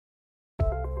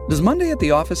Does Monday at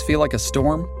the office feel like a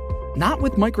storm? Not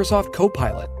with Microsoft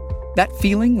Copilot. That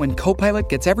feeling when Copilot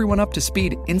gets everyone up to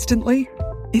speed instantly?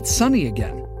 It's sunny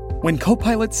again. When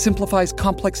Copilot simplifies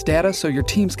complex data so your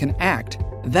teams can act,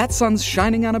 that sun's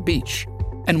shining on a beach.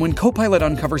 And when Copilot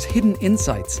uncovers hidden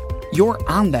insights, you're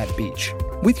on that beach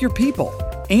with your people,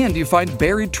 and you find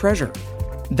buried treasure.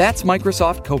 That's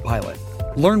Microsoft Copilot.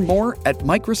 Learn more at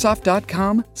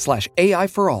Microsoft.com/AI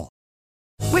for all.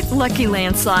 With Lucky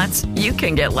Land Slots, you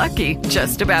can get lucky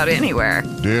just about anywhere.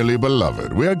 Dearly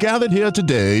beloved, we are gathered here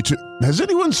today to... Has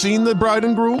anyone seen the bride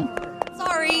and groom?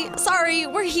 Sorry,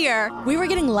 we're here. We were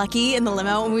getting lucky in the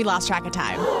limo and we lost track of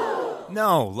time.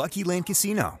 No, Lucky Land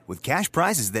Casino, with cash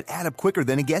prizes that add up quicker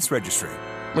than a guest registry.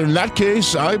 In that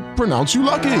case, I pronounce you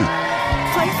lucky.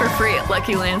 Play for free at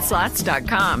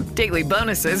LuckyLandSlots.com. Daily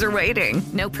bonuses are waiting.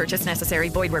 No purchase necessary.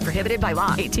 Void where prohibited by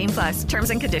law. 18+.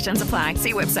 Terms and conditions apply.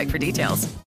 See website for details.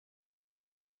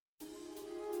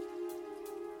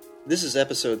 This is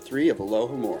episode 3 of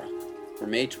Alohomora for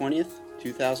May 20th,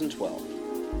 2012.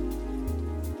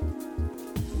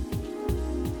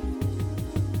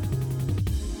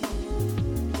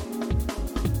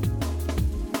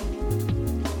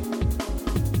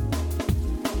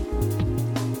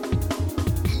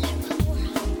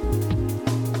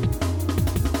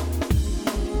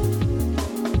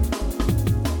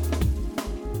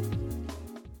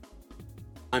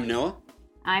 I'm Noah.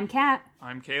 I'm Kat.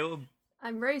 I'm Caleb.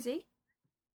 I'm Rosie.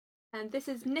 And this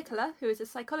is Nicola, who is a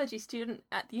psychology student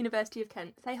at the University of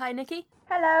Kent. Say hi, Nikki.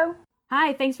 Hello.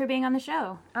 Hi, thanks for being on the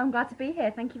show. I'm glad to be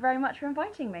here. Thank you very much for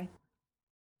inviting me.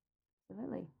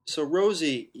 Absolutely. So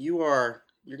Rosie, you're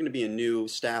going to be a new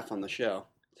staff on the show.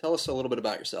 Tell us a little bit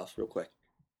about yourself real quick.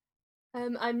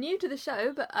 I'm new to the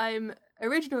show, but I'm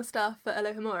original staff for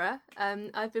Alohomora.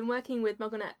 I've been working with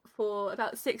MuggleNet for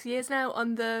about 6 years now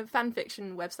on the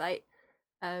fanfiction website,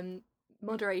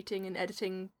 moderating and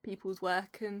editing people's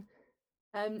work and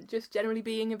just generally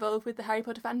being involved with the Harry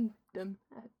Potter fandom.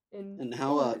 And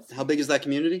how big is that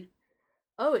community?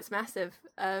 Oh, it's massive.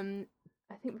 I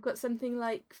think we've got something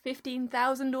like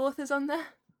 15,000 authors on there.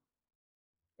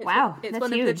 Wow, it's that's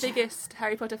one huge. of the biggest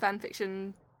Harry Potter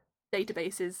fanfiction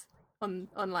databases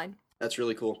online. That's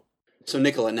really cool. So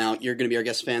Nicola, now you're going to be our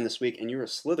guest fan this week, and you're a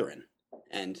Slytherin,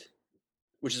 and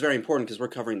which is very important because we're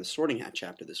covering the Sorting Hat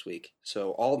chapter this week.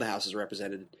 So all the houses are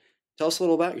represented. Tell us a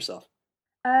little about yourself.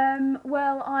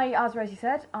 Well, as Rosie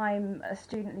said, I'm a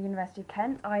student at the University of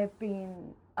Kent. I have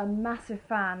been a massive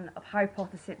fan of Harry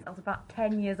Potter since I was about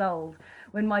 10 years old,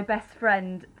 when my best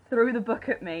friend threw the book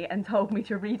at me and told me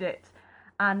to read it.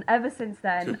 And ever since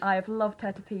then, I have loved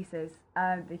her to pieces,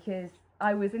 because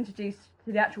I was introduced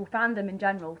to the actual fandom in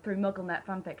general through MuggleNet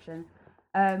fanfiction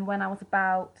when I was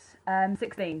about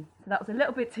 16. So that was a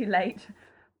little bit too late,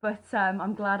 but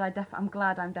I'm glad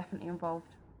I'm definitely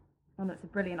involved. And it's a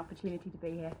brilliant opportunity to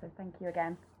be here, so thank you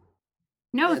again.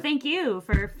 No, thank you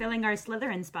for filling our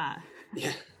Slytherin spot.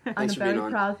 Yeah, I'm a very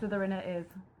proud Slytherin it is.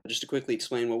 Just to quickly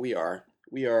explain what we are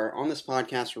on this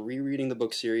podcast, we're rereading the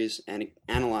book series and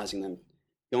analyzing them,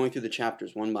 going through the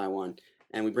chapters one by one,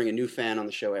 and we bring a new fan on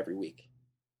the show every week.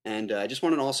 And I just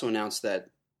wanted to also announce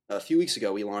that a few weeks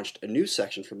ago we launched a new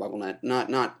section for MuggleNet,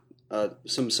 not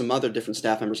some other different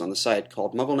staff members on the site,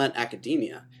 called MuggleNet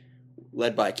Academia,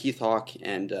 led by Keith Hawke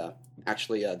and the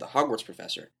Hogwarts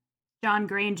professor, John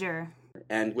Granger.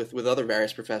 And with other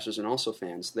various professors and also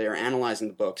fans. They are analyzing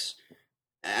the books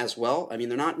as well. I mean,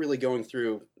 they're not really going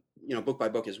through, book by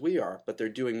book as we are, but they're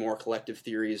doing more collective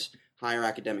theories, higher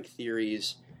academic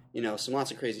theories, some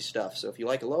lots of crazy stuff. So if you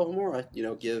like Alohomora,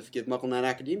 give MuggleNet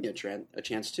Academia a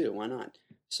chance too. Why not?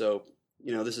 So,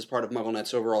 this is part of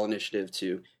MuggleNet's overall initiative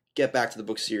to get back to the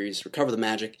book series, recover the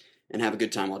magic, and have a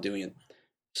good time while doing it.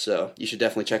 So you should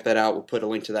definitely check that out. We'll put a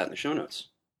link to that in the show notes.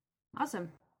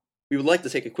 Awesome. We would like to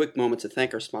take a quick moment to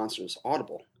thank our sponsors,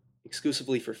 Audible,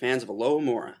 exclusively for fans of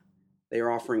Alohomora. They are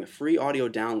offering a free audio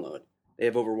download. They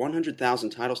have over 100,000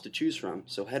 titles to choose from,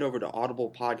 so head over to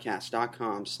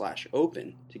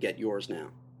audiblepodcast.com/open to get yours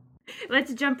now.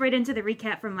 Let's jump right into the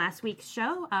recap from last week's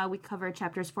show. We covered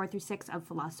chapters 4 through 6 of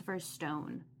Philosopher's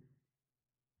Stone.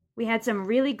 We had some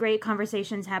really great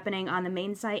conversations happening on the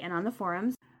main site and on the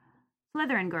forums.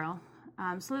 Slytherin Girl.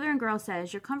 Slytherin Girl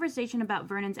says, your conversation about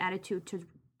Vernon's attitude to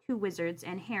wizards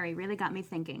and Harry really got me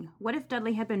thinking. What if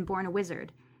Dudley had been born a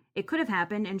wizard? It could have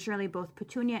happened, and surely both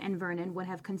Petunia and Vernon would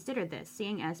have considered this,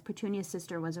 seeing as Petunia's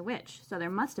sister was a witch, so there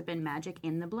must have been magic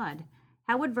in the blood.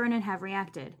 How would Vernon have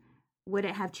reacted? Would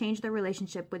it have changed their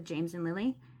relationship with James and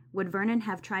Lily? Would Vernon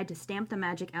have tried to stamp the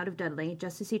magic out of Dudley,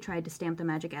 just as he tried to stamp the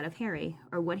magic out of Harry,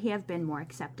 or would he have been more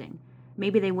accepting?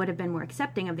 maybe they would have been more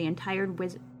accepting of the entire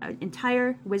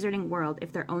wizarding world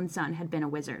if their own son had been a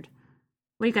wizard.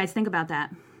 What do you guys think about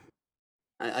that?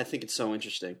 I think it's so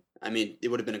interesting. I mean, it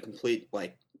would have been a complete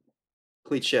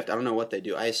shift. I don't know what they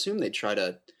do. I assume they'd try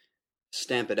to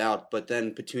stamp it out, but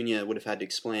then Petunia would have had to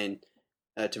explain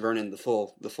to Vernon the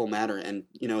full matter, and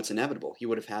it's inevitable. He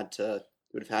would have had to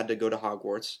go to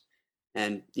Hogwarts,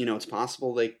 and it's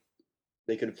possible they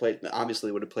could have played.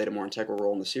 Obviously, would have played a more integral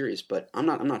role in the series, but I'm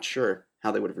not sure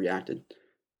how they would have reacted.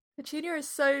 Petunia is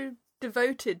so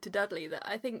devoted to Dudley that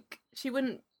I think she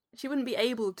wouldn't be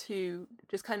able to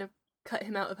just kind of cut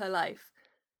him out of her life.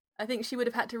 I think she would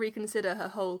have had to reconsider her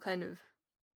whole kind of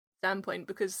standpoint,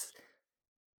 because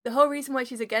the whole reason why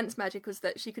she's against magic was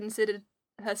that she considered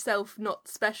herself not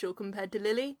special compared to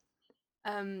Lily.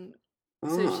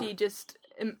 So she just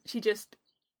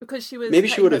because she was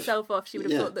cutting herself off, she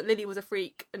would have thought that Lily was a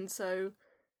freak, and so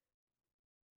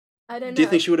I don't know. Do you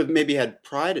think she would have maybe had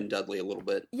pride in Dudley a little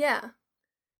bit? Yeah.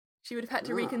 She would have had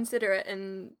to reconsider it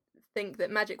and think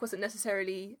that magic wasn't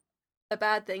necessarily a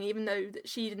bad thing, even though that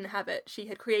she didn't have it. She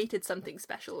had created something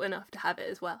special enough to have it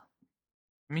as well.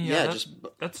 I mean,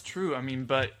 that's true. I mean,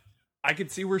 but I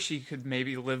could see where she could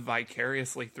maybe live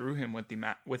vicariously through him with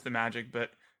the magic, but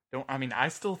I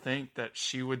still think that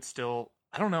she would still,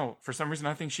 I don't know, for some reason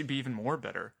I think she'd be even more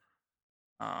bitter.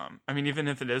 Even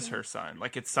if it is her son,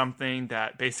 like it's something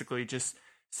that basically just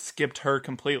skipped her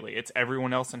completely. It's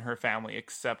everyone else in her family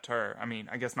except her. I mean,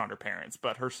 I guess not her parents,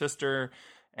 but her sister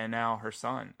and now her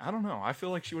son. I don't know. I feel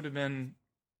like she would have been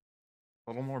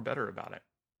a little more better about it.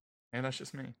 Maybe that's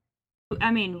just me.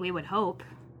 I mean, we would hope.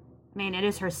 I mean, it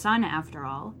is her son after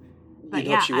all. But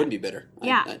You'd hope she wouldn't be bitter.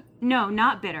 No,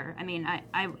 not bitter. I mean,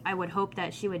 I would hope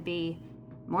that she would be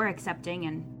more accepting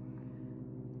and,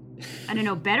 I don't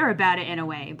know, better about it in a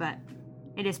way, but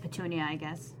it is Petunia, I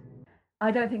guess. I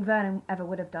don't think Vernon ever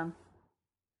would have done.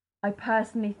 I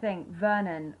personally think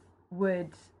Vernon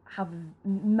would have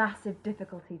massive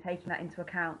difficulty taking that into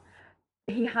account.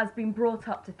 He has been brought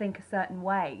up to think a certain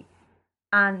way,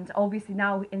 and obviously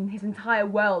now in his entire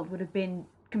world would have been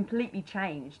completely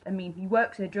changed. I mean, he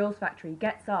works in a drills factory,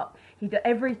 gets up,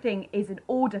 everything is in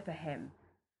order for him.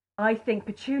 I think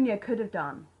Petunia could have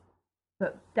done,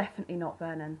 but definitely not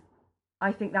Vernon.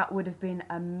 I think that would have been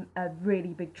a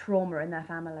really big trauma in their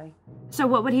family. So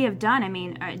what would he have done? I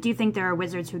mean, do you think there are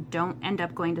wizards who don't end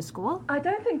up going to school? I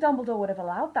don't think Dumbledore would have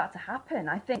allowed that to happen.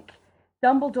 I think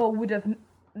Dumbledore would have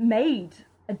made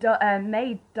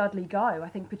Dudley go. I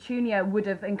think Petunia would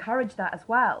have encouraged that as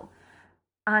well.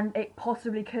 And it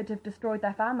possibly could have destroyed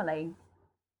their family.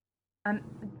 For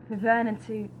Vernon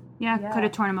to... Yeah, could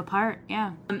have torn them apart,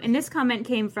 yeah. And this comment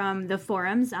came from the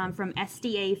forums, from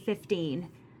SDA15.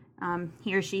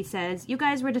 He or she says, "You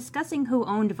guys were discussing who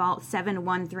owned Vault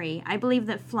 713. I believe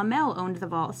that Flamel owned the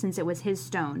vault since it was his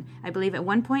stone. I believe at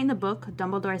one point in the book,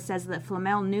 Dumbledore says that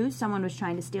Flamel knew someone was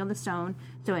trying to steal the stone,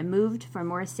 so it moved for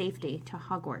more safety to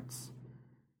Hogwarts."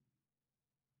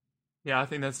 Yeah, I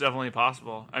think that's definitely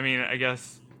possible. I mean, I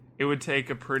guess it would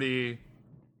take a pretty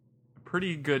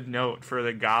good note for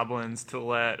the goblins to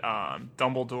let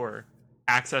Dumbledore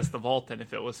access the vault then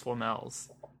if it was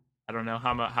Flamel's. I don't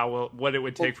know what it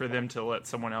would take for them to let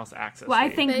someone else access it. Well, I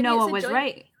think Noah was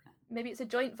right. Maybe it's a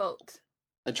joint vault.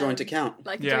 A joint account.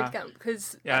 Like a joint account,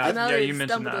 because Flamel is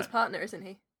Dumbledore's partner, isn't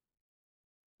he?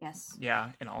 Yes.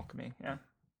 Yeah, in alchemy, yeah.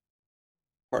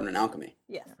 Partner in alchemy.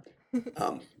 Yes.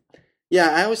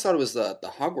 Yeah, I always thought it was the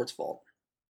Hogwarts vault.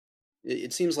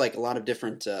 It seems like a lot of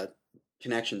different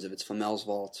connections if it's Flamel's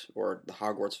vault or the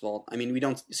Hogwarts vault. I mean, we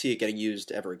don't see it getting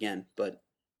used ever again, but...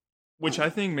 Which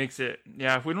I think makes it...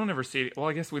 Yeah, if we don't ever see... Well,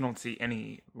 I guess we don't see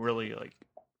any really,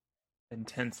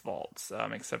 intense vaults,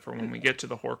 except for when we get to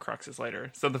the Horcruxes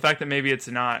later. So the fact that maybe it's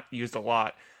not used a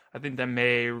lot, I think that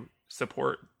may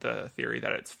support the theory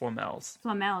that it's Flamel's.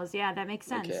 Flamel's, yeah, that makes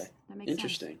sense. Okay, that makes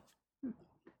interesting. Sense.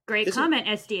 Great comment,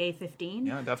 SDA15.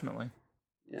 Yeah, definitely.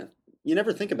 Yeah, you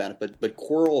never think about it, but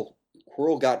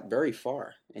Quirrell got very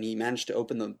far, and he managed to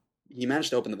open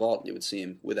the vault. It would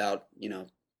seem without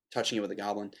touching it with a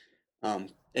goblin.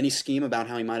 Any scheme about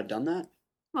how he might have done that?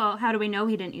 Well, how do we know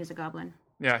he didn't use a goblin?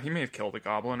 Yeah, he may have killed a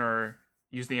goblin or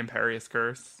used the Imperious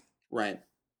Curse. Right.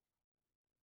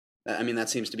 I mean, that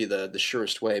seems to be the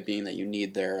surest way, being that you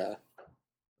need their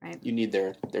you need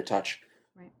their touch.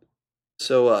 Right.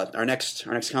 So our next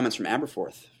comment's from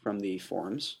Aberforth from the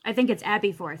forums. I think it's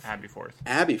Aberforth.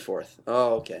 Aberforth.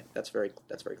 Oh, okay. That's very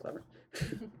clever.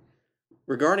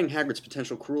 Regarding Hagrid's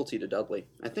potential cruelty to Dudley,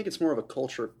 I think it's more of a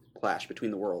culture clash between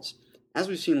the worlds. As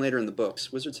we've seen later in the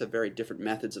books, wizards have very different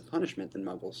methods of punishment than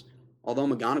Muggles. Although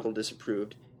McGonagall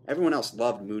disapproved, everyone else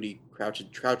loved Moody Crouch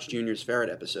Jr.'s ferret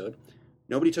episode.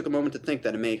 Nobody took a moment to think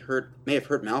that it may have hurt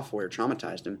Malfoy or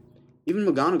traumatized him. Even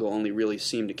McGonagall only really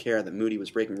seemed to care that Moody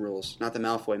was breaking rules, not that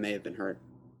Malfoy may have been hurt.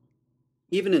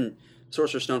 Even in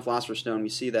Sorcerer's Stone, Philosopher's Stone, we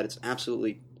see that it's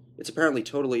apparently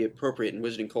totally appropriate in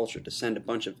wizarding culture to send a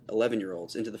bunch of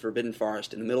 11-year-olds into the Forbidden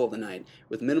Forest in the middle of the night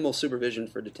with minimal supervision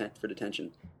for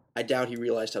detention. I doubt he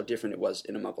realized how different it was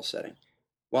in a Muggle setting.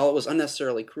 While it was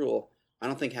unnecessarily cruel, I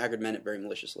don't think Hagrid meant it very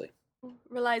maliciously.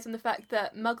 Relies on the fact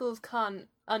that Muggles can't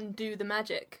undo the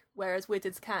magic, whereas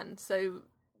wizards can. So,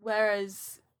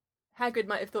 whereas Hagrid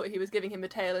might have thought he was giving him a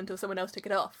tail until someone else took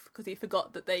it off, because he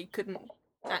forgot that they couldn't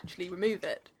actually remove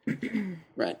it.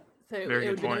 Right. So it would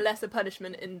have been a lesser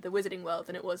punishment in the wizarding world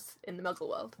than it was in the Muggle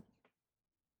world.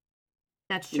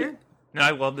 That's true. Yeah.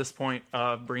 I love this point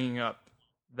of bringing up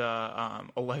the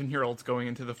 11-year-olds going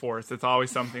into the forest. It's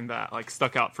always something that like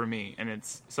stuck out for me, and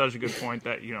it's such a good point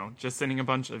that, you know, just sending a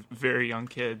bunch of very young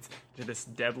kids to this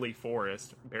deadly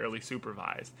forest, barely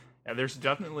supervised. Yeah, there's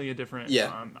definitely a different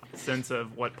sense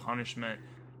of what punishment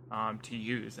to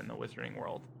use in the wizarding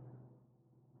world.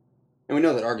 And we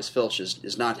know that Argus Filch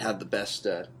has not had the best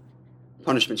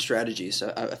punishment strategies.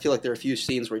 I feel like there are a few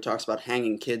scenes where he talks about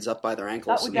hanging kids up by their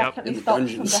ankles in the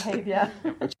dungeons. Behavior.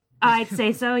 I'd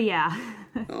say so, yeah.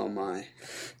 Oh my.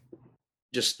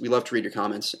 We love to read your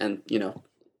comments and, you know,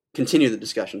 continue the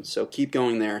discussion. So keep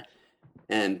going there.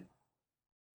 And,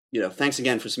 you know, thanks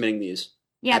again for submitting these.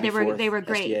 Yeah, they were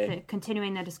great.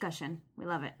 Continuing the discussion. We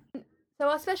love it. So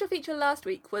our special feature last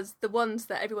week was the ones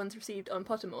that everyone's received on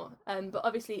Pottermore. But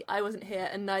obviously I wasn't here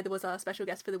and neither was our special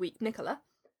guest for the week, Nicola.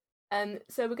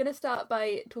 So we're going to start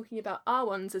by talking about our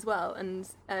ones as well, and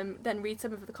then read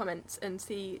some of the comments and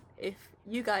see if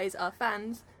you guys, our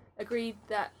fans, agreed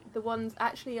that the ones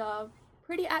actually are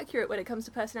pretty accurate when it comes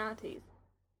to personalities.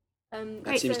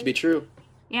 That seems to be true.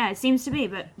 Yeah, it seems to be,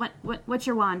 but what's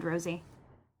your wand, Rosie?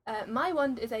 My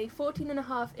wand is a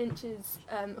 14.5 inches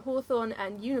Hawthorn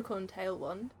and Unicorn Tail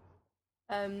wand,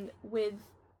 with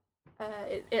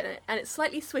and it's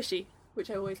slightly swishy, which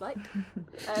I always like.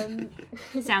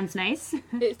 Sounds nice.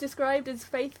 It's described as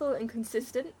faithful and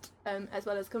consistent, as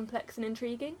well as complex and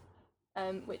intriguing,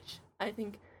 which I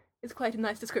think is quite a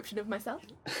nice description of myself.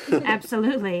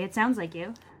 Absolutely, it sounds like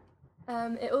you.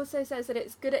 It also says that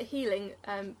it's good at healing,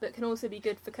 but can also be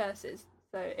good for curses.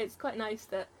 So it's quite nice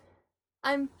that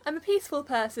I'm a peaceful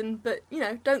person, but, you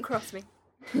know, don't cross me.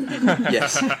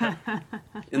 Yes.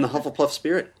 In the Hufflepuff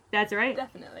spirit. That's right.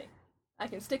 Definitely. I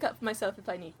can stick up for myself if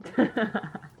I need to.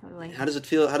 Totally. How does it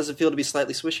feel to be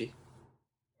slightly swishy?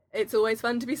 It's always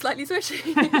fun to be slightly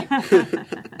swishy.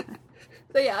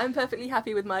 So yeah, I'm perfectly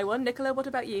happy with my one. Nicola, what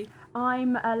about you?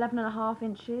 I'm 11.5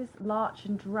 inches, Larch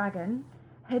and Dragon.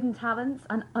 Hidden talents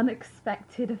and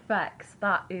unexpected effects.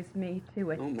 That is me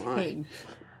to a T.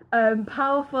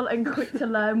 Powerful and quick to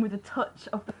learn with a touch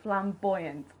of the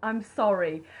flamboyant. I'm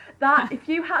sorry. That, if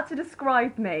you had to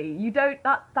describe me, you don't,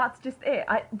 that's just it.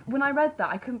 When I read that,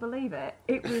 I couldn't believe it.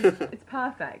 It's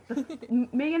perfect.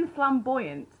 Me and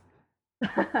flamboyant.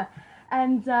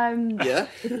 And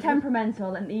it's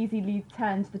temperamental and easily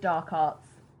turned to the dark arts.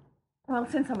 Well,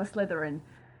 since I'm a Slytherin,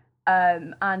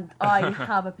 and I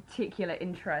have a particular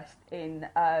interest in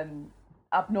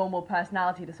abnormal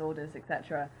personality disorders,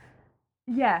 etc.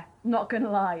 Yeah, not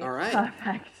gonna lie, all right.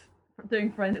 Perfect.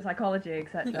 Doing forensic psychology,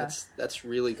 etc. That's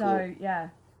really cool. So yeah,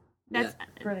 that's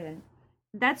brilliant.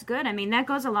 That's good. I mean, that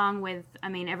goes along with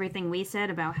everything we said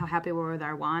about how happy we were with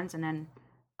our wands, and then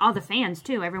all the fans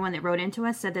too. Everyone that wrote into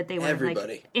us said that they were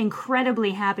like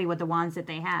incredibly happy with the wands that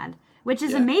they had, which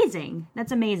is amazing.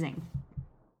 That's amazing.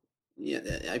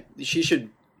 Yeah,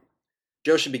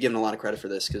 Joe should be given a lot of credit for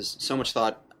this, because so much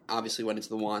thought obviously went into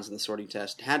the wands and the sorting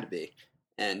test. It had to be,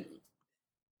 and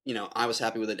you know, I was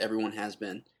happy with it. Everyone has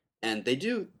been, and they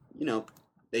do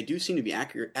seem to be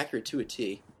accurate to a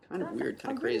T. Kind of weird,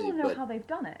 kind of crazy. I really want to know how they've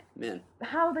done it. Man,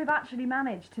 how they've actually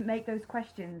managed to make those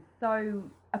questions so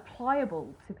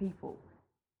applicable to people,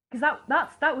 because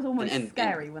that was almost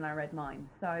scary when I read mine.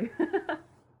 So.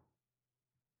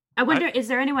 I wonder, is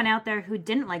there anyone out there who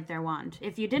didn't like their wand?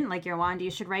 If you didn't like your wand,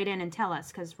 you should write in and tell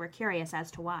us, because we're curious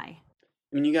as to why.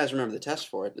 I mean, you guys remember the test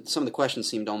for it. Some of the questions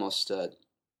seemed almost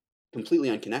completely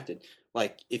unconnected.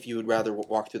 Like, if you would rather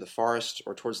walk through the forest,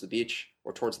 or towards the beach,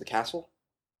 or towards the castle.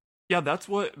 Yeah, that's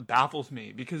what baffles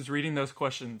me, because reading those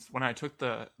questions, when I took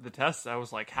the test, I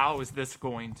was like, how is this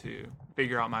going to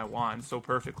figure out my wand so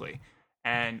perfectly?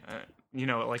 And,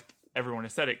 like everyone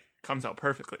has said, it comes out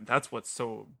perfectly. That's what's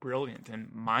so brilliant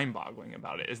and mind-boggling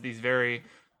about it, is these very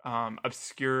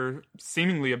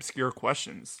seemingly obscure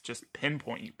questions just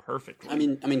pinpoint you perfectly. I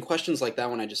mean, questions like that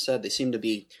one I just said, they seem to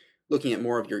be looking at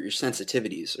more of your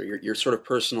sensitivities, or your sort of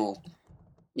personal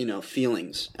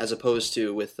feelings, as opposed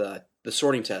to with the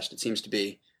sorting test. It seems to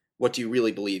be, what do you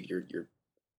really believe?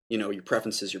 Your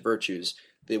preferences, your virtues.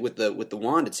 With the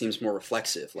wand, it seems more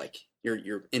reflexive, like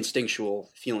your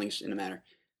instinctual feelings in a manner.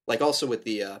 Like also with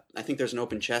the, I think there's an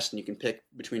open chest, and you can pick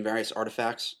between various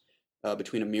artifacts,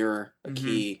 between a mirror, a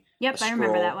key. Yep, I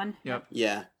remember that one. Yep.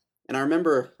 Yeah, and I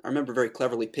remember very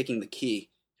cleverly picking the key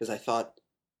because I thought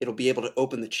it'll be able to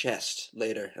open the chest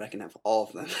later, and I can have all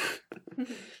of them.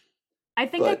 I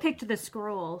think I picked the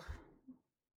scroll.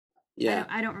 Yeah,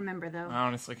 I don't remember though. I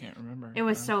honestly can't remember. It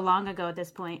was so long ago at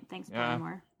this point. Thanks,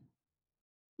 Polymore.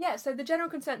 Yeah, so the general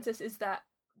consensus is that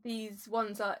these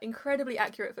ones are incredibly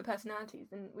accurate for personalities,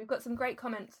 and we've got some great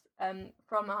comments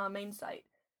from our main site.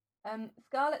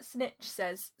 Scarlet Snitch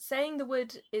says, saying the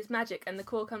wood is magic and the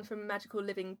core comes from a magical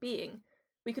living being,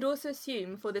 we could also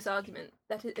assume for this argument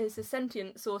that it is a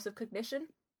sentient source of cognition.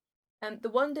 The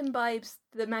wand imbibes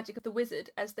the magic of the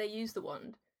wizard as they use the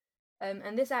wand,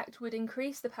 and this act would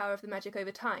increase the power of the magic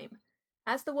over time.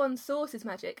 As the wand's source is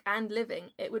magic and living,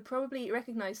 it would probably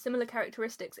recognise similar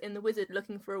characteristics in the wizard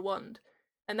looking for a wand,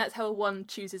 and that's how a wand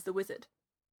chooses the wizard.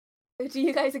 Do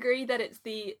you guys agree that it's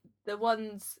the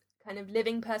wand's kind of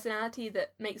living personality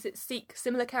that makes it seek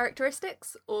similar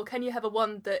characteristics, or can you have a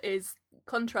wand that is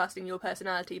contrasting your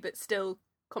personality but still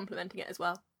complementing it as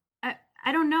well?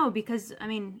 I don't know, because, I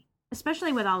mean,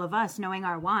 especially with all of us knowing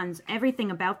our wands,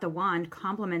 everything about the wand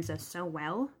complements us so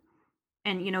well.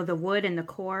 And, the wood and the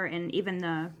core and even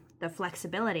the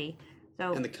flexibility.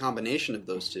 And the combination of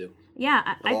those two.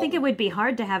 Yeah, I think it would be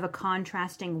hard to have a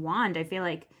contrasting wand. I feel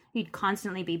like you'd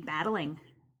constantly be battling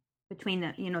between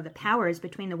the powers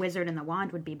between the wizard and the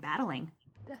wand would be battling.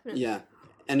 Definitely. Yeah.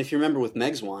 And if you remember with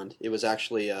Meg's wand, it was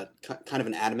actually a kind of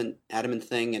an adamant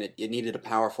thing, and it needed a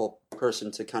powerful person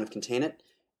to kind of contain it,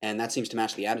 and that seems to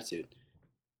match the attitude.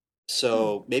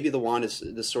 So maybe the wand is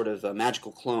this sort of a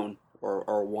magical clone, or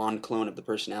a wand clone of the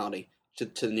personality to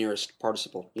the nearest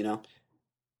participle,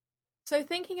 So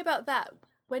thinking about that,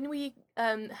 when we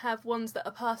have wands that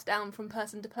are passed down from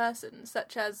person to person,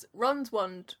 such as Ron's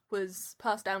wand was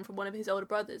passed down from one of his older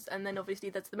brothers, and then obviously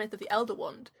that's the myth of the Elder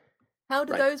Wand. How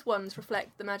do those wands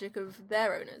reflect the magic of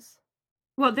their owners?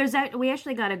 Well, we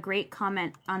actually got a great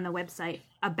comment on the website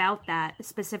about that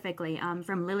specifically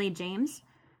from Lily James.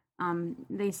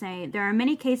 They say, there are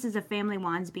many cases of family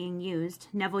wands being used.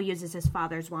 Neville uses his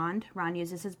father's wand, Ron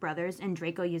uses his brother's, and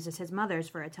Draco uses his mother's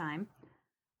for a time.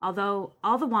 Although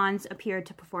all the wands appeared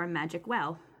to perform magic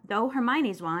well, though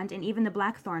Hermione's wand and even the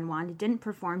Blackthorn wand didn't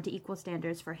perform to equal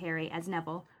standards for Harry as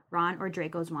Neville, Ron, or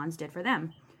Draco's wands did for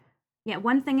them. Yet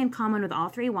one thing in common with all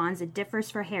three wands that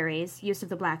differs for Harry's use of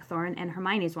the Blackthorn and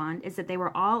Hermione's wand is that they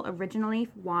were all originally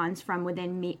wands from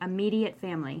within immediate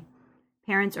family,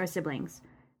 parents or siblings.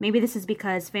 Maybe this is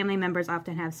because family members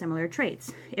often have similar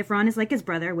traits. If Ron is like his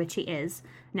brother, which he is,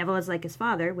 Neville is like his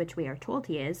father, which we are told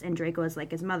he is, and Draco is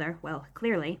like his mother, well,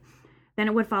 clearly, then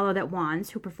it would follow that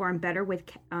wands who perform better with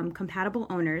compatible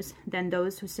owners than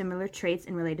those whose similar traits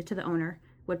and related to the owner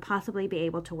would possibly be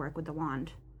able to work with the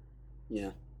wand.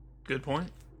 Yeah. Good point.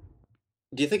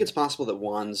 Do you think it's possible that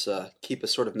wands keep a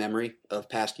sort of memory of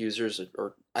past users?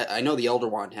 Or I know the Elder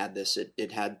Wand had this.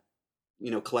 It had,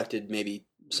 collected maybe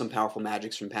some powerful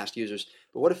magics from past users.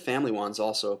 But what if family wands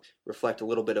also reflect a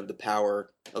little bit of the power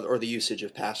or the usage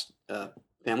of past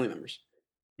family members?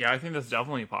 Yeah, I think that's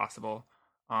definitely possible.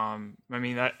 I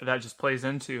mean, that just plays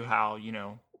into how,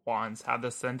 wands have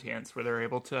this sentience where they're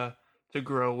able to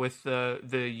grow with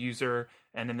the user,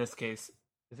 and in this case,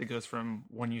 if it goes from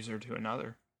one user to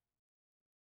another.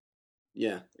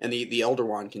 Yeah, and the Elder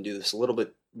Wand can do this a little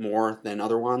bit more than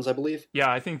other wands, I believe.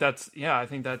 I think that's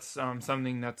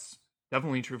something that's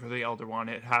definitely true for the Elder Wand.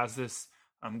 It has this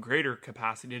greater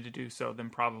capacity to do so than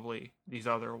probably these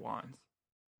other wands.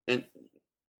 And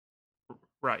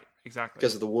right, exactly.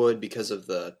 Because of the wood, because of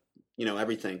the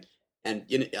everything, and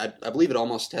I believe it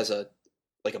almost has a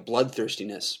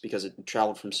bloodthirstiness because it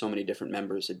traveled from so many different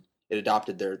members. It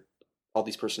adopted all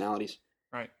these personalities.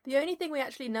 Right. The only thing we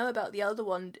actually know about the Elder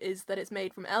Wand is that it's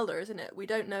made from Elder, isn't it? We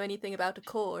don't know anything about a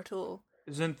core at all.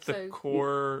 Isn't the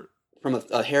core from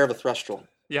a hair of a thestral?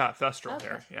 Yeah, thestral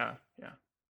hair.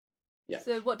 Yeah.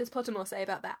 So what does Pottermore say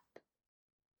about that? Can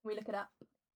we look it up?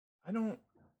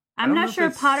 I'm not sure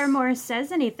Pottermore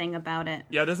says anything about it.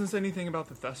 Yeah, it doesn't say anything about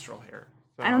the thestral hair.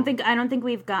 So. I don't think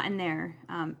we've gotten there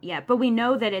yet, but we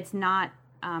know that it's not.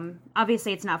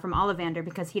 Obviously, it's not from Ollivander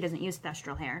because he doesn't use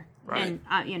thestral hair, right?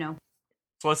 And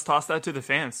So let's toss that to the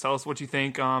fans. Tell us what you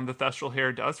think the thestral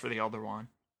hair does for the Elder Wand.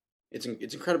 It's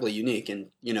incredibly unique, and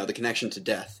the connection to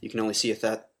death. You can only see a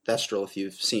thestral if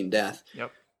you've seen death.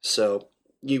 Yep. So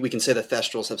we can say that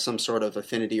Thestrals have some sort of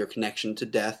affinity or connection to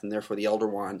death, and therefore the Elder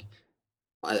Wand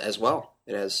as well.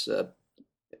 It has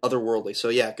otherworldly. So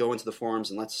yeah, go into the forums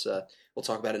and we'll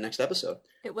talk about it next episode.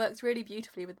 It works really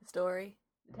beautifully with the story.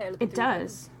 It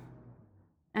does.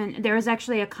 And there was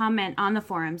actually a comment on the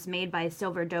forums made by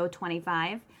Silver Doe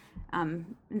 25.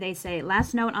 They say,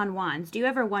 last note on wands. Do you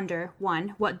ever wonder,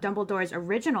 1, what Dumbledore's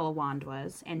original wand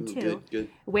was? And 2, good.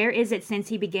 Where is it since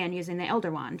he began using the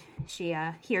Elder Wand? She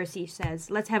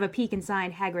says, let's have a peek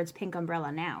inside Hagrid's pink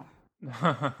umbrella now.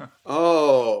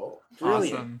 Oh,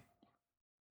 brilliant. Awesome.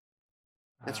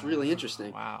 That's really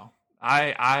interesting. Wow.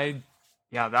 I'm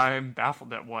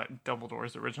baffled at what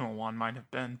Dumbledore's original wand might have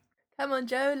been. Come on,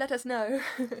 Joe, let us know.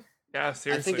 Yeah,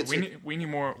 seriously, we need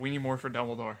more for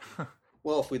Dumbledore.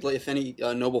 Well, if any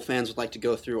Noble fans would like to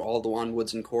go through all the wand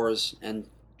woods and cores and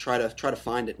try to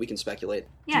find it, we can speculate.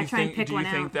 Yeah, try and pick one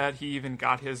out. Do you think that he even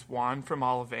got his wand from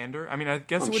Ollivander? I mean, I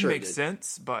guess it would make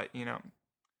sense, but yeah,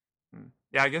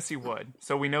 I guess he would.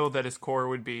 So we know that his core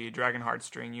would be Dragon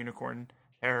Heartstring, Unicorn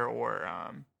Hair, or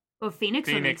well,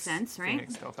 Phoenix would make sense, right?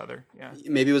 Phoenix Tailfeather, yeah.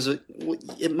 Maybe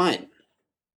it might.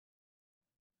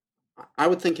 I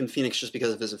would think in Phoenix just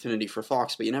because of his affinity for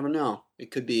Fawkes, but you never know. It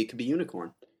could be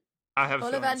Unicorn. I have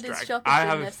Ollivander's shop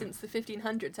has been there since the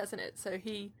 1500s, hasn't it? So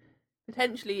he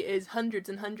potentially is hundreds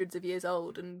and hundreds of years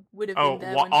old and would have been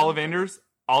there. Ollivander's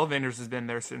has been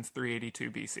there since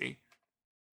 382 BC.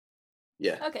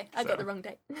 Yeah. Okay, I got the wrong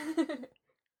date.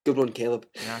 Good one, Caleb.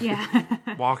 Yeah.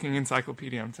 Walking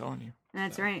encyclopedia, I'm telling you.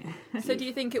 That's right. So do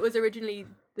you think it was originally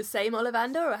the same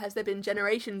Ollivander, or has there been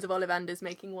generations of Ollivanders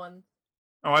making one?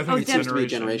 Oh, I think it's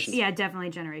generations. Yeah,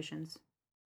 definitely generations.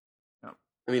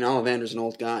 I mean, Ollivander's an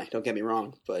old guy. Don't get me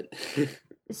wrong, but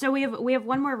so we have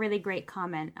one more really great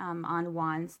comment on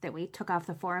wands that we took off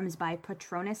the forums by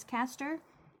Patronus Caster.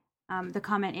 The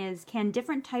comment is, can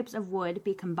different types of wood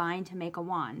be combined to make a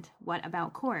wand? What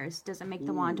about cores? Does it make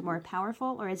the wand more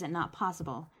powerful, or is it not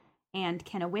possible? And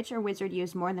can a witch or wizard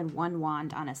use more than one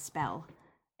wand on a spell?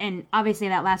 And obviously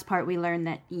that last part we learned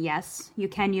that yes, you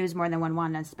can use more than one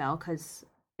wand on a spell, because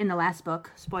in the last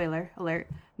book, spoiler alert,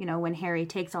 when Harry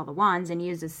takes all the wands and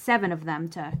uses 7 of them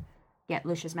to get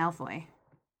Lucius Malfoy.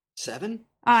 7?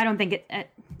 Oh, I don't think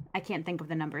I can't think of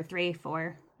the number. 3,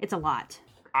 4. It's a lot.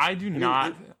 I do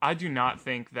not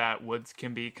think that woods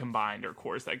can be combined, or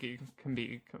cores that can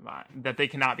be combined, that they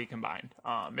cannot be combined.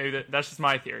 Maybe that's just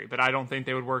my theory, but I don't think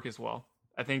they would work as well.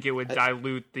 I think it would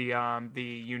dilute the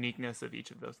uniqueness of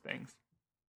each of those things.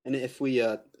 And if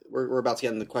we're about to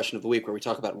get in the question of the week, where we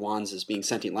talk about wands as being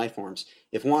sentient life forms.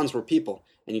 If wands were people,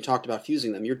 and you talked about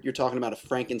fusing them, you're talking about a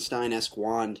Frankenstein-esque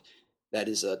wand that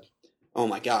is oh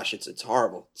my gosh, it's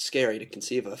horrible. It's scary to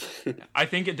conceive of. I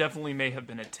think it definitely may have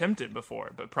been attempted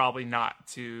before, but probably not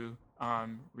to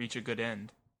reach a good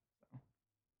end.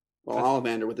 Well,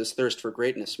 Ollivander, with his thirst for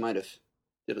greatness, might have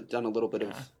done a little bit of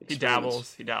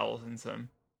experiments. He dabbles in some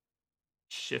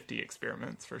shifty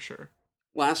experiments, for sure.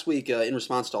 Last week, in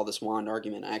response to all this wand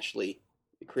argument, I actually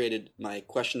created my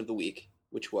question of the week,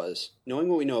 which was, knowing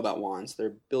what we know about wands, their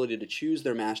ability to choose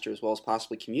their master as well as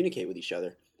possibly communicate with each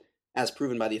other, as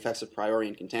proven by the effects of Priori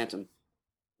and Contantum,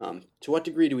 to what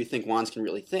degree do we think wands can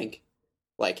really think?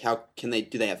 Like, how can they?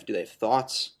 Do they have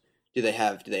thoughts? Do they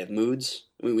have moods?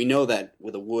 I mean, we know that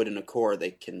with a wood and a core,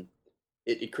 they can.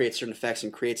 It creates certain effects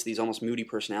and creates these almost moody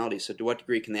personalities. So, to what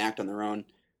degree can they act on their own?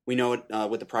 We know it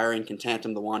with the Priori and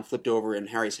Contantum. The wand flipped over in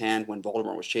Harry's hand when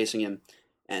Voldemort was chasing him,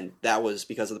 and that was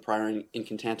because of the Priori and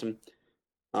Contantum.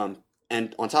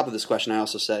 And on top of this question, I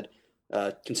also said,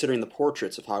 considering the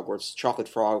portraits of Hogwarts, chocolate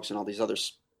frogs, and all these other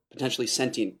potentially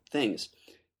sentient things,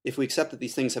 if we accept that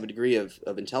these things have a degree of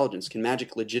intelligence, can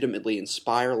magic legitimately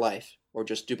inspire life or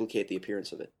just duplicate the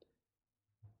appearance of it?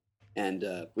 And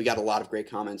we got a lot of great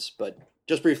comments, but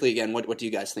just briefly again, what do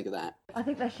you guys think of that? I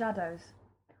think they're shadows.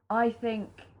 I think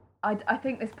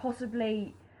there's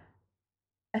possibly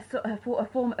a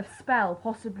form of spell,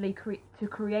 possibly to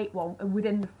create one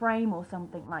within the frame or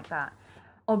something like that,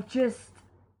 of just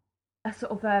a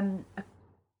sort of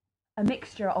a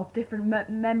mixture of different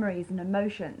memories and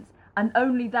emotions, and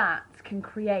only that can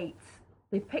create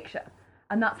the picture,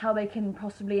 and that's how they can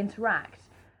possibly interact.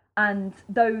 And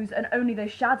only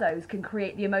those shadows can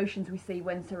create the emotions we see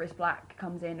when Sirius Black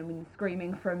comes in and when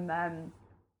screaming from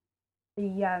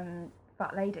the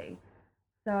fat lady.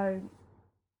 So,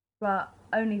 but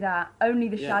only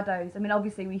the shadows. I mean,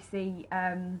 obviously we see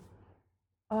I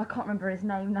can't remember his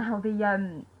name now.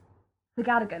 The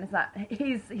Gadigan, is that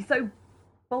he's so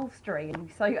bolstery and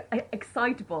so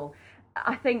excitable.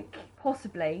 I think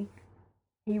possibly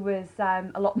he was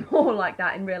a lot more like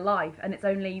that in real life, and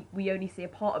we only see a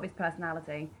part of his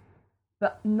personality,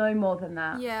 but no more than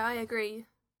that. Yeah, I agree.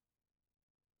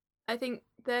 I think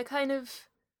they're kind of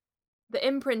the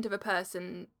imprint of a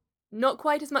person, not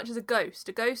quite as much as a ghost.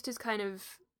 A ghost is kind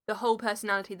of the whole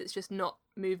personality that's just not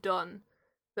moved on.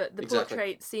 But the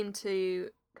portraits seem to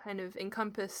kind of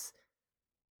encompass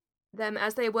them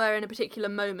as they were in a particular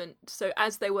moment. So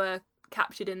as they were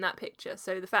captured in that picture.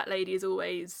 So the fat lady is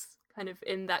always kind of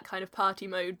in that kind of party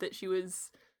mode that she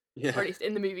was, or at least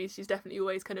in the movies, she's definitely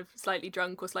always kind of slightly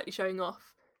drunk or slightly showing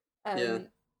off. So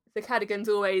Cadogan's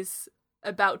always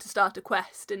about to start a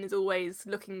quest and is always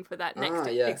looking for that next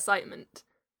excitement.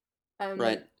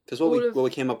 Right, because what we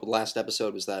came up with last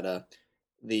episode was that a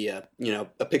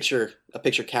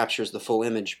picture captures the full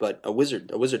image, but a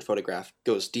wizard photograph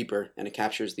goes deeper and it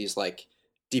captures these like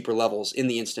deeper levels in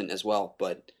the instant as well,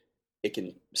 but it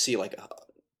can see like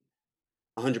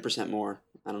 100% more.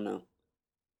 I don't know.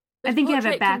 I think you have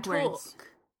it backwards.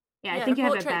 Yeah, I think you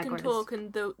have it backwards. The portrait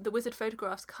can talk and the wizard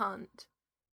photographs can't.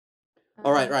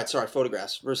 All right. Sorry,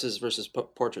 photographs versus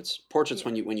portraits. Portraits,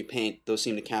 when you paint, those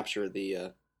seem to capture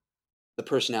the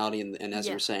personality and as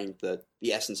you were saying, the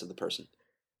essence of the person.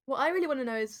 What I really want to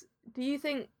know is, do you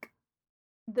think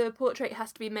the portrait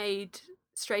has to be made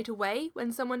straight away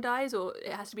when someone dies, or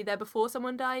it has to be there before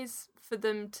someone dies for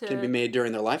them to... Can be made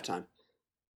during their lifetime.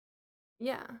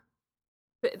 Yeah.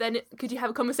 But then could you have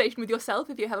a conversation with yourself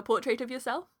if you have a portrait of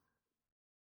yourself?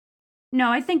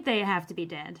 No, I think they have to be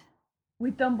dead.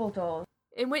 With Dumbledore.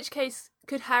 In which case,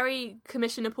 could Harry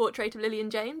commission a portrait of Lily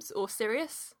and James, or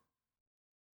Sirius?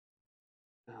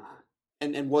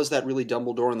 And was that really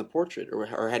Dumbledore in the portrait,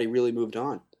 or had he really moved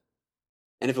on?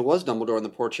 And if it was Dumbledore in the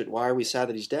portrait, why are we sad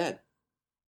that he's dead?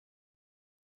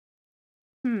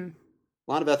 A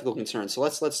lot of ethical concerns. So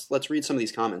let's read some of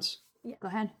these comments. Yeah, go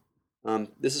ahead.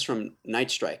 This is from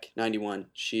Nightstrike 91.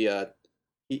 He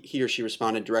or she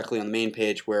responded directly on the main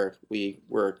page where we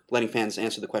were letting fans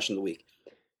answer the question of the week.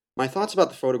 My thoughts about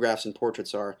the photographs and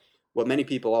portraits are what many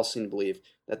people also seem to believe,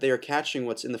 that they are catching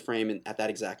what's in the frame at that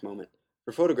exact moment.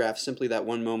 For photographs, simply that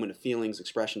one moment of feelings,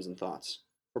 expressions, and thoughts.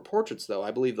 For portraits, though, I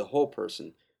believe the whole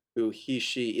person, who he,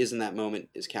 she is in that moment,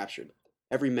 is captured.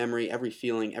 Every memory, every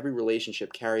feeling, every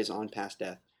relationship carries on past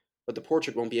death. But the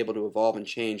portrait won't be able to evolve and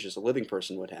change as a living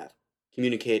person would have.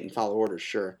 Communicate and follow orders,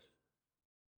 sure.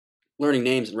 Learning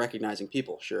names and recognizing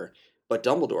people, sure. But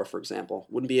Dumbledore, for example,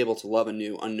 wouldn't be able to love a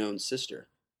new, unknown sister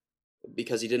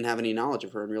because he didn't have any knowledge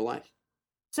of her in real life.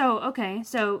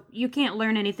 So you can't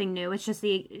learn anything new. It's just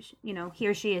he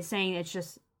or she is saying it's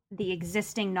just the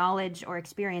existing knowledge or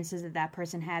experiences that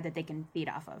person had that they can feed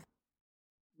off of.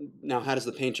 Now, how does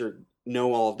the painter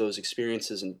know all of those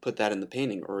experiences and put that in the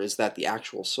painting, or is that the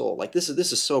actual soul? Like, this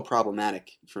is so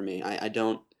problematic for me. I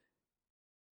don't,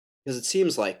 because it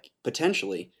seems like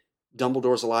potentially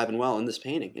Dumbledore's alive and well in this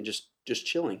painting and just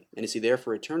chilling. And is he there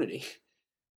for eternity?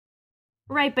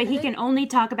 Right, but he can only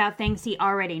talk about things he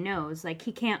already knows. Like,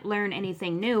 he can't learn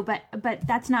anything new, but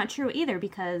that's not true either,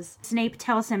 because Snape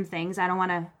tells him things. I don't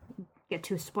want to get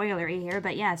too spoilery here,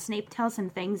 but yeah, Snape tells him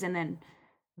things, and then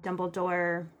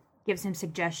Dumbledore gives him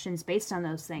suggestions based on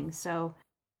those things, so...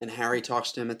 And Harry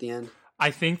talks to him at the end?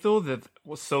 I think, though, that...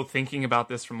 So, thinking about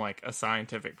this from, like, a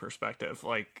scientific perspective,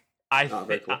 like, I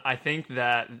think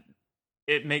that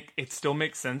it still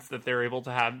makes sense that they're able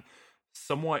to have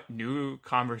somewhat new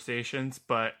conversations,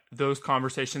 but those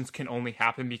conversations can only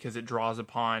happen because it draws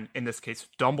upon, in this case,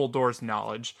 Dumbledore's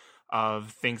knowledge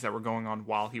of things that were going on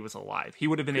while he was alive. He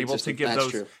would have been able to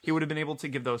give He would have been able to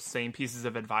give those same pieces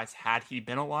of advice had he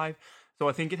been alive. So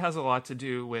I think it has a lot to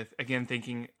do with, again,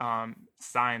 thinking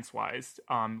science-wise,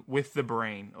 with the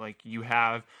brain. Like, you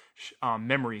have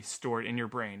memories stored in your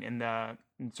brain, in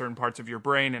certain parts of your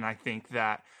brain, and I think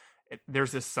that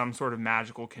there's some sort of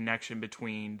magical connection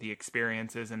between the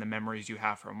experiences and the memories you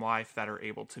have from life that are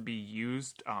able to be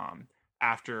used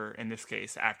after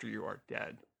you are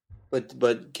dead.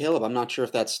 But Caleb, I'm not sure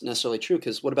if that's necessarily true,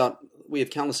 because what about, we have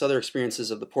countless other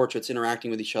experiences of the portraits interacting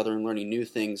with each other and learning new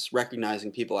things,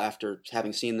 recognizing people after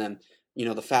having seen them. You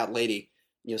know, the fat lady,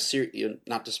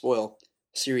 not to spoil,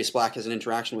 Sirius Black has an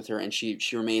interaction with her and she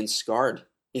remains scarred.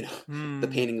 The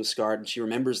painting was scarred and she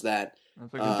remembers that.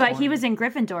 But he was in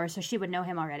Gryffindor, so she would know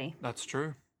him already. That's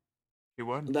true. He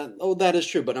would. That is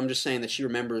true, but I'm just saying that she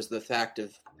remembers the fact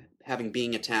of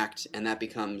being attacked, and that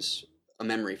becomes a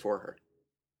memory for her.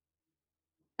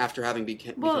 After having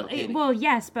become a painting. Well,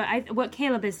 yes, but what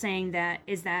Caleb is saying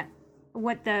is that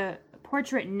what the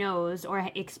portrait knows or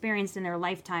experienced in their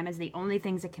lifetime is the only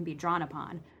things that can be drawn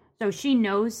upon. So she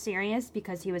knows Sirius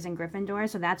because he was in Gryffindor,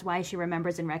 so that's why she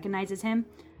remembers and recognizes him.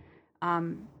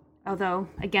 Although,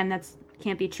 again, that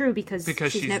can't be true because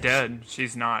she's dead.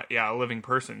 She's not, a living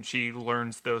person. She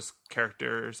learns those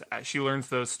characters. She learns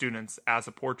those students as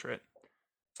a portrait.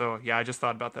 So yeah, I just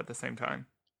thought about that at the same time.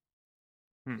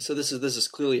 So this is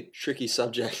clearly a tricky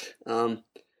subject. I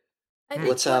think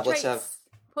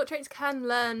portraits can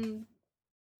learn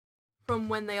from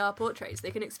when they are portraits. They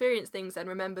can experience things and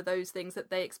remember those things that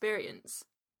they experience,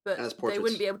 but they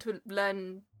wouldn't be able to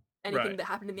learn anything that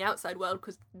happened in the outside world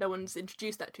because no one's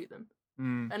introduced that to them,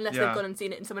 unless they've gone and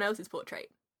seen it in someone else's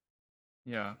portrait.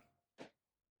 Yeah.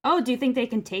 Oh, do you think they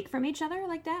can take from each other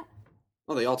like that?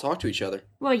 Well, they all talk to each other.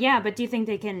 Well, yeah, but do you think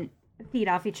they can feed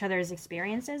off each other's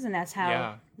experiences, and that's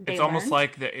how they it's learn? Almost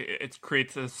like it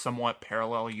creates a somewhat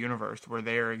parallel universe where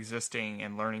they are existing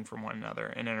and learning from one another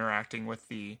and interacting with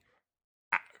the,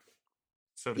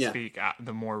 so to speak,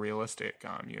 the more realistic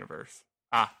universe.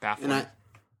 Baffling.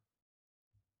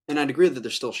 And I'd agree that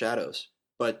they're still shadows,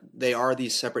 but they are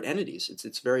these separate entities.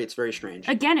 It's very strange.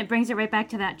 Again, it brings it right back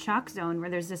to that chalk zone where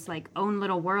there's this like own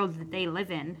little world that they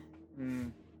live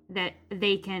in. That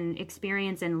they can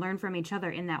experience and learn from each other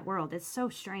in that world. It's so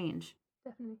strange.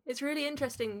 Definitely. It's really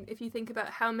interesting if you think about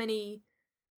how many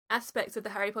aspects of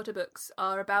the Harry Potter books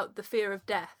are about the fear of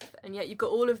death, and yet you've got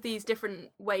all of these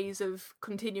different ways of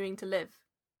continuing to live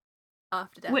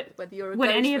after death, whether you're a ghost,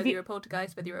 whether you're a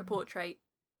poltergeist, whether you're a portrait.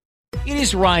 It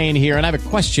is Ryan here, and I have a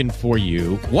question for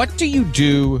you. What do you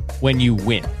do when you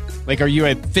win? Like, are you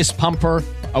a fist pumper,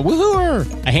 a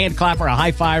woohooer, a hand clapper, a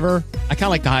high fiver? I kind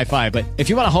of like the high five, but if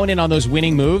you want to hone in on those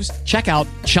winning moves, check out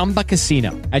Chumba Casino.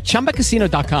 At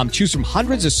ChumbaCasino.com, choose from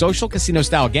hundreds of social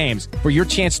casino-style games for your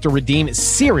chance to redeem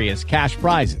serious cash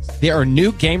prizes. There are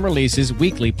new game releases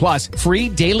weekly, plus free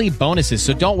daily bonuses,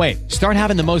 so don't wait. Start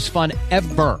having the most fun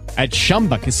ever at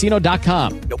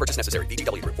ChumbaCasino.com. No purchase necessary.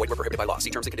 VGW. Void where prohibited by law. See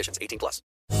terms and conditions. 18+.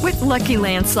 With Lucky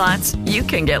Land Slots, you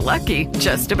can get lucky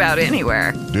just about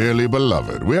anywhere. Dearly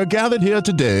beloved, we are gathered here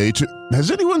today to... Has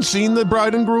anyone seen the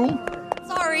bride and groom?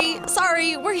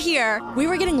 Sorry, we're here. We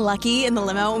were getting lucky in the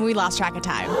limo and we lost track of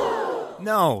time.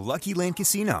 No, Lucky Land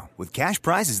Casino, with cash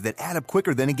prizes that add up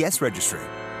quicker than a guest registry.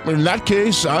 In that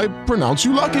case, I pronounce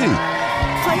you lucky.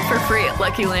 Play for free at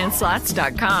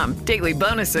LuckyLandSlots.com. Daily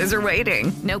bonuses are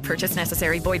waiting. No purchase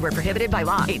necessary. Void where prohibited by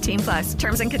law. 18+.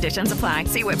 Terms and conditions apply.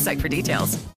 See website for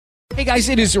details. Hey guys,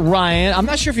 it is Ryan. I'm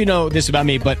not sure if you know this about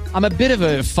me, but I'm a bit of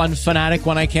a fun fanatic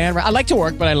when I can. I like to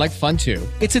work, but I like fun too.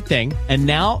 It's a thing. And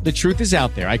now the truth is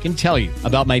out there. I can tell you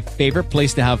about my favorite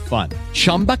place to have fun.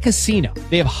 Chumba Casino.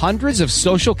 They have hundreds of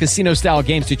social casino style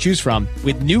games to choose from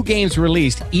with new games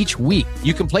released each week.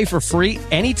 You can play for free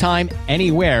anytime,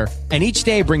 anywhere. And each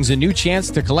day brings a new chance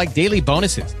to collect daily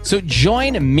bonuses. So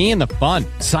join me in the fun.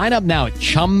 Sign up now at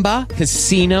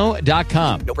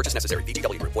ChumbaCasino.com. No purchase necessary.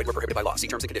 VGW. Void where prohibited by law. See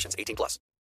terms and conditions. 18+.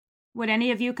 Would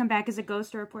any of you come back as a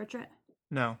ghost or a portrait?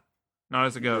 No, not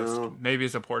as a ghost. No. Maybe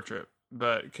as a portrait,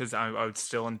 but because I would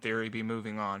still, in theory, be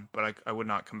moving on. But I would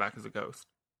not come back as a ghost.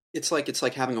 It's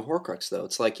like having a Horcrux, though.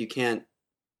 It's like you can't,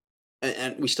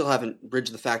 and we still haven't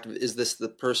bridged the fact of, is this the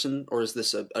person or is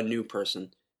this a new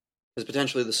person? Because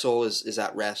potentially the soul is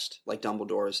at rest, like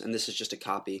Dumbledore's, and this is just a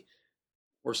copy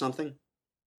or something.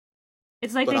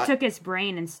 It's like they took his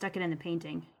brain and stuck it in the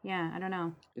painting. Yeah, I don't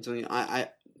know. It's I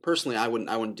personally, I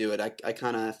wouldn't do it. I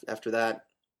kind of, after that,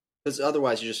 because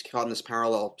otherwise you're just caught in this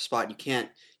parallel spot.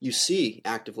 You see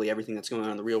actively everything that's going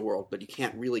on in the real world, but you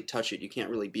can't really touch it. You can't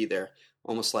really be there.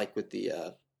 Almost like with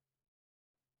the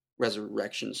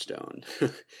Resurrection Stone.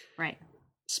 Right.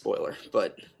 Spoiler,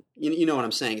 but you know what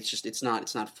I'm saying. It's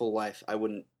not full life. I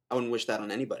wouldn't wish that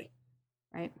on anybody.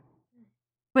 Right.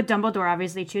 But Dumbledore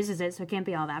obviously chooses it, so it can't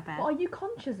be all that bad. But are you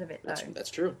conscious of it, though? That's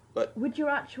true, but... Would your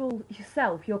actual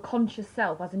self, your conscious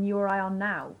self, as in you or I are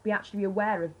now, be actually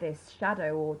aware of this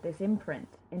shadow or this imprint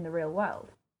in the real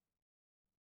world?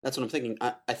 That's what I'm thinking.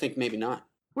 I think maybe not.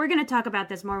 We're going to talk about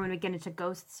this more when we get into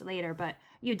ghosts later, but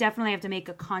you definitely have to make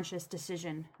a conscious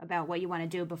decision about what you want to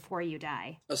do before you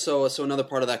die. So another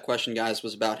part of that question, guys,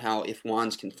 was about how if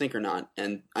wands can think or not,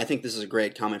 and I think this is a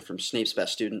great comment from Snape's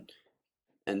best student,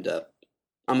 and...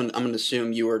 I'm gonna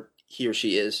assume you or he or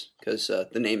she is, because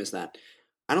the name is that.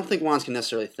 I don't think wands can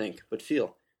necessarily think, but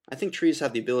feel. I think trees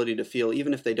have the ability to feel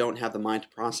even if they don't have the mind to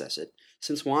process it.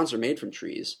 Since wands are made from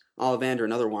trees, Ollivander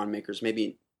and other wand makers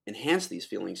maybe enhance these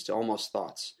feelings to almost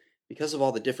thoughts. Because of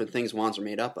all the different things wands are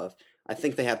made up of, I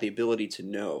think they have the ability to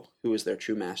know who is their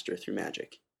true master through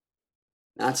magic.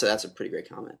 That's a pretty great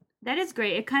comment. That is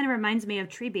great. It kind of reminds me of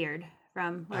Treebeard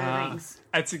from Lord of the Rings.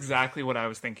 That's exactly what I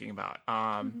was thinking about.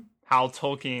 How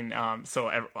Tolkien, so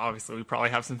obviously we probably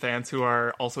have some fans who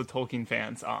are also Tolkien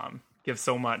fans, give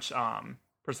so much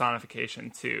personification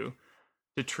to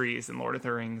trees in Lord of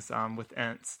the Rings with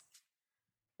Ents.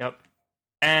 Yep.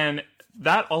 And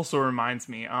that also reminds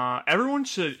me, everyone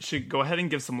should go ahead and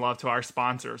give some love to our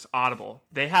sponsors, Audible.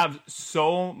 They have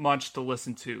so much to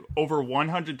listen to, over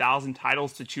 100,000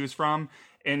 titles to choose from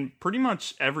in pretty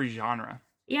much every genre.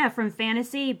 Yeah, from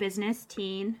fantasy, business,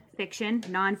 teen, fiction,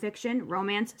 nonfiction,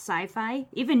 romance, sci-fi,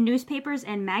 even newspapers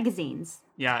and magazines.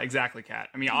 Yeah, exactly, Kat.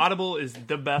 I mean, Audible is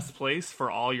the best place for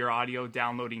all your audio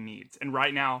downloading needs. And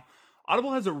right now,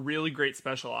 Audible has a really great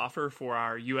special offer for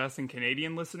our US and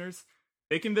Canadian listeners.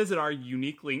 They can visit our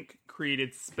unique link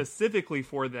created specifically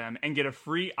for them and get a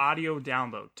free audio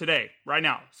download today, right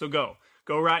now. So go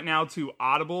right now to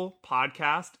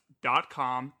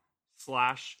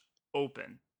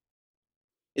audiblepodcast.com/open.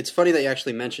 It's funny that you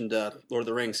actually mentioned Lord of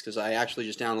the Rings, because I actually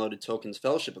just downloaded Tolkien's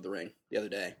Fellowship of the Ring the other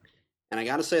day. And I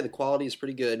gotta say, the quality is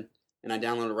pretty good, and I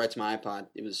downloaded it right to my iPod.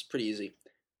 It was pretty easy.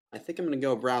 I think I'm gonna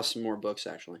go browse some more books,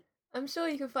 actually. I'm sure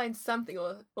you can find something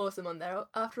awesome on there.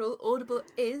 After all, Audible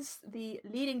is the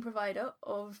leading provider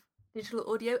of digital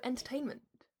audio entertainment.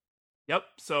 Yep,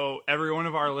 so every one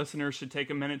of our listeners should take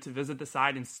a minute to visit the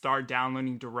site and start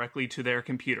downloading directly to their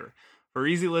computer. For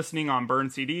easy listening on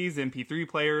burned CDs, MP3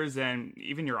 players, and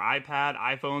even your iPad,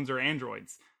 iPhones, or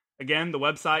Androids. Again, the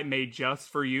website made just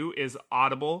for you is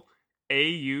Audible,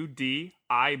 AUDIBLE,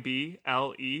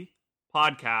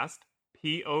 podcast,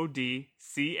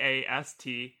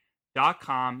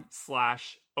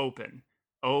 podcast.com/open,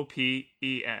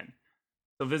 OPEN.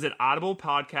 So visit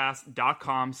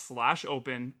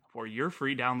audiblepodcast.com/open for your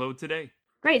free download today.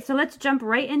 Great, so let's jump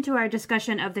right into our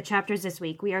discussion of the chapters this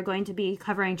week. We are going to be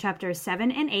covering chapters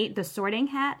 7 and 8, The Sorting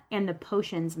Hat and The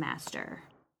Potions Master.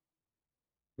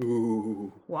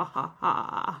 Ooh.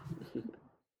 Wahaha.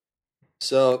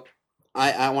 So,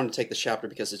 I want to take this chapter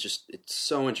because it's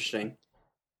so interesting.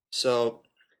 So,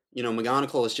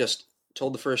 McGonagall has just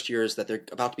told the first years that they're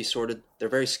about to be sorted. They're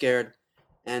very scared.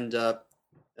 And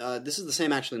this is the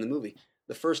same actually in the movie.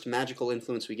 The first magical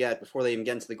influence we get before they even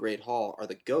get into the Great Hall are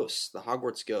the ghosts, the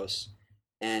Hogwarts ghosts.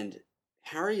 And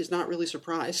Harry is not really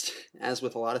surprised, as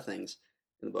with a lot of things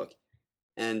in the book.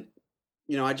 And,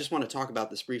 I just want to talk about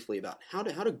this briefly, about how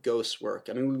do ghosts work.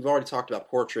 I mean, we've already talked about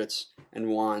portraits and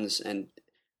wands, and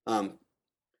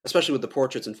especially with the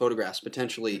portraits and photographs,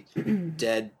 potentially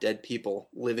dead people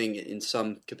living in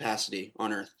some capacity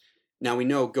on Earth. Now, we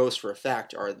know ghosts for a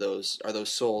fact are those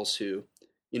souls who,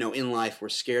 in life were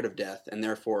scared of death and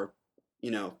therefore,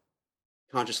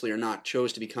 consciously or not,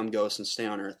 chose to become ghosts and stay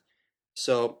on Earth.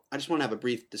 So I just want to have a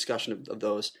brief discussion of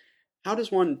those. How does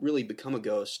one really become a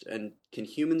ghost, and can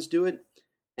humans do it?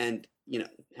 And,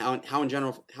 how in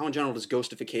general does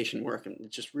ghostification work? And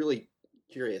it's just really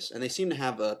curious. And they seem to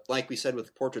have like we said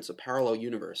with portraits, a parallel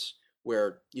universe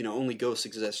where, only ghosts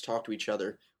exist, talk to each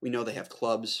other. We know they have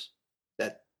clubs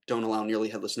that don't allow nearly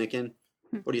headless Nick in.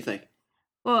 What do you think?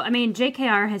 Well, I mean,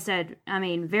 JKR has said,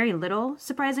 very little,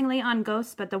 surprisingly, on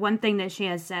ghosts, but the one thing that she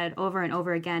has said over and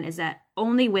over again is that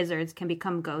only wizards can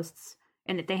become ghosts,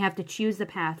 and that they have to choose the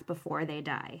path before they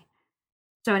die.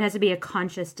 So it has to be a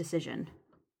conscious decision.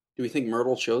 Do we think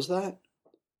Myrtle chose that?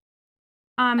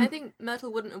 I think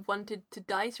Myrtle wouldn't have wanted to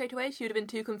die straight away. She would have been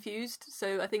too confused,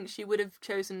 so I think she would have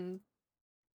chosen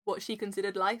what she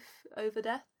considered life over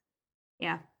death.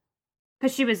 Yeah.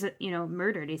 Because she was,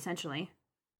 murdered, essentially.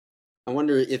 I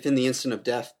wonder if in the instant of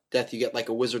death you get like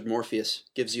a wizard Morpheus,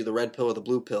 gives you the red pill or the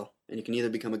blue pill, and you can either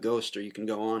become a ghost or you can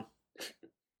go on.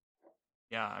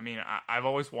 Yeah, I mean, I've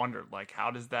always wondered, like,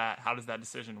 how does that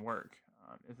decision work?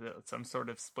 Is it some sort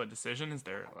of split decision? Is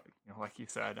there, like you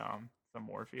said, some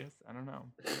Morpheus? I don't know.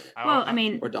 Well,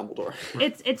 or Dumbledore.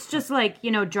 It's just like,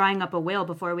 drawing up a will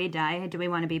before we die. Do we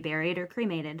want to be buried or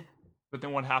cremated? But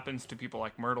then what happens to people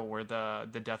like Myrtle, where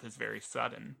the death is very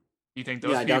sudden? Do you think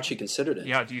those? Yeah, I doubt she considered it.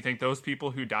 Yeah, do you think those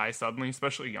people who die suddenly,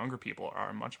 especially younger people,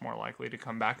 are much more likely to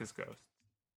come back as ghosts?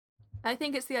 I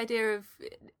think it's the idea of,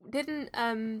 didn't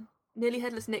Nearly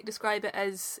Headless Nick describe it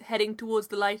as heading towards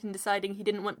the light and deciding he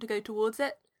didn't want to go towards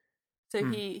it? So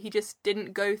he just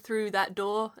didn't go through that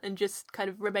door and just kind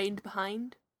of remained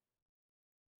behind?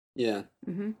 Yeah.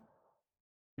 Mm-hmm.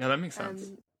 Yeah, that makes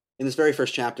sense. In this very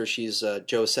first chapter,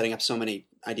 Jo's setting up so many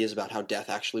ideas about how death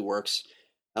actually works.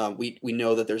 We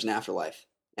know that there's an afterlife,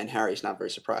 and Harry's not very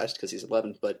surprised because he's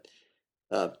 11. But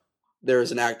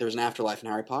there's an afterlife in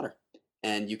Harry Potter,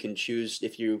 and you can choose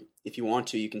if you want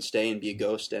to. You can stay and be a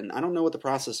ghost. And I don't know what the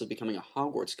process of becoming a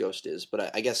Hogwarts ghost is,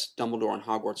 but I guess Dumbledore and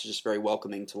Hogwarts is just very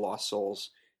welcoming to lost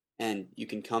souls, and you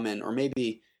can come in, or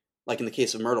maybe like in the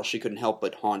case of Myrtle, she couldn't help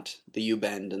but haunt the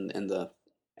U-Bend and the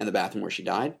bathroom where she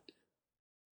died.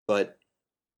 But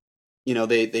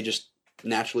they just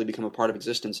naturally become a part of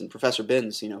existence. And Professor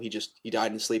Binns, he died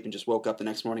in his sleep and just woke up the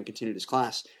next morning and continued his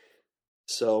class.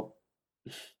 So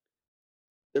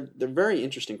they're very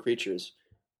interesting creatures.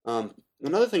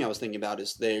 Another thing I was thinking about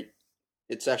is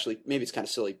it's actually, maybe it's kind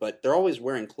of silly, but they're always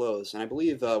wearing clothes. And I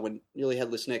believe when Nearly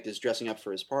Headless Nick is dressing up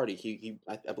for his party,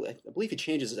 I believe he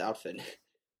changes his outfit.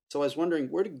 So I was wondering,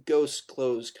 where do ghost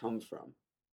clothes come from?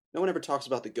 No one ever talks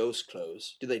about the ghost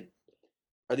clothes.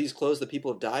 Are these clothes that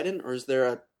people have died in, or is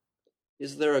there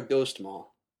a ghost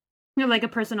mall? You're like a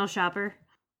personal shopper.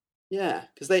 Yeah,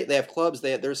 because they have clubs.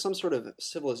 There's some sort of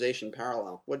civilization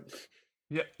parallel. What?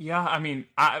 Yeah. I mean,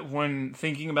 when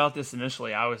thinking about this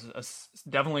initially, I was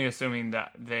definitely assuming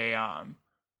that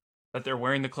that they're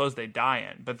wearing the clothes they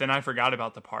die in. But then I forgot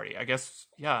about the party. I guess,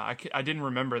 yeah, I didn't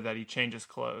remember that he changes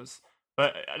clothes.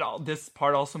 But this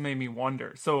part also made me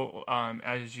wonder. So,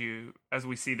 as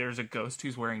we see, there's a ghost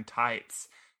who's wearing tights.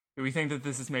 Do we think that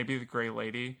this is maybe the Grey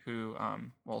Lady who,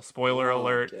 spoiler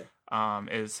alert,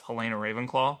 is Helena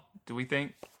Ravenclaw? Do we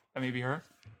think that may be her?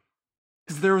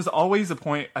 Because there was always a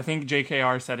point, I think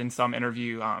JKR said in some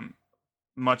interview,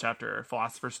 much after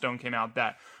Philosopher's Stone came out,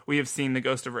 that we have seen the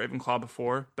ghost of Ravenclaw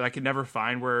before, but I could never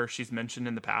find where she's mentioned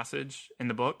in the passage in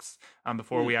the books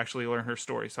before we actually learn her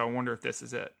story. So I wonder if this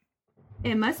is it.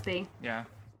 It must be. Yeah.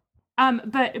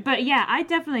 But yeah, I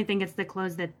definitely think it's the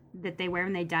clothes that they wear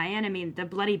when they die in. I mean, the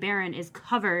Bloody Baron is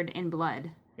covered in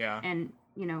blood. Yeah. And,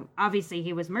 obviously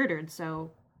he was murdered,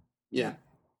 so... Yeah.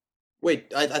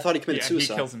 Wait, I thought he committed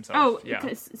suicide. He kills himself. Oh, yeah.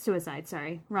 Suicide,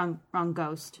 sorry. Wrong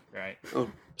ghost. Right. Oh,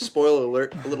 spoiler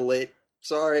alert, a little late.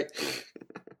 Sorry.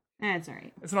 That's all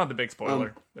right. It's not the big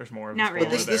spoiler. There's more of a spoiler really.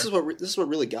 But this is what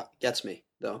really gets me,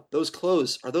 though. Those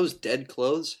clothes, are those dead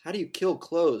clothes? How do you kill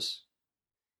clothes?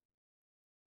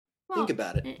 Well, think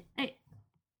about it.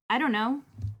 I don't know.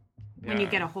 When you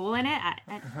get a hole in it, I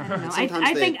don't know.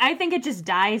 Sometimes I think it just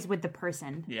dies with the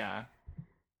person. Yeah.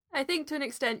 I think to an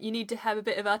extent you need to have a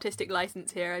bit of artistic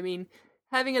license here. I mean,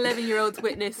 having 11-year-olds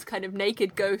witness kind of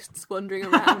naked ghosts wandering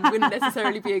around wouldn't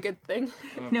necessarily be a good thing.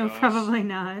 Oh, no, gosh. Probably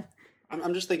not.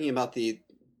 I'm just thinking about the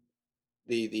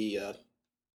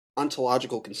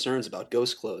ontological concerns about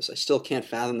ghost clothes. I still can't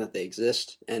fathom that they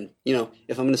exist. And,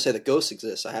 if I'm going to say that ghosts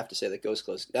exist, I have to say that ghost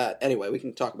clothes... anyway, we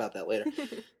can talk about that later.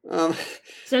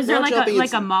 So is there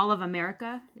like a Mall of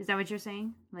America? Is that what you're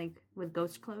saying? Like, with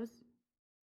ghost clothes?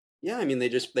 Yeah, I mean,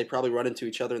 they probably run into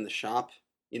each other in the shop.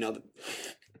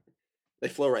 They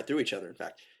flow right through each other, in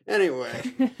fact. Anyway,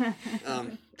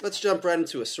 let's jump right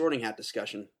into a Sorting Hat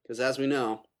discussion, because as we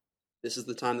know, this is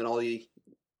the time that all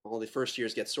the first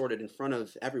years get sorted in front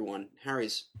of everyone.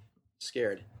 Harry's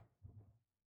scared.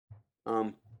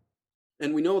 And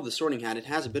we know of the Sorting Hat. It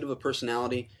has a bit of a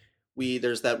personality.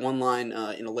 There's that one line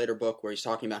in a later book where he's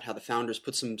talking about how the founders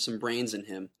put some brains in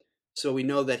him. So we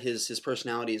know that his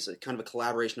personality is a kind of a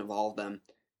collaboration of all of them.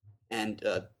 And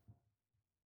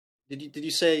did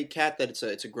you say, Kat, that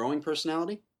it's a growing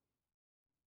personality?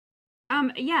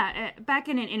 Yeah. Back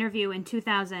in an interview in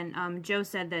 2000, Joe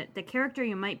said that the character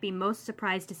you might be most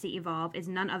surprised to see evolve is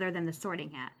none other than the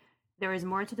Sorting Hat. There is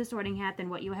more to the Sorting Hat than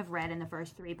what you have read in the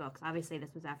first 3 books. Obviously,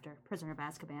 this was after Prisoner of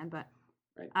Azkaban, but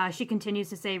right. She continues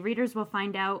to say readers will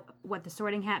find out what the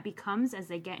Sorting Hat becomes as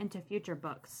they get into future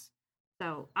books.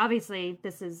 So, obviously,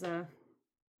 this is...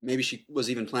 Maybe she was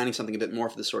even planning something a bit more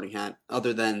for the Sorting Hat,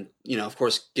 other than, of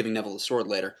course, giving Neville the sword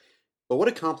later. But what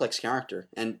a complex character,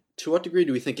 and to what degree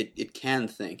do we think it can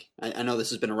think? I know this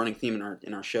has been a running theme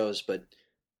in our shows, but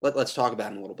let's talk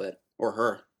about it a little bit. Or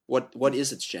her. What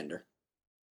is its gender?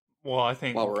 Well, I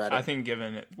think while we're at it. I think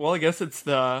given it... Well, I guess it's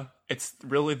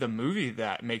really the movie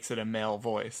that makes it a male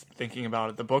voice, thinking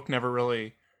about it. The book never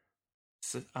really...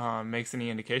 makes any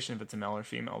indication if it's a male or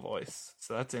female voice.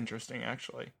 So that's interesting,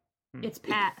 actually. It's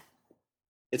Pat.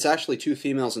 It's actually 2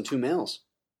 females and 2 males.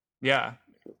 Yeah.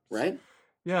 Right?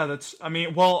 Yeah,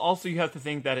 also you have to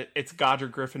think that it's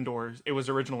Godric Gryffindor's. It was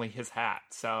originally his hat.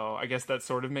 So I guess that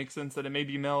sort of makes sense that it may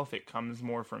be male if it comes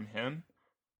more from him.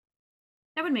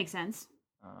 That would make sense.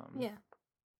 Yeah.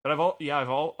 But I've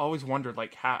always wondered,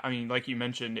 like, how, like you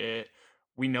mentioned it,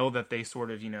 we know that they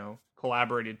sort of,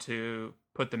 collaborated to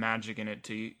put the magic in it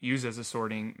to use as a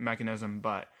sorting mechanism,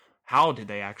 but how did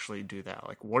they actually do that?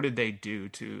 Like, what did they do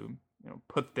to,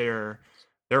 put their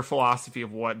philosophy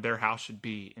of what their house should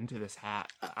be into this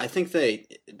hat? I think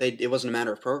it wasn't a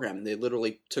matter of programming. They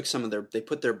literally took they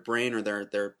put their brain or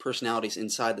their personalities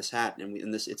inside this hat, and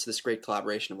it's this great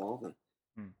collaboration of all of them.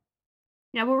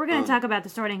 Yeah, well, we're going to talk about the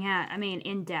Sorting Hat,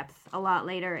 in depth a lot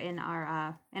later in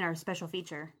our special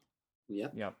feature.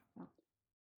 Yep.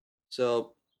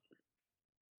 So,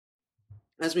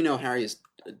 as we know, Harry is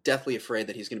deathly afraid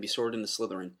that he's going to be sorted into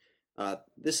Slytherin.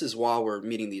 This is while we're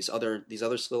meeting these other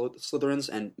Slytherins,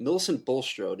 and Millicent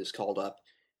Bulstrode is called up,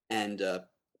 and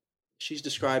she's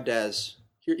described as...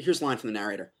 Here's a line from the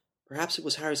narrator. Perhaps it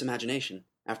was Harry's imagination,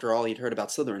 after all he'd heard about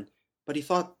Slytherin, but he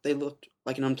thought they looked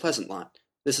like an unpleasant lot.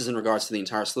 This is in regards to the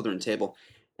entire Slytherin table.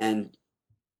 And,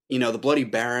 the Bloody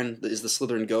Baron is the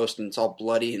Slytherin ghost, and it's all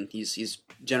bloody, and he's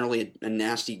generally a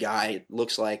nasty guy, it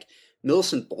looks like.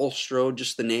 Millicent Bulstrode,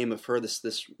 just the name of her,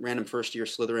 this random first-year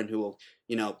Slytherin who will,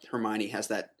 Hermione has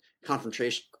that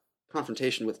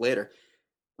confrontation with later.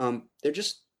 They're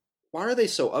just... Why are they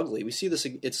so ugly? We see this,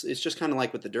 it's just kind of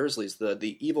like with the Dursleys.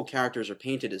 The evil characters are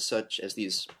painted as such as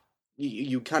these...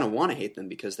 You kind of want to hate them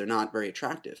because they're not very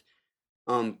attractive.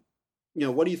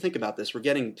 What do you think about this? We're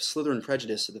getting Slytherin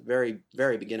prejudice at the very,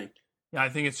 very beginning. Yeah, I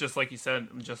think it's just like you said,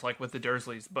 just like with the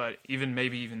Dursleys, but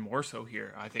maybe even more so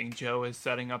here. I think Joe is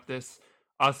setting up this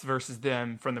us versus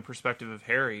them from the perspective of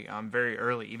Harry very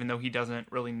early, even though he doesn't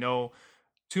really know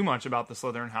too much about the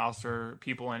Slytherin house or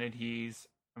people in it.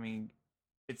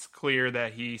 It's clear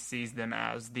that he sees them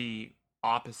as the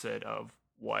opposite of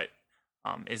what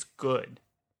is good.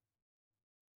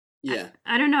 Yeah.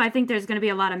 I don't know. I think there's going to be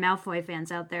a lot of Malfoy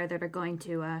fans out there that are going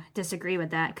to disagree with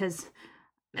that because...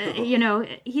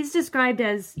 he's described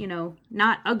as,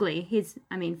 not ugly. He's,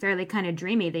 fairly kind of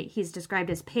dreamy. That he's described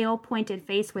as pale, pointed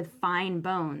face with fine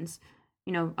bones.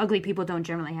 Ugly people don't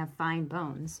generally have fine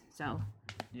bones, so.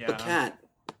 Yeah. But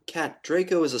Cat,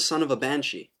 Draco is a son of a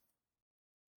banshee.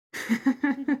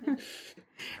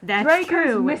 That's Draco's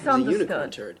true.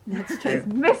 Misunderstood. That's true.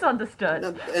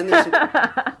 Misunderstood.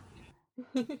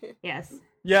 Yes.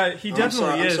 Yeah, he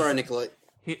definitely is. I'm sorry, Nicola.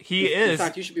 He is. In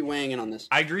fact, you should be weighing in on this.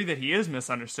 I agree that he is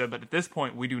misunderstood, but at this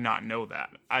point, we do not know that.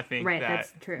 I think that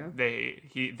that's true.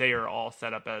 They are all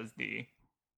set up as the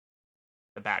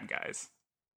bad guys.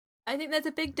 I think there's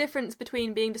a big difference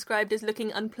between being described as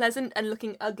looking unpleasant and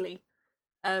looking ugly.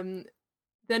 They're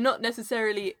not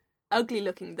necessarily ugly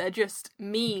looking; they're just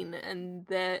mean and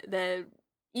they're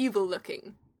evil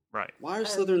looking. Right? Why are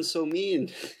Slytherins so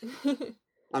mean?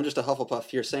 I'm just a Hufflepuff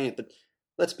here saying it, but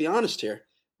let's be honest here.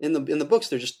 In the books,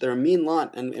 they're a mean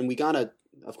lot, and we gotta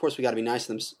be nice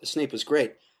to them. Snape was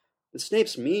great, but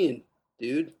Snape's mean,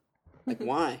 dude. Like,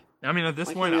 why? At this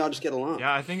why point, can't we all just get along?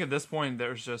 Yeah, I think at this point,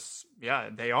 there's just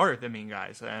they are the mean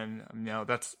guys, and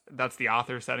that's the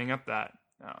author setting up that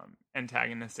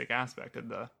antagonistic aspect of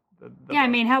the yeah,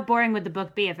 book. how boring would the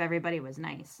book be if everybody was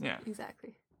nice? Yeah,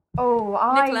 exactly. Oh,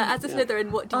 Nicola, as a Slytherin,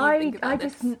 what do you think about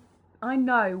this? I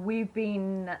know we've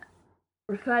been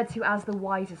referred to as the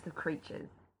wisest of creatures.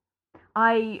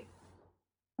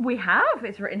 We have,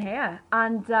 it's written here,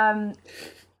 and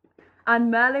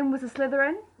Merlin was a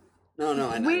Slytherin. No,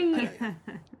 I know.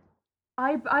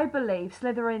 I believe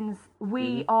Slytherins,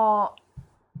 we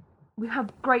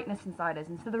have greatness inside us,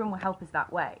 and Slytherin will help us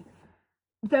that way.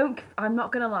 I'm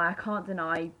not gonna lie, I can't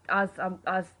deny, as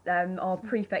our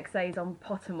prefect says on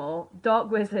Pottermore,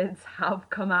 dark wizards have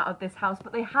come out of this house,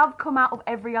 but they have come out of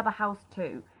every other house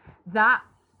too. That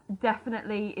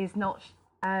definitely is not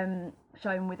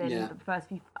shown within the first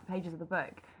few pages of the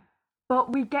book,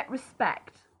 but we get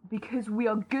respect because we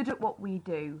are good at what we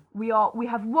do. We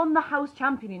have won the house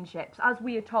championships, as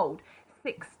we are told,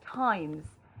 6 times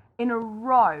in a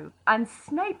row, and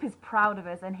Snape is proud of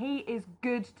us, and he is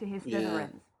good to his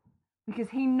Slytherins because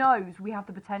he knows we have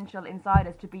the potential inside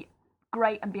us to be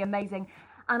great and be amazing.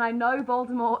 And I know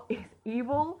Voldemort is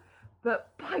evil, but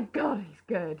by God, he's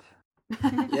good.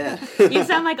 Yeah. You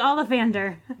sound like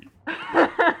Ollivander.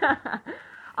 I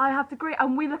have to agree,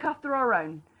 and we look after our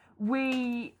own.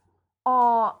 We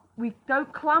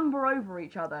don't clamber over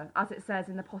each other, as it says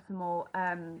in the Pottermore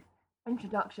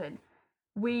introduction.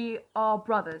 We are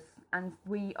brothers, and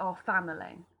we are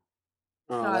family.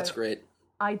 Oh, so that's great.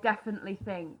 I definitely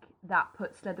think that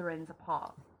puts Slytherins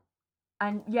apart.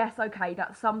 And yes, okay,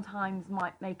 that sometimes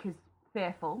might make us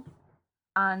fearful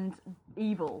and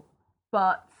evil,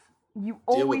 but you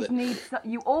always need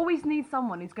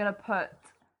someone who's going to put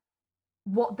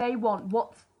what they want,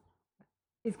 what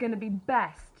is going to be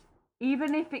best,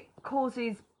 even if it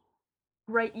causes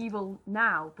great evil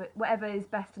now, but whatever is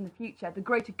best in the future, the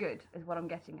greater good is what I'm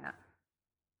getting at.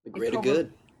 The greater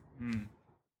good.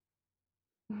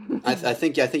 I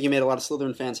think you made a lot of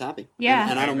Slytherin fans happy. Yeah,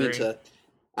 and I don't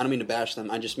mean to bash them.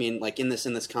 I just mean, like, in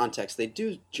this context,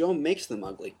 Joe makes them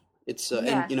ugly. It's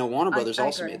and Warner Brothers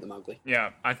also made them ugly.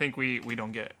 Yeah, I think we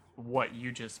don't get what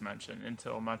you just mentioned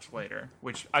until much later,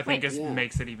 which I think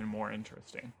makes it even more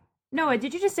interesting. Noah,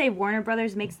 did you just say Warner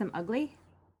Brothers makes them ugly?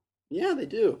 Yeah, they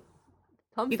do.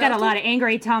 You've got a lot of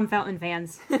angry Tom Felton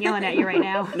fans yelling at you right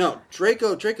now. No,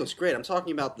 Draco's great. I'm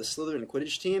talking about the Slytherin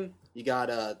Quidditch team. You got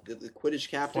the Quidditch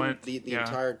captain, Flint, the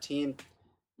entire team.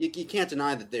 You can't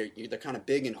deny that they're kind of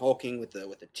big and hulking with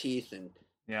the teeth and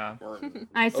yeah.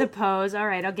 I suppose. All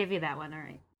right, I'll give you that one. All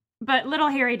right. But little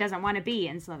Harry doesn't want to be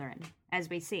in Slytherin, as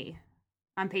we see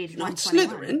on page Not 121.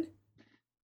 Slytherin?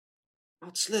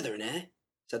 Not Slytherin, eh?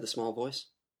 Said the small voice.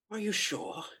 Are you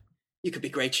sure? You could be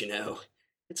great, you know.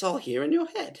 It's all here in your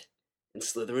head. And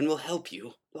Slytherin will help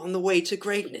you on the way to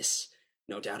greatness.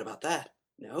 No doubt about that.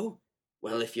 No?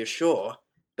 Well, if you're sure,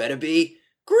 better be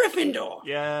Gryffindor.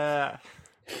 Yeah.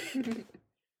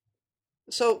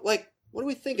 So, what do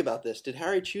we think about this? Did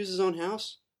Harry choose his own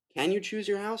house? Can you choose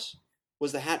your house?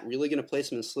 Was the hat really going to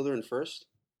place him in Slytherin first?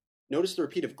 Notice the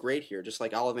repeat of great here, just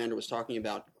like Ollivander was talking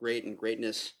about great and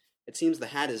greatness. It seems the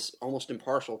hat is almost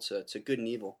impartial to good and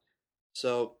evil.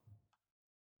 So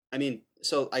I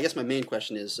guess my main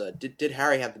question is, did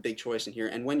Harry have the big choice in here?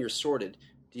 And when you're sorted,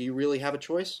 do you really have a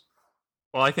choice?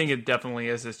 Well, I think it definitely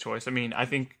is his choice. I mean, I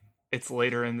think it's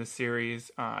later in the series,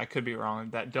 I could be wrong,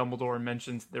 that Dumbledore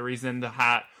mentions the reason the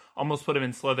hat almost put him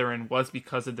in Slytherin was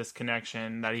because of this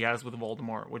connection that he has with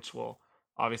Voldemort, which will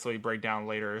obviously break down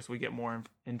later as we get more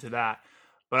into that.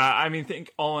 But I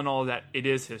think all in all that it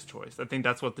is his choice. I think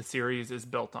that's what the series is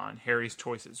built on, Harry's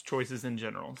choices in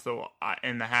general. So,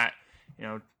 and the hat,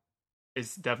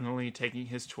 is definitely taking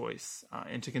his choice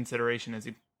into consideration as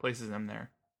he places him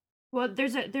there. Well,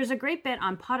 there's a great bit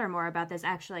on Pottermore about this,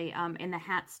 actually, in the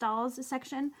hat stalls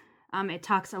section. It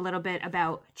talks a little bit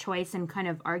about choice and kind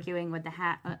of arguing with the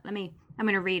hat. I'm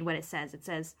going to read what it says. It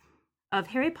says, of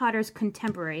Harry Potter's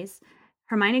contemporaries,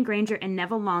 Hermione Granger and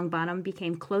Neville Longbottom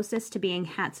became closest to being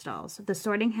hat stalls. The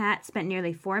Sorting Hat spent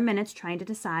nearly 4 minutes trying to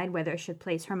decide whether it should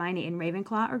place Hermione in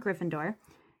Ravenclaw or Gryffindor.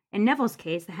 In Neville's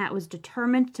case, the hat was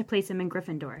determined to place him in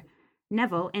Gryffindor.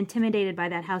 Neville, intimidated by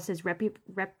that house's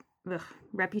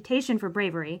reputation for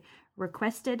bravery,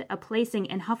 requested a placing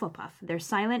in Hufflepuff. Their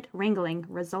silent wrangling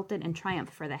resulted in triumph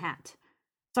for the hat.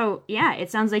 So, yeah,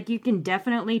 it sounds like you can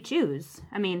definitely choose.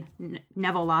 I mean,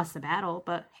 Neville lost the battle,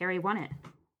 but Harry won it.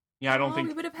 Yeah, I don't think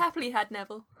we would have happily had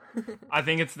Neville. I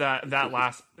think it's that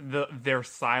last their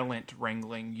silent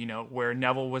wrangling, where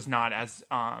Neville was not as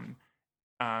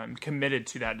committed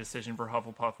to that decision for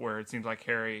Hufflepuff, where it seems like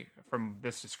Harry, from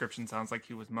this description, sounds like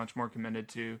he was much more committed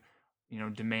to,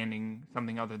 demanding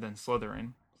something other than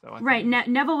Slytherin. So right,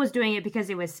 Neville was doing it because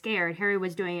he was scared. Harry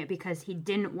was doing it because he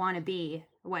didn't want to be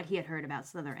what he had heard about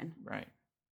Slytherin. Right.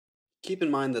 Keep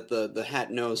in mind that the hat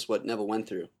knows what Neville went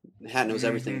through. The hat knows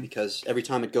everything because every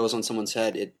time it goes on someone's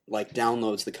head, it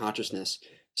downloads the consciousness.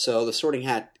 So the Sorting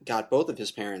Hat got both of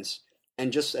his parents,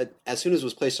 and just as soon as it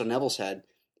was placed on Neville's head,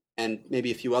 and maybe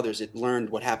a few others, it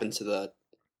learned what happened to the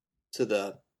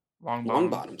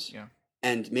Longbottoms. Yeah.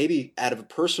 And maybe out of a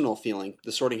personal feeling,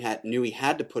 the Sorting Hat knew he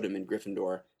had to put him in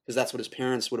Gryffindor because that's what his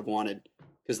parents would have wanted,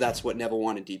 because that's what Neville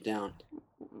wanted deep down.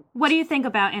 What do you think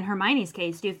about in Hermione's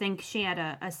case? Do you think she had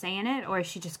a say in it, or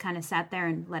she just kind of sat there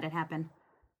and let it happen?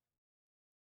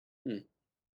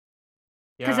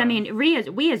 Because,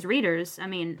 we as readers,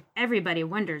 everybody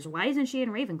wonders, why isn't she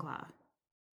in Ravenclaw?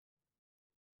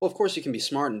 Well, of course you can be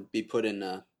smart and be put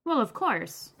in well, of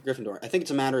course. Gryffindor. I think it's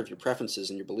a matter of your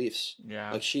preferences and your beliefs.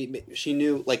 Yeah. Like, she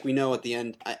knew, like we know at the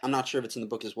end, I'm not sure if it's in the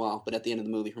book as well, but at the end of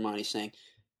the movie, Hermione's saying,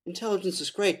 intelligence is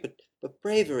great, but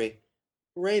bravery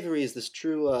is this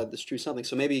true something.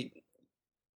 So maybe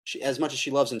she, as much as she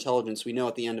loves intelligence, we know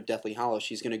at the end of Deathly Hallows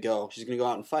she's gonna go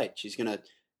out and fight. She's gonna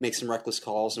make some reckless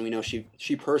calls, and we know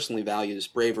she personally values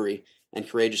bravery and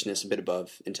courageousness a bit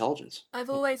above intelligence. I've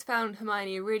always found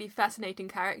Hermione a really fascinating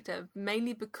character,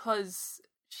 mainly because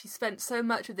she spent so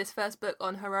much of this first book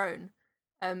on her own.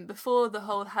 Before the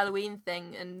whole Halloween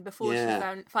thing, and before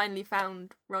she finally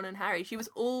found Ron and Harry, she was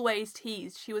always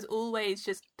teased. She was always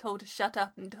just told to shut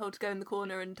up and told to go in the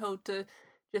corner and told to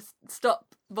just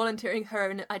stop volunteering her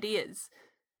own ideas.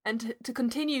 And to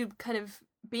continue kind of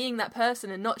being that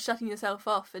person and not shutting yourself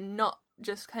off and not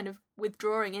just kind of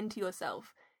withdrawing into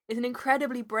yourself is an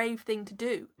incredibly brave thing to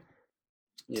do.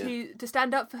 Yeah. To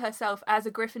stand up for herself as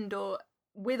a Gryffindor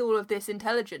with all of this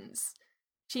intelligence.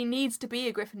 She needs to be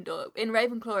a Gryffindor. In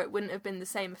Ravenclaw, it wouldn't have been the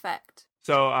same effect.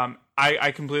 So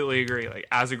I completely agree. Like,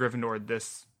 as a Gryffindor,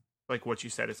 this, like what you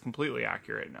said, is completely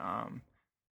accurate.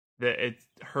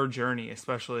 Her journey,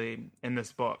 especially in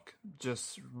this book,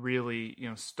 just really,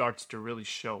 starts to really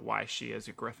show why she is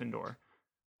a Gryffindor.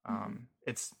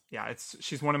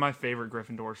 She's one of my favorite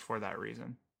Gryffindors for that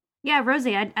reason. Yeah,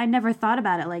 Rosie, I never thought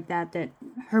about it like that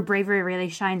her bravery really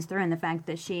shines through in the fact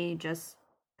that she just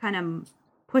kind of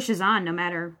pushes on no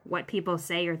matter what people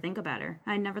say or think about her.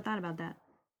 I never thought about that.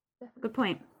 Good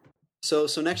point. So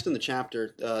next in the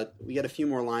chapter, we get a few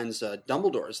more lines.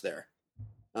 Dumbledore's there.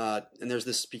 And there's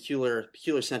this peculiar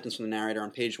sentence from the narrator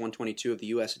on page 122 of the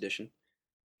U.S. edition.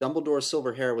 Dumbledore's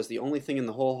silver hair was the only thing in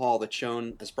the whole hall that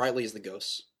shone as brightly as the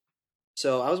ghosts.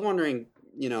 So I was wondering,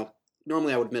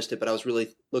 normally I would have missed it, but I was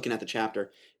really looking at the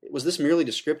chapter. Was this merely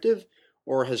descriptive,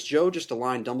 or has Joe just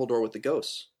aligned Dumbledore with the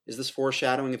ghosts? Is this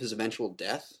foreshadowing of his eventual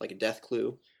death, like a death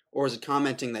clue? Or is it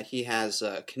commenting that he has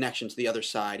a connection to the other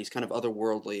side, he's kind of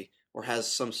otherworldly, or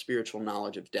has some spiritual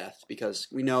knowledge of death? Because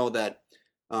we know that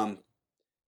in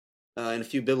a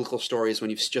few biblical stories, when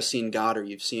you've just seen God or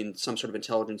you've seen some sort of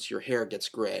intelligence, your hair gets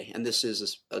gray, and this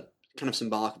is a kind of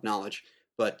symbolic of knowledge.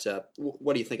 But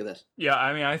what do you think of this? Yeah,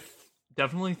 I mean, I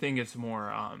definitely think it's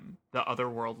more the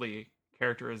otherworldly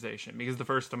characterization, because the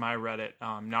first time I read it,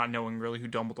 not knowing really who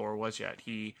Dumbledore was yet,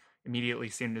 he immediately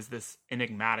seemed as this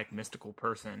enigmatic, mystical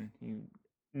person.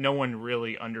 No one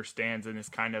really understands and is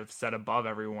kind of set above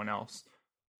everyone else.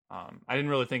 I didn't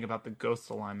really think about the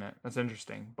ghost alignment. That's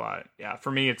interesting. But yeah,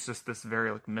 for me, it's just this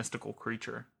very like mystical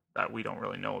creature that we don't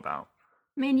really know about.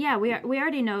 I mean, yeah, we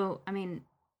already know. I mean,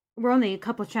 we're only a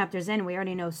couple chapters in. We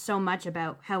already know so much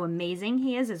about how amazing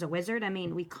he is as a wizard. I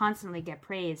mean, we constantly get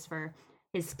praise for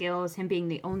his skills, him being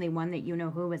the only one that you know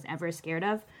who was ever scared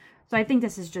of. So I think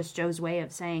this is just Joe's way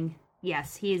of saying,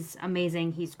 yes, he's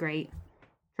amazing, he's great,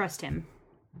 trust him.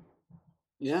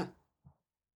 Yeah.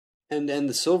 And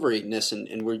the silveryness,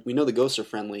 and we know the ghosts are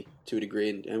friendly to a degree,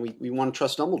 and we want to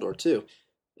trust Dumbledore too.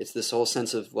 It's this whole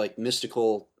sense of like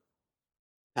mystical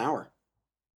power.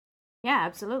 Yeah,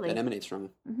 absolutely. That emanates from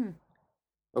him. Mm-hmm.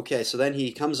 Okay, so then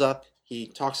he comes up, he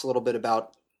talks a little bit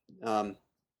about the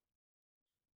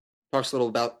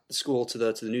school to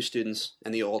the new students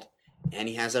and the old, and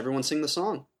he has everyone sing the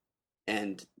song.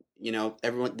 And you know,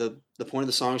 everyone the point of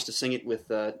the song is to sing it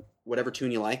with whatever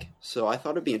tune you like. So I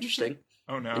thought it'd be interesting.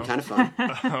 Oh no. And kind of fun.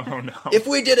 Oh no. If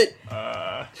we did it.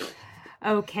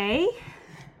 Okay.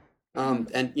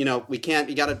 And you know, you got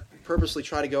to purposely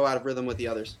try to go out of rhythm with the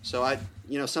others. So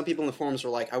some people in the forums are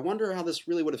like, I wonder how this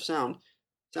really would have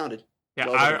sounded. Yeah,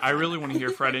 well, I really want to hear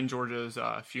Fred and George's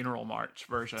funeral march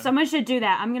version. Someone should do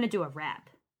that. I'm going to do a rap.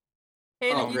 Hey,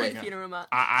 you do funeral march.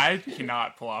 I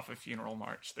cannot pull off a funeral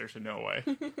march. There's no way.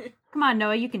 Come on,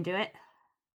 Noah, you can do it.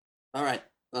 All right.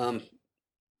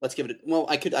 Let's give it. Well,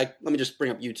 let me just bring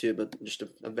up YouTube, but just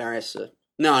a various.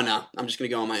 No, I'm just going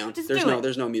to go on my own.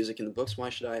 There's no music in the books. Why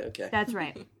should I? Okay. That's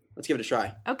right. Let's give it a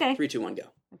try. Okay. 3, 2, 1, go.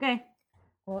 Okay.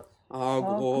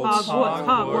 Hogwarts,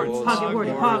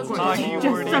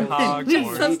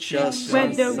 teach us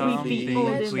whether we be old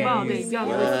and wild and young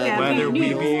or scabby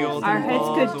new. Our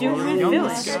heads could do with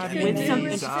villains, with some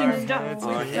interesting stuff.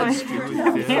 Our heads could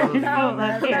do with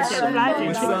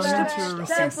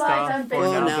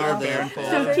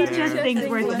So teach us things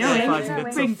worth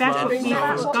knowing. Bring back what we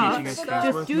forgot.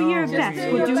 Just do your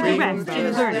best, we'll do the rest,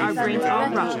 and learn our brains all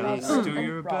wrong. Just do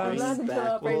your best,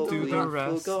 we'll do the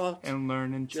rest, and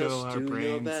learn until our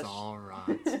brains all rot.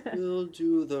 We'll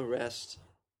do the rest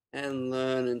and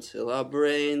learn until our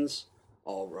brains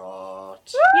all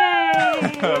rot. Yay!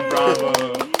 Bravo!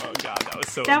 Oh god, that was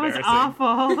so That was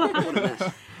awful. What a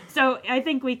mess. So I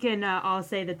think we can all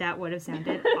say that would have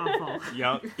sounded awful.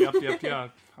 Yep.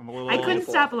 I'm a little. I couldn't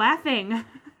stop laughing.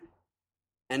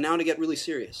 And now to get really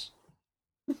serious.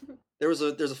 There's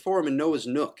a forum in Noah's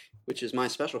Nook, which is my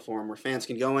special forum where fans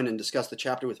can go in and discuss the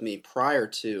chapter with me prior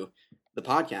to the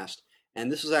podcast.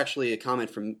 And this was actually a comment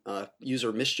from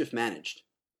user Mischief Managed.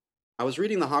 I was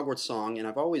reading the Hogwarts song, and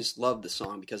I've always loved the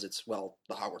song because it's, well,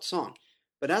 the Hogwarts song.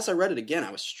 But as I read it again,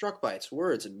 I was struck by its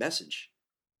words and message.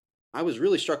 I was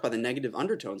really struck by the negative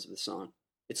undertones of the song.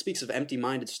 It speaks of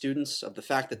empty-minded students, of the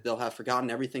fact that they'll have forgotten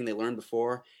everything they learned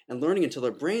before, and learning until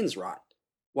their brains rot.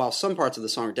 While some parts of the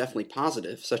song are definitely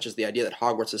positive, such as the idea that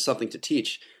Hogwarts is something to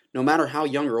teach, no matter how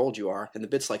young or old you are, and the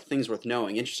bits like things worth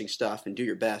knowing, interesting stuff, and do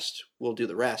your best, we'll do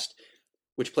the rest,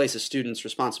 which places students'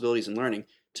 responsibilities in learning,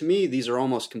 to me these are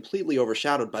almost completely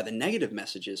overshadowed by the negative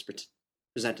messages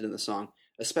presented in the song,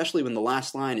 especially when the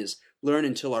last line is, learn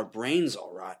until our brains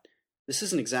all rot. This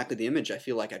isn't exactly the image I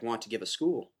feel like I'd want to give a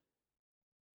school.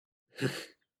 I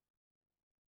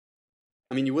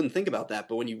mean, you wouldn't think about that,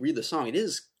 but when you read the song, it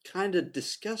is kind of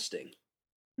disgusting.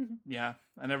 Yeah,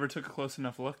 I never took a close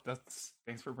enough look.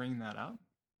 Thanks for bringing that up.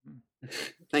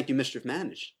 Thank you, Mischief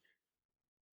Managed.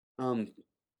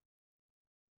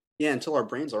 Yeah, until our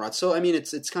brains are rot. So I mean,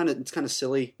 it's kind of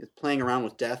silly. It's playing around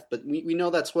with death, but we know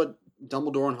that's what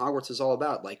Dumbledore and Hogwarts is all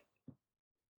about. Like,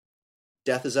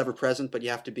 death is ever present, but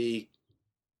you have to be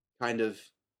kind of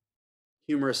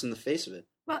humorous in the face of it.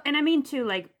 Well, and I mean too,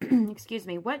 like, excuse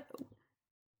me,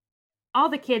 all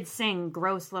the kids sing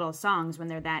gross little songs when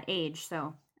they're that age,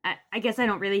 so I guess I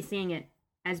don't really seeing it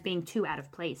as being too out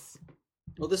of place.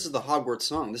 Well, this is the Hogwarts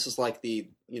song. This is like the,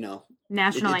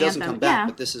 national anthem. It doesn't come back, yeah.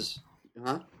 But this is,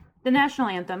 the national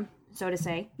anthem, so to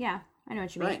say. Yeah, I know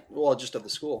what you mean. Right. Well, just of the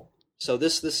school. So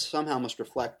this somehow must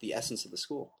reflect the essence of the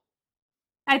school.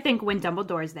 I think when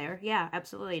Dumbledore's there, yeah,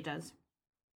 absolutely it does.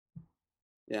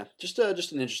 Yeah, just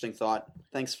an interesting thought.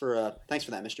 Thanks for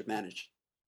that, Mischief managed.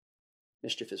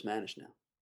 Mischief is managed now.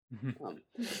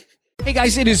 Hey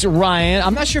guys, it is Ryan.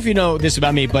 I'm not sure if you know this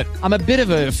about me, but I'm a bit of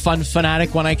a fun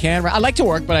fanatic when I can. I like to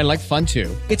work, but I like fun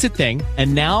too. It's a thing.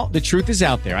 And now the truth is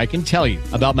out there. I can tell you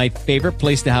about my favorite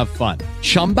place to have fun.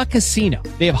 Chumba Casino.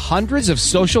 They have hundreds of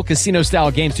social casino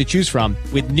style games to choose from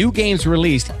with new games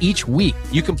released each week.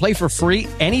 You can play for free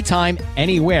anytime,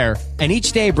 anywhere. And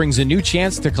each day brings a new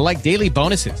chance to collect daily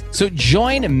bonuses. So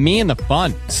join me in the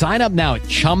fun. Sign up now at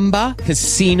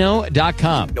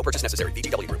ChumbaCasino.com. No purchase necessary.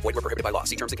 VGW. Void where prohibited by law.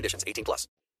 See terms and conditions. 18+.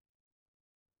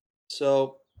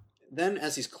 So then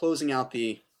as he's closing out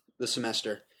the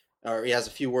semester, or he has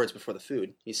a few words before the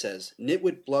food, he says,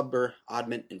 Nitwit, Blubber,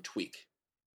 Oddment, and Tweak.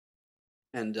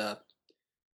 And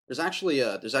there's actually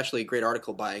a great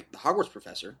article by the Hogwarts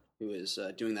professor, who is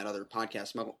doing that other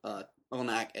podcast,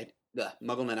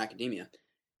 MuggleNet Academia,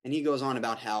 and he goes on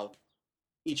about how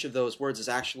each of those words is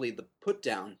actually the put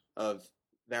down of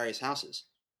various houses.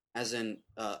 As in,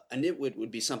 a nitwit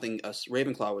would be something a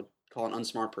Ravenclaw would call an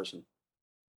unsmart person.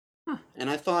 Huh. And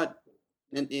I thought,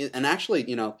 and actually,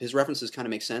 his references kind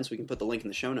of make sense. We can put the link in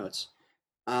the show notes.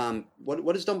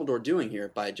 What is Dumbledore doing here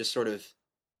by just sort of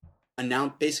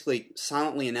basically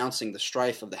silently announcing the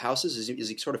strife of the houses? Is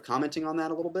he sort of commenting on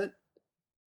that a little bit?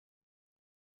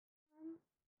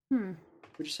 Would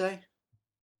you say?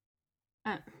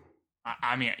 I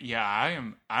mean, yeah,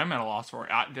 I'm at a loss for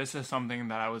it. This is something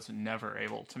that I was never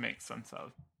able to make sense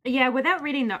of. Yeah, without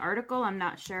reading the article, I'm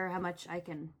not sure how much I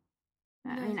can...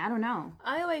 I mean, I don't know.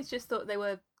 I always just thought they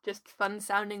were just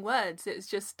fun-sounding words. It's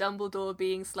just Dumbledore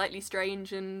being slightly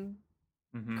strange and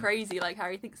crazy like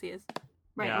Harry thinks he is.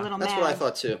 Right, yeah. A little That's mad. what I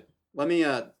thought too. Let me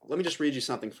just read you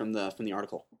something from the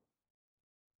article.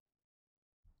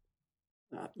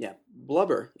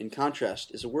 Blubber, in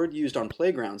contrast, is a word used on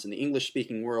playgrounds in the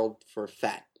English-speaking world for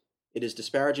fat. It is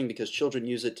disparaging because children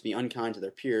use it to be unkind to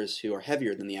their peers who are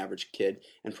heavier than the average kid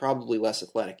and probably less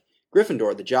athletic.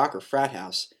 Gryffindor, the jock or frat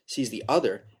house, sees the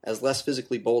other as less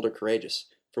physically bold or courageous,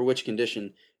 for which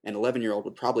condition an 11-year-old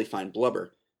would probably find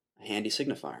blubber a handy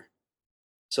signifier.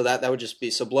 So that would just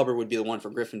be, so blubber would be the one for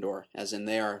Gryffindor, as in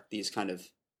they are these kind of,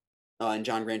 in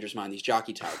John Granger's mind, these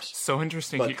jockey types. So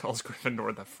interesting he calls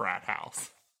Gryffindor the frat house.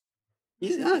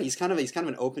 He's kind of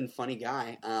an open, funny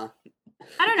guy. I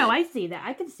don't know. I see that.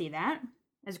 I can see that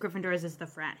as Gryffindor's is the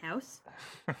frat house.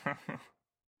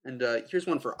 And here's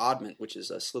one for oddment, which is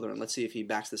Slytherin. Let's see if he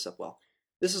backs this up well.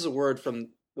 This is a word from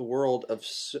the world of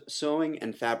sewing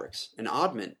and fabrics. An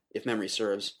oddment, if memory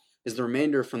serves, is the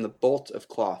remainder from the bolt of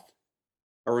cloth.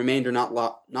 A remainder not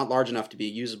large enough to be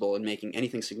usable in making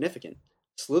anything significant.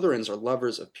 Slytherins are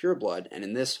lovers of pure blood, and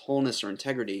in this wholeness or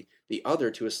integrity, the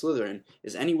other to a Slytherin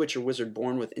is any witch or wizard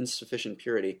born with insufficient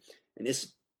purity. Why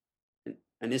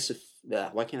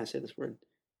can't I say this word?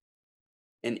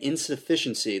 An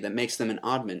insufficiency that makes them an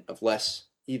oddment of less,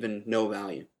 even no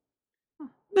value.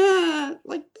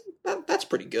 That's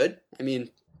pretty good. I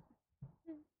mean,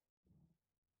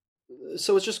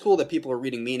 so it's just cool that people are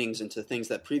reading meanings into things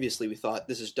that previously we thought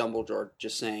this is Dumbledore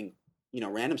just saying,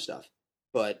 random stuff.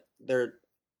 But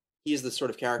he is the sort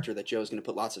of character that Joe's going to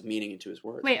put lots of meaning into his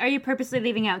words. Wait, are you purposely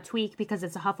leaving out Tweak because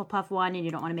it's a Hufflepuff one and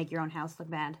you don't want to make your own house look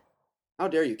bad? How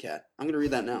dare you, Kat? I'm going to read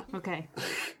that now. Okay.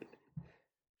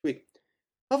 Tweak.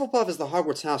 Hufflepuff is the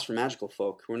Hogwarts house for magical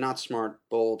folk who are not smart,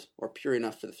 bold, or pure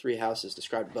enough for the 3 houses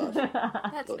described above.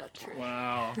 That's not true.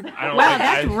 Wow.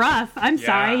 That's rough. I'm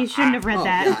sorry. You shouldn't have read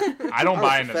that. Yeah. I don't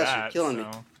buy into that. Killing me.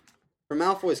 From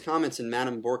Malfoy's comments in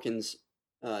Madame Borkin's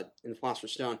in the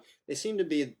Philosopher's Stone, they seem to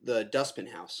be the dustbin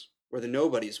house, where the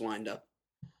nobodies wind up.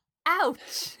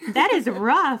 Ouch! That is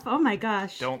rough. Oh my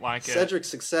gosh. Don't like it. Cedric's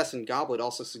success in Goblet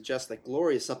also suggests that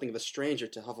Glory is something of a stranger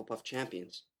to Hufflepuff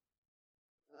champions.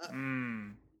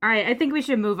 All right, I think we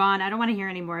should move on. I don't want to hear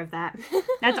any more of that.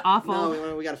 That's awful.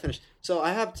 No, we got to finish. So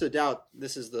I have to doubt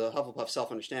this is the Hufflepuff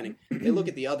self-understanding. They look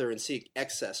at the other and seek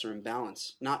excess or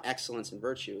imbalance, not excellence and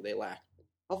virtue they lack.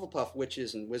 Hufflepuff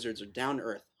witches and wizards are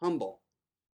down-to-earth, humble,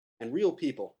 and real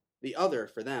people. The other,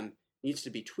 for them, needs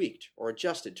to be tweaked or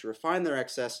adjusted to refine their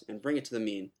excess and bring it to the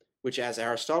mean, which, as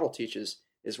Aristotle teaches,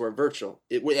 is where virtue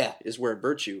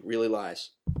really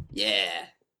lies. Yeah.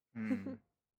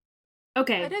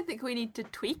 Okay. I don't think we need to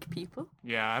tweak people.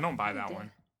 Yeah, I don't buy that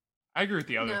one. I agree with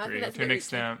the other three to an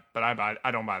extent, but I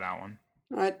don't buy that one.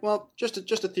 All right, well, just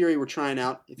a theory we're trying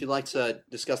out. If you'd like to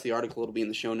discuss the article, it'll be in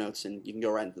the show notes, and you can go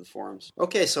right into the forums.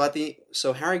 Okay,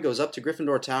 so Harry goes up to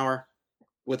Gryffindor Tower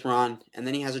with Ron, and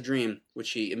then he has a dream,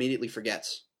 which he immediately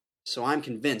forgets. So I'm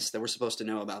convinced that we're supposed to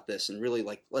know about this, and really,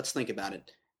 let's think about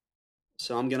it.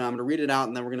 So I'm gonna read it out,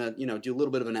 and then we're gonna do a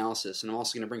little bit of analysis, and I'm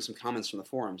also gonna bring some comments from the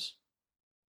forums.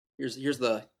 Here's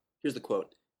the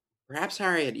quote. Perhaps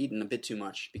Harry had eaten a bit too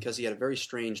much because he had a very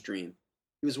strange dream.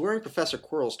 He was wearing Professor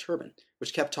Quirrell's turban,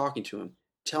 which kept talking to him,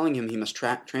 telling him he must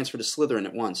transfer to Slytherin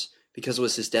at once because it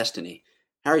was his destiny.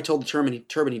 Harry told the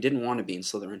turban he didn't want to be in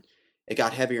Slytherin. It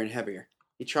got heavier and heavier.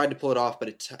 He tried to pull it off, but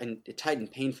it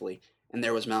tightened painfully, and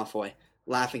there was Malfoy,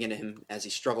 laughing at him as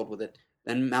he struggled with it.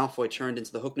 Then Malfoy turned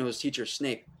into the hook-nosed teacher,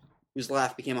 Snape, whose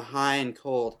laugh became high and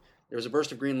cold. There was a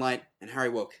burst of green light, and Harry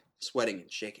woke, sweating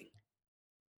and shaking.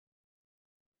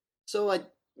 So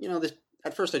at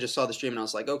first I just saw this dream, and I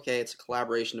was like, okay, it's a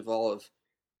collaboration of all of,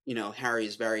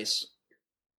 Harry's various,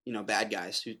 bad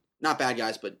guys. Not bad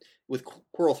guys, but with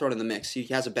Quirrell thrown in the mix. He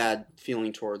has a bad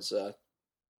feeling towards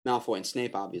Malfoy and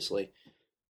Snape, obviously.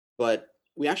 But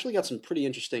we actually got some pretty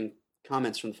interesting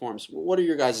comments from the forums. What are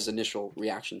your guys' initial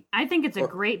reaction? I think it's a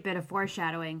great bit of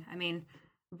foreshadowing. I mean,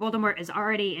 Voldemort is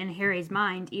already in Harry's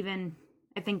mind, even,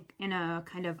 I think, in a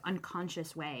kind of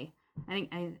unconscious way.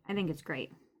 I think it's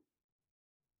great.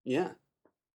 Yeah.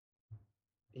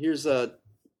 Here's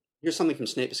something from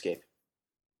Snape Escape.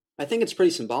 I think it's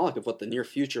pretty symbolic of what the near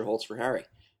future holds for Harry.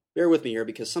 Bear with me here,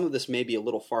 because some of this may be a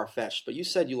little far-fetched, but you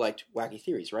said you liked wacky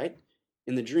theories, right?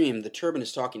 In the dream, the turban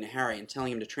is talking to Harry and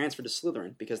telling him to transfer to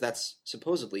Slytherin, because that's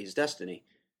supposedly his destiny.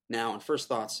 Now, on first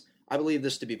thoughts, I believe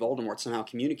this to be Voldemort somehow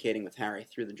communicating with Harry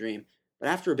through the dream, but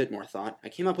after a bit more thought, I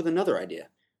came up with another idea.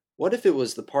 What if it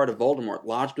was the part of Voldemort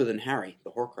lodged within Harry,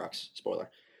 the Horcrux, spoiler,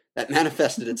 that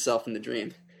manifested itself in the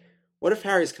dream? What if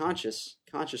Harry's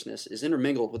consciousness is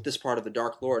intermingled with this part of the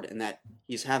Dark Lord, and that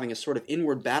he's having a sort of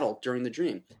inward battle during the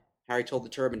dream? Harry told the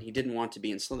turban he didn't want to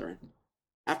be in Slytherin.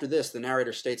 After this, the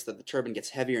narrator states that the turban gets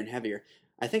heavier and heavier.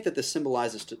 I think that this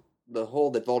symbolizes the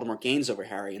hold that Voldemort gains over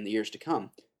Harry in the years to come,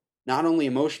 not only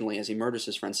emotionally as he murders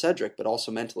his friend Cedric, but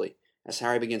also mentally, as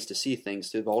Harry begins to see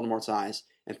things through Voldemort's eyes,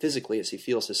 and physically as he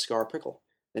feels his scar prickle.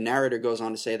 The narrator goes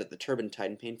on to say that the turban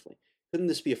tightened painfully. Couldn't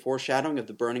this be a foreshadowing of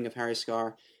the burning of Harry's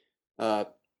scar?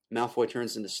 Malfoy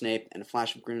turns into Snape, and a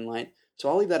flash of green light. So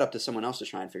I'll leave that up to someone else to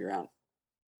try and figure out.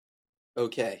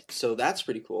 Okay, so that's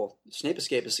pretty cool. Snape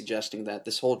Escape is suggesting that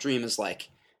this whole dream is like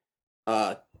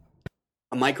a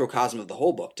microcosm of the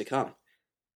whole book to come.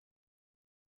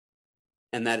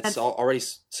 And that it's already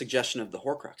suggestion of the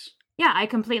Horcrux. Yeah, I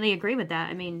completely agree with that.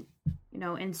 I mean,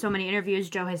 in so many interviews,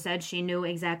 Jo has said she knew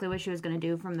exactly what she was going to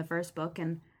do from the first book,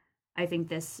 and I think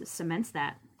this cements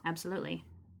that. Absolutely.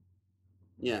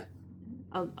 Yeah.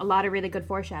 A lot of really good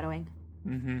foreshadowing.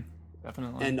 Mm-hmm.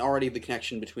 Definitely. And already the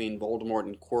connection between Voldemort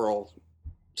and Quirrell,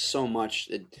 so much.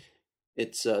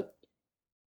 Quirrell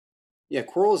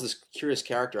is this curious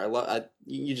character.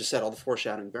 You just said all the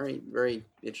foreshadowing. Very, very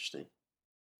interesting.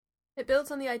 It builds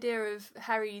on the idea of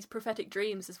Harry's prophetic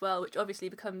dreams as well, which obviously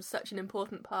becomes such an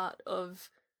important part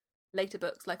of later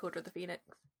books like Order of the Phoenix.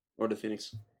 Order of the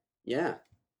Phoenix. Yeah.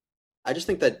 I just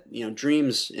think that,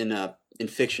 dreams in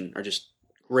fiction are just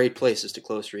great places to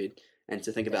close read and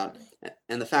to think about.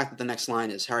 And the fact that the next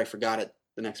line is Harry forgot it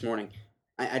the next morning.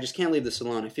 I just can't leave this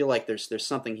alone. I feel like there's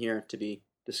something here to be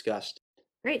discussed.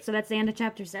 Great, so that's the end of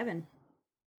Chapter 7.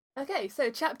 Okay, so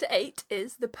Chapter 8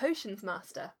 is The Potions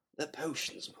Master. The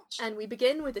Potions Master. And we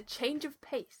begin with a change of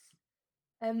pace.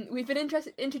 We've been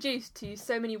introduced to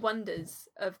so many wonders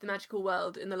of the magical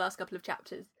world in the last couple of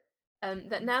chapters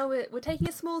that now we're taking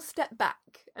a small step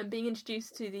back and being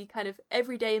introduced to the kind of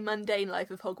everyday mundane life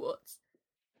of Hogwarts.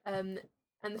 And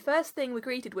the first thing we're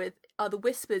greeted with are the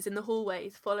whispers in the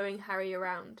hallways following Harry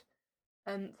around.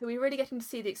 So we're really getting to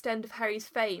see the extent of Harry's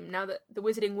fame now that the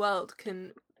wizarding world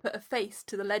can put a face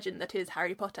to the legend that is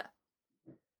Harry Potter.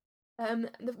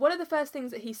 One of the first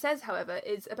things that he says, however,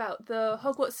 is about the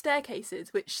Hogwarts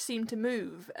staircases, which seem to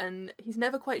move, and he's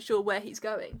never quite sure where he's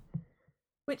going.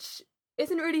 Which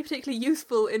isn't really particularly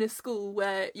useful in a school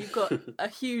where you've got a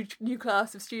huge new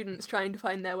class of students trying to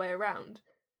find their way around.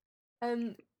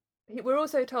 We're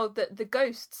also told that the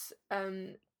ghosts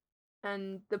and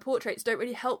the portraits don't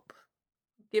really help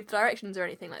give directions or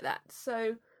anything like that.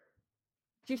 So,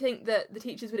 do you think that the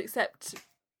teachers would accept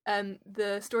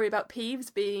the story about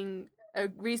Peeves being a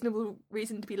reasonable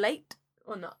reason to be late,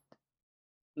 or not?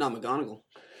 Not McGonagall.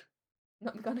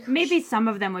 Not McGonagall. Maybe some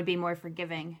of them would be more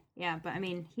forgiving. Yeah, but I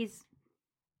mean, Peeves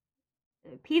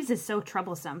is so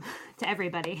troublesome to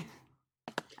everybody.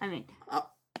 I mean...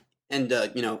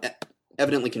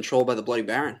 evidently controlled by the Bloody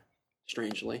Baron,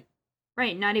 strangely.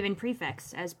 Right, not even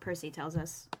prefects, as Percy tells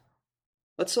us.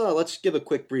 Let's give a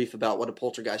quick brief about what a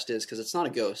poltergeist is, because it's not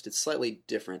a ghost, it's slightly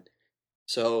different.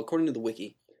 So, according to the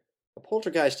wiki, a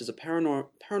poltergeist is a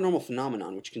paranormal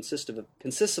phenomenon which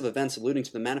consists of events alluding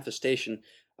to the manifestation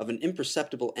of an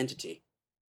imperceptible entity,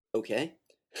 Okay.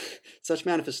 Such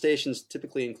manifestations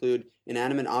typically include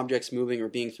inanimate objects moving or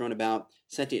being thrown about,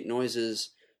 sentient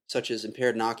noises such as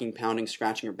impaired knocking, pounding,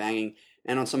 scratching, or banging,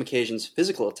 and on some occasions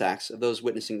physical attacks of those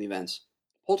witnessing the events.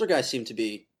 Poltergeists seem to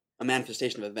be a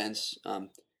manifestation of events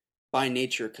by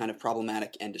nature kind of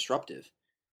problematic and disruptive.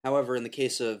 However, in the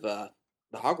case of the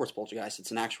Hogwarts poltergeist,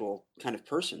 it's an actual kind of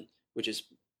person, which is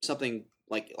something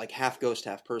like half ghost,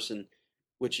 half person,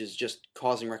 which is just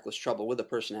causing reckless trouble with a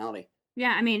personality.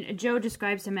 Yeah, I mean, Joe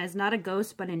describes him as not a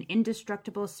ghost, but an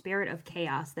indestructible spirit of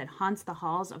chaos that haunts the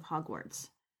halls of Hogwarts.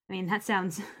 I mean, that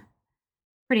sounds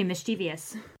pretty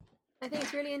mischievous. I think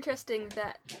it's really interesting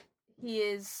that he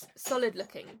is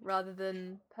solid-looking rather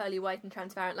than pearly white and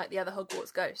transparent like the other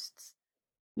Hogwarts ghosts.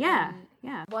 Yeah,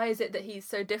 yeah. Why is it that he's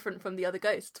so different from the other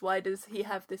ghosts? Why does he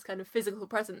have this kind of physical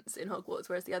presence in Hogwarts,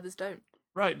 whereas the others don't?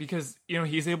 Right, because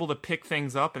he's able to pick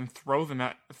things up and throw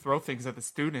things at the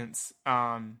students.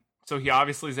 So he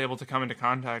obviously is able to come into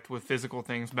contact with physical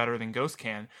things better than ghosts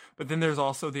can. But then there's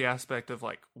also the aspect of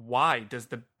why does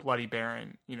the Bloody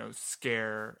Baron,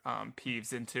 scare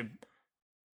Peeves into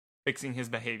fixing his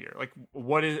behavior?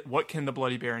 What can the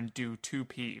Bloody Baron do to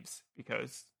Peeves?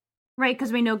 Because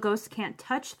we know ghosts can't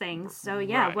touch things. So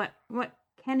yeah, right. What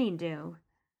can he do?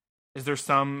 Is there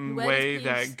some way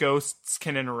that ghosts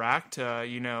can interact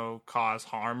to, cause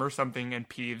harm or something? And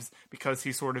Peeves, because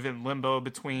he's sort of in limbo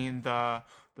between the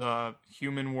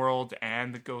human world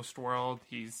and the ghost world,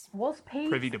 he's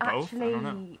privy to both. Actually I don't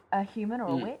know. a human or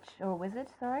a witch or a wizard?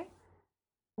 Sorry,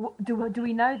 do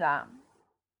we know that?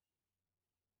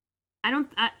 I don't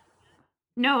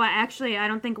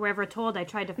think we're ever told. I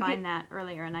tried to find that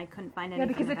earlier and I couldn't find anything.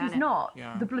 Yeah, because if about he's not,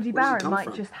 the Bloody Baron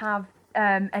might just have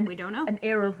we don't know. an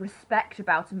air of respect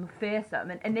about him,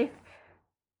 fearsome, and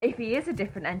if he is a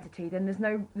different entity, then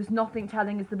there's nothing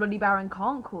telling us the Bloody Baron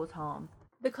can't cause harm.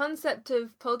 The concept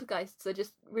of poltergeists are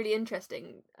just really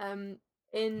interesting.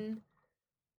 In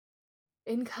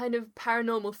kind of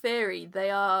paranormal theory,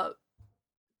 they are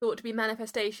thought to be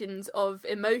manifestations of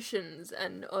emotions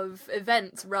and of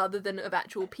events rather than of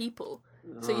actual people.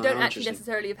 So you don't actually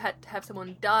necessarily have had to have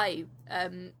someone die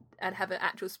and have an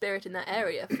actual spirit in that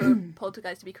area for a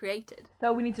poltergeist to be created.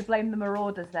 So we need to blame the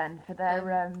Marauders then for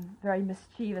their very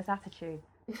mischievous attitude.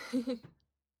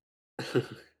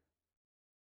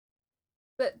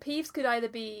 But Peeves could either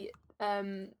be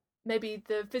maybe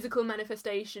the physical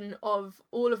manifestation of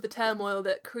all of the turmoil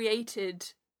that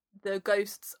created the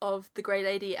ghosts of the Grey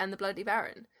Lady and the Bloody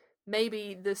Baron.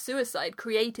 Maybe the suicide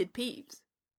created Peeves.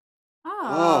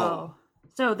 Oh.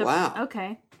 So wow.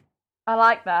 Okay. I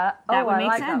like that. That would I make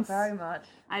like sense. that very much.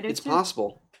 I do It's too.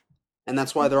 possible. And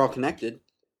that's why they're all connected.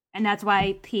 And that's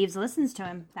why Peeves listens to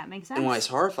him. That makes sense. And why he's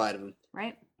horrified of him.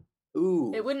 Right.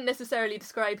 Ooh. It wouldn't necessarily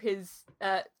describe his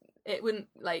it wouldn't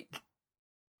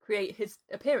create his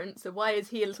appearance. So why is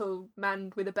he a little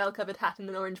man with a bell-covered hat and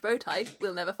an orange bow tie?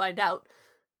 We'll never find out.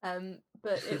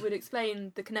 But it would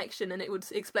explain the connection, and it would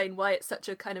explain why it's such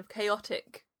a kind of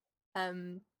chaotic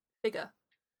figure.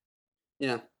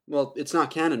 Yeah. Well, it's not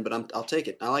canon, but I'll take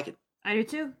it. I like it. I do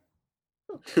too.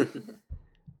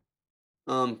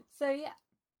 So yeah.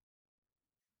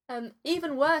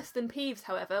 Even worse than Peeves,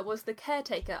 however, was the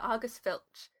caretaker Argus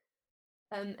Filch.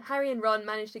 Harry and Ron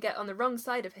managed to get on the wrong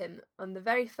side of him on the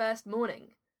very first morning.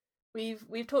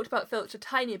 We've talked about Filch a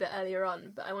tiny bit earlier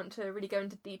on, but I want to really go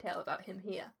into detail about him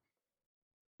here.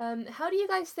 How do you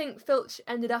guys think Filch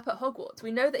ended up at Hogwarts?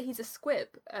 We know that he's a squib,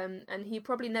 and he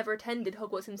probably never attended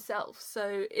Hogwarts himself.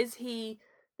 So is he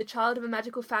the child of a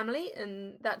magical family,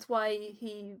 and that's why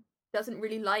he doesn't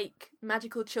really like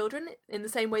magical children in the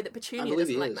same way that Petunia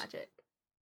doesn't like magic?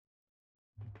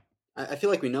 I feel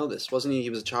like we know this. Wasn't he? He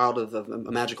was a child of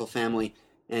a magical family,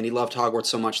 and he loved Hogwarts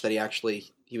so much that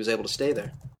he was able to stay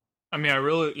there. I mean, I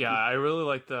really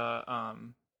like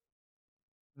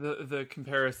the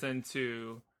comparison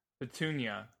to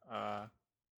Petunia,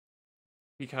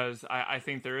 because I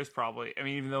think there is probably, I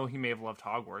mean, even though he may have loved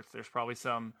Hogwarts, there's probably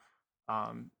some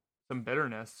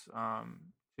bitterness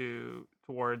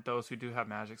toward those who do have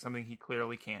magic, something he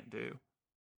clearly can't do.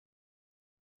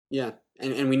 Yeah,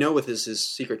 and we know with his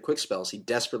secret quick spells, he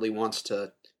desperately wants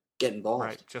to get involved.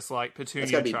 Right, just like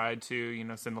Petunia tried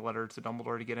to, send a letter to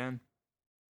Dumbledore to get in.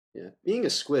 Yeah, being a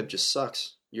squib just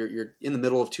sucks. You're in the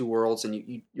middle of two worlds,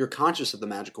 and you're conscious of the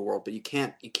magical world, but you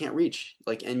can't reach,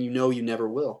 and you never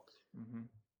will. Mm-hmm.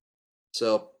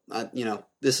 So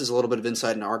this is a little bit of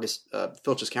insight into Argus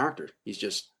Filch's character.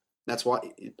 That's why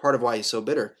part of why he's so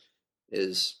bitter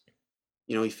is,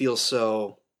 he feels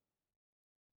so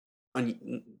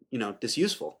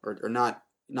disuseful or not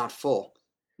full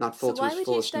so to his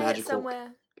fullest magical.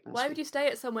 Why would you stay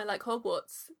at somewhere like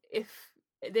Hogwarts if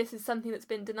this is something that's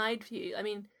been denied for you. I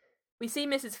mean, we see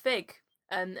Mrs. Fig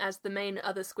as the main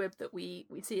other squib that we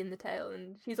see in the tale,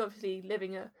 and she's obviously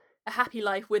living a happy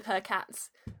life with her cats.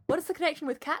 What is the connection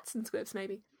with cats and squibs,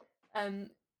 maybe?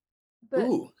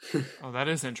 Ooh. Oh, that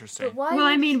is interesting. But why well,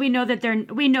 I mean, we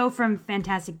know from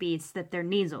Fantastic Beasts that they're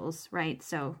Kneazles, right?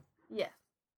 So yeah,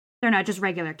 they're not just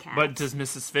regular cats. But does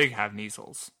Mrs. Fig have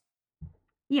Kneazles?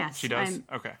 Yes, she does.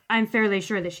 Okay, I'm fairly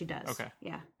sure that she does. Okay,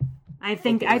 yeah, I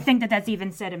think that that's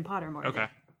even said in Pottermore. Okay,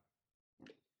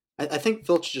 I think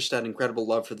Filch just had incredible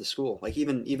love for the school, like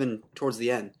even towards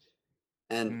the end,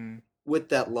 and with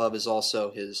that love is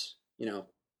also his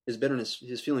his bitterness.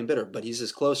 He's feeling bitter, but he's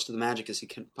as close to the magic as he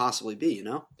can possibly be. You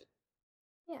know.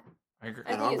 Yeah, I agree.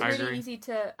 I think it's really easy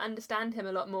to understand him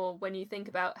a lot more when you think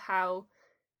about how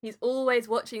he's always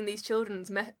watching these children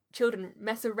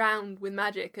mess around with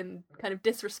magic and kind of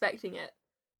disrespecting it,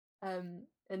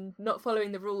 and not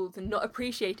following the rules and not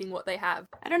appreciating what they have.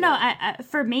 I don't know.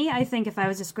 For me, I think if I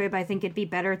was a squib, I think it'd be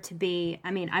better to be... I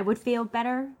mean, I would feel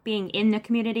better being in the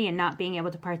community and not being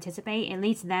able to participate. At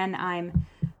least then I'm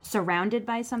surrounded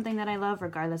by something that I love,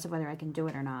 regardless of whether I can do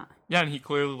it or not. Yeah, and he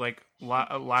clearly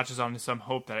latches on to some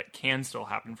hope that it can still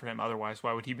happen for him. Otherwise,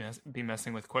 why would he be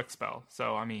messing with Quickspell?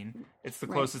 So, I mean, it's the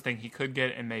closest thing he could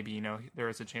get, and maybe, there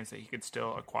is a chance that he could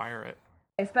still acquire it.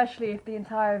 Especially if the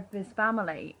entire of his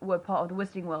family were part of the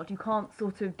Wizarding World, you can't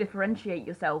sort of differentiate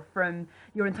yourself from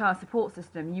your entire support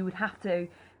system. You would have to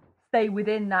stay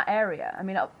within that area. I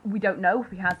mean, we don't know if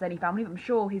he has any family, but I'm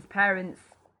sure his parents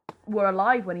were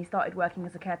alive when he started working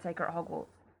as a caretaker at Hogwarts.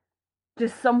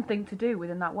 Just something to do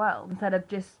within that world, instead of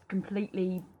just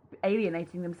completely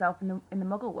alienating themselves in the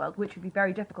Muggle world, which would be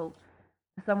very difficult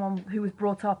for someone who was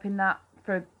brought up in that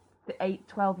for the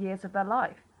 12 years of their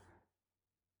life.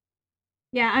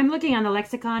 Yeah, I'm looking on the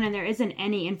lexicon, and there isn't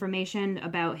any information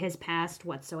about his past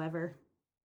whatsoever.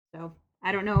 So,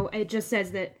 I don't know. It just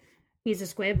says that he's a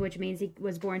squib, which means he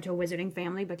was born to a wizarding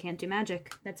family but can't do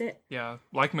magic. That's it. Yeah,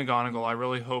 like McGonagall, I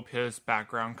really hope his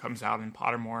background comes out in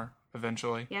Pottermore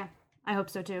eventually. Yeah, I hope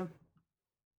so too.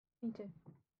 Me too.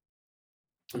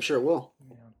 I'm sure it will.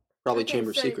 Yeah. Probably Okay, Chamber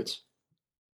of Secrets.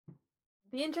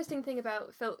 The interesting thing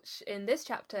about Filch in this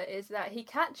chapter is that he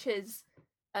catches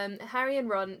Harry and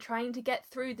Ron trying to get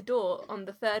through the door on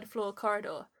the 3rd floor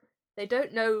corridor. They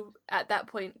don't know at that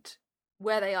point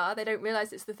where they are. They don't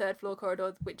realise it's the 3rd floor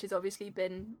corridor, which has obviously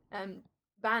been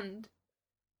banned.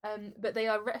 But they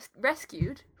are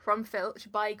rescued from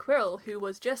Filch by Quirrell, who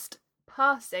was just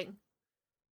passing.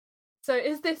 So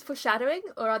is this foreshadowing,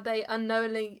 or are they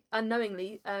unknowingly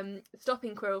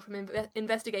stopping Quirrell from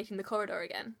investigating the corridor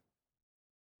again?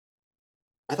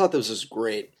 I thought this was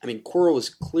great. I mean, Quirrell was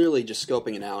clearly just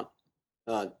scoping it out,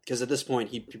 because at this point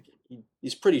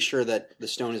he's pretty sure that the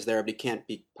stone is there, but he can't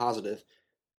be positive.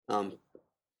 And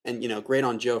great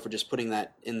on Joe for just putting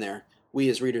that in there. We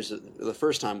as readers, the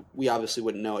first time, we obviously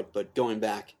wouldn't know it, but going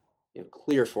back,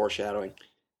 clear foreshadowing.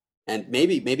 And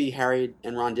maybe Harry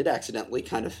and Ron did accidentally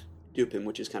kind of dupe him,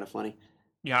 which is kind of funny.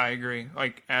 Yeah, I agree.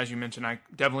 Like, as you mentioned, I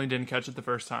definitely didn't catch it the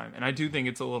first time, and I do think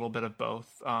it's a little bit of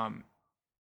both.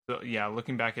 So, yeah,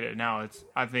 looking back at it now,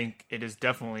 I think it is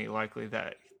definitely likely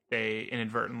that they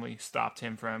inadvertently stopped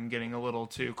him from getting a little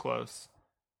too close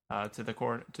to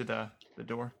the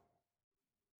door.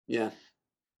 Yeah,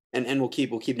 and we'll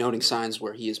keep noting signs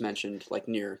where he is mentioned, like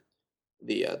near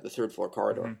the 3rd floor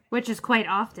corridor, which is quite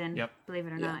often. Yep. Believe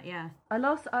it or not, yeah. I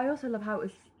also love how it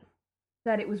was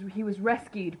said he was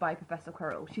rescued by Professor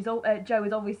Quirrell. Joe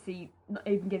is obviously not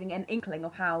even giving an inkling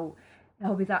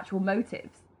of his actual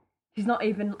motives. She's not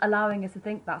even allowing us to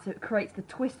think that, so it creates the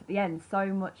twist at the end so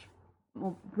much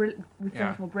more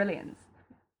much more brilliance.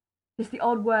 Just the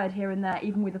odd word here and there,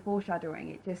 even with the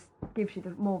foreshadowing, it just gives you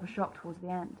more of a shock towards the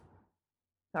end.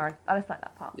 Sorry, I just like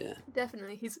that part. Yeah,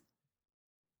 definitely.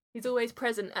 He's always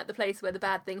present at the place where the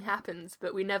bad thing happens,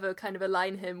 but we never kind of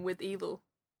align him with evil.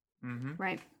 Mm-hmm.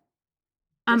 Right.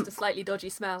 Just a slightly dodgy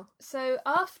smell. So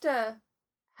after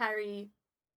Harry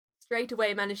straight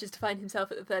away manages to find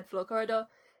himself at the 3rd floor corridor,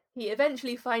 he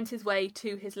eventually finds his way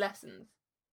to his lessons,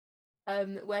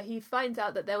 where he finds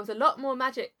out that there was a lot more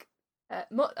magic, a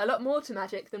lot more to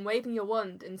magic than waving your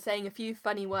wand and saying a few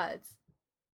funny words.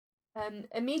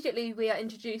 Immediately we are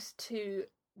introduced to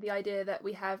the idea that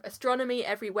we have astronomy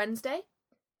every Wednesday,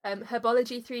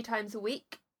 herbology 3 times a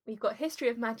week, we've got history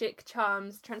of magic,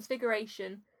 charms,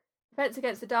 transfiguration, defense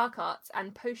against the dark arts,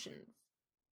 and potions.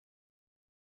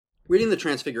 Reading the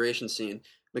transfiguration scene,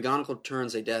 McGonagall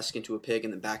turns a desk into a pig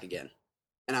and then back again.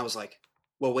 And I was like,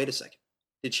 well, wait a second.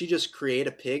 Did she just create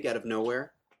a pig out of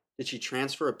nowhere? Did she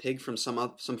transfer a pig from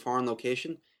some foreign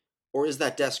location? Or is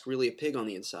that desk really a pig on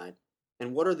the inside?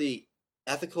 And what are the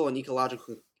ethical and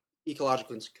ecological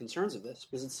concerns of this?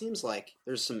 Because it seems like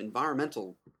there's some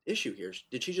environmental issue here.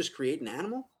 Did she just create an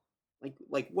animal?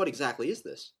 Like what exactly is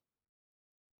this?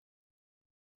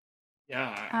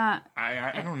 Yeah,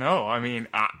 I don't know. I mean,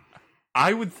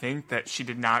 I would think that she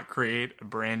did not create a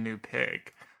brand new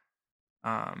pig.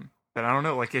 But I don't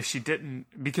know, like if she didn't,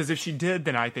 because if she did,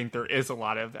 then I think there is a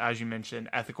lot of, as you mentioned,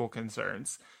 ethical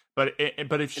concerns. But if and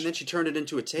then she turned it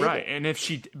into a table, right? And if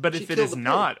if it is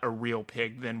not a real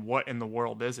pig, then what in the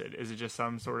world is it? Is it just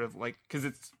some sort of like? Because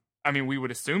it's, I mean, we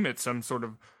would assume it's some sort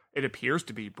of. It appears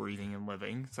to be breathing and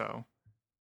living, so.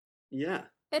 Yeah,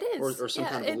 it is, or some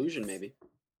kind of illusion, maybe.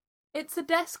 It's a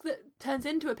desk that turns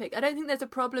into a pig. I don't think there's a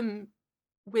problem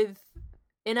with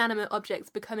inanimate objects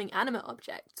becoming animate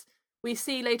objects. We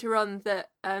see later on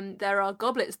that there are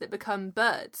goblets that become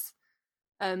birds.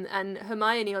 And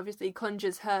Hermione obviously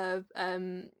conjures her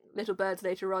little birds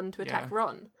later on to attack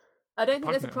Ron. I don't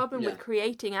think there's a problem with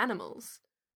creating animals.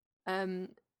 Are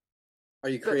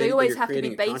you creating? But they always have to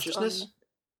be based consciousness? on.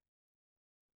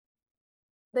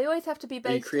 They always have to be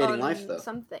based on life, though?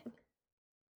 Something.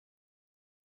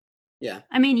 Yeah.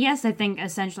 I mean, yes, I think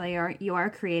essentially you are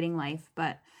creating life,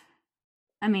 but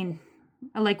I mean,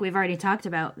 like we've already talked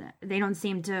about, they don't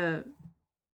seem to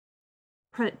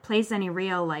place any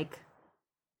real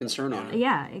concern on it.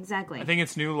 Yeah, exactly. I think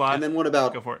it's new life. And then what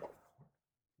about? Go for it.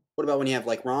 What about when you have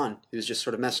like Ron, who's just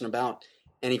sort of messing about,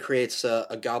 and he creates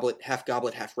a goblet,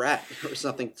 half rat, or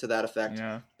something to that effect?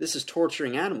 Yeah. This is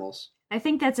torturing animals. I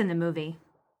think that's in the movie.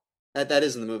 That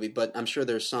is in the movie, but I'm sure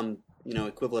there's some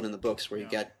equivalent in the books where you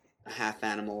get a half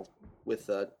animal with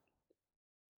a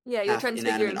you're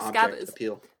transfiguring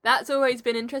Scabbers. That's always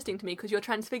been interesting to me because you're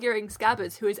transfiguring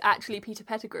Scabbers, who is actually Peter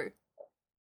Pettigrew.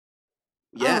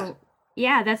 Yeah. Oh,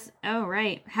 yeah, that's... Oh,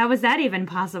 right. How is that even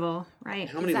possible? Right.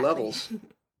 How many levels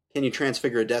can you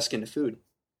transfigure a desk into food?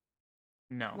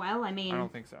 No. Well, I mean... I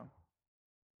don't think so.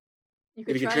 You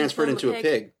can transfer it into a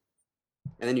pig,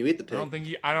 and then you eat the pig. I don't think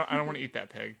I don't want to eat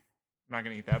that pig. I'm not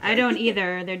going to eat that pig. I don't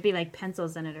either. There'd be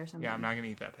pencils in it or something. Yeah, I'm not going to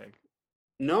eat that pig.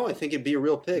 No, I think it'd be a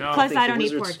real pig. No. Plus, I don't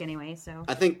eat pork anyway, so...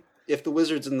 I think if the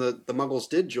wizards and the Muggles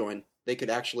did join, they could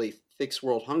actually fix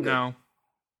world hunger.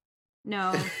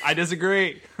 No. I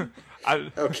disagree.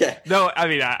 Okay. No, I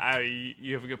mean,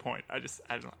 you have a good point.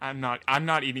 I'm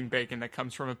not eating bacon that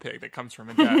comes from a pig that comes from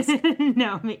a desk.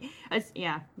 No, me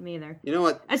either. You know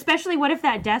what? Especially, what if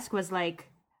that desk was like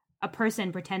a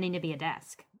person pretending to be a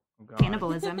desk? Oh,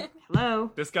 cannibalism.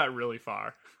 Hello. This got really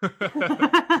far.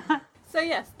 So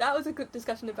yes, that was a good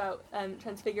discussion about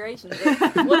transfiguration.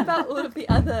 But what about all of the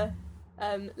other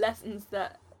lessons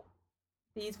that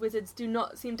these wizards do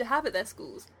not seem to have at their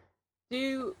schools?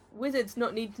 Do wizards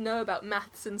not need to know about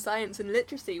maths and science and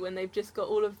literacy when they've just got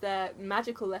all of their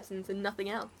magical lessons and nothing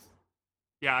else?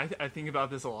 Yeah, I think about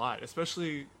this a lot,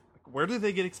 especially where do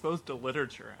they get exposed to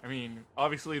literature? I mean,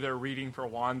 obviously they're reading for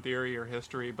wand theory or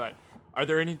history, but are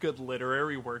there any good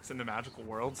literary works in the magical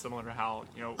world, similar to how,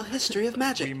 a history of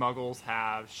magic? We Muggles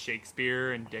have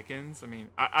Shakespeare and Dickens. I mean,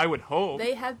 I would hope.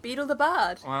 They have Beedle the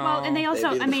Bard. Well, and they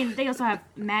also, they also have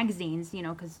magazines,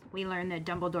 because we learned that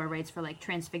Dumbledore writes for,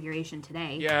 Transfiguration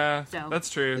Today. Yeah, so that's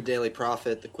true. The Daily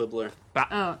Prophet, the Quibbler.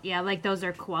 Oh, yeah, those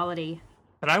are quality.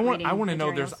 But I want to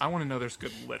know there's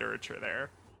good literature there.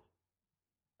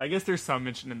 I guess there's some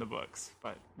mention in the books,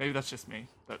 but maybe that's just me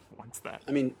that wants that.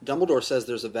 I mean, Dumbledore says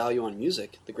there's a value on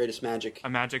music, the greatest magic.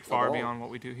 A magic far beyond what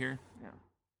we do here. Yeah.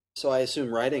 So I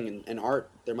assume writing and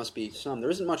art, there must be some. There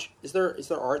isn't much. Is there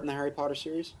art in the Harry Potter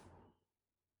series?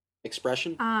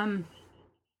 Expression?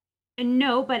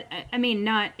 No, but I mean,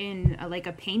 not in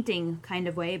a painting kind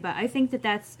of way. But I think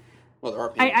that's. Well, there are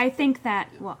paintings. I think that.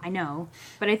 Well, I know,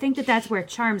 but I think that's where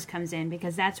charms comes in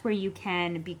because that's where you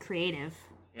can be creative.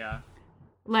 Yeah.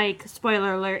 Like,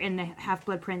 spoiler alert, in the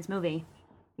Half-Blood Prince movie.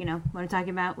 You know what I'm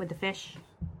talking about with the fish?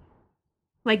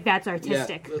 That's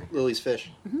artistic. Yeah, Lily's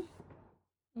fish. Mm-hmm.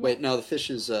 Wait, no, the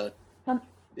fish is, the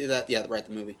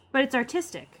movie. But it's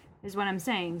artistic, is what I'm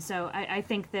saying. So I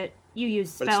think that you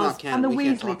use spells... And the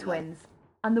Weasley twins.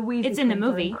 And the Weasley twins in the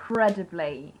movie. Are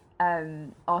incredibly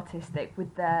artistic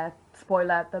with their,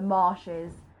 spoiler, the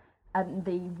marshes and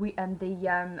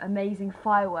the amazing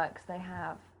fireworks they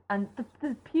have. And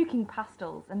the puking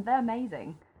pastels, and they're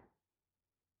amazing.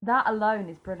 That alone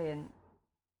is brilliant.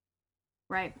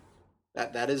 Right.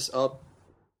 That is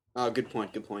good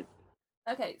point.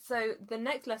 Okay, so the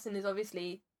next lesson is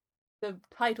obviously the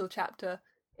title chapter.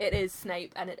 It is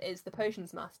Snape, and it is the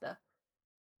Potions Master.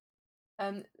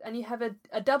 And you have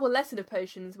a double lesson of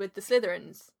potions with the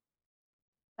Slytherins.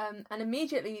 And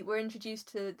immediately we're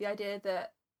introduced to the idea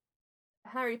that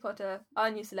Harry Potter,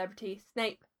 our new celebrity,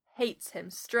 Snape, hates him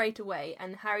straight away,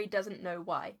 and Harry doesn't know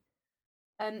why.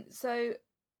 So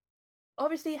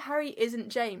obviously Harry isn't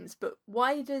James, but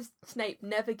why does Snape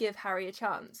never give Harry a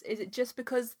chance? Is it just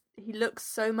because he looks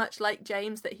so much like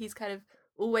James that he's kind of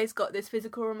always got this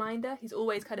physical reminder? He's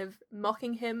always kind of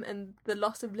mocking him and the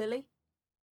loss of Lily?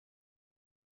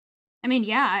 I mean,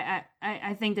 yeah,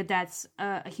 I think that that's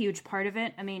a huge part of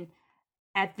it. I mean,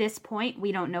 at this point,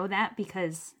 we don't know that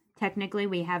because technically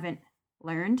we haven't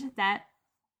learned that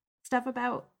stuff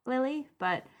about Lily.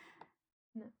 But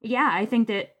yeah, I think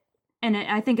that, and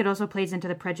I think it also plays into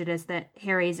the prejudice that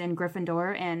Harry's in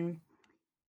Gryffindor and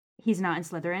he's not in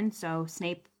Slytherin. So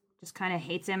Snape just kind of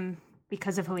hates him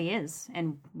because of who he is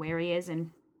and where he is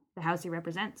and the house he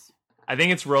represents. I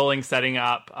think it's Rowling setting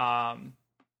up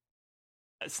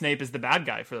Snape is the bad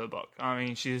guy for the book. I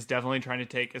mean, she's definitely trying to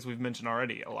take, as we've mentioned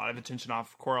already, a lot of attention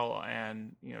off Quirrell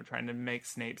and, trying to make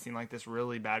Snape seem like this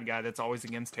really bad guy that's always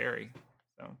against Harry.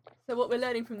 So what we're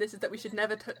learning from this is that we should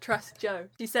never trust Jo.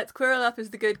 She sets Quirrell up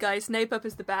as the good guy, Snape up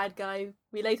as the bad guy.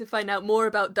 We later find out more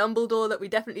about Dumbledore that we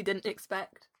definitely didn't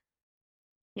expect.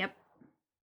 Yep.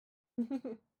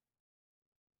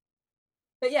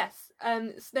 But yes,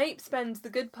 Snape spends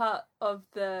the good part of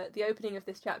the opening of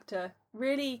this chapter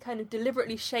really kind of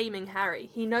deliberately shaming Harry.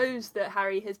 He knows that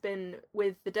Harry has been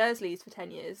with the Dursleys for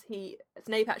 10 years.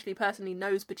 Snape actually personally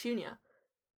knows Petunia.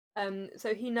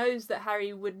 So he knows that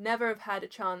Harry would never have had a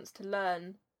chance to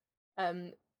learn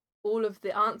all of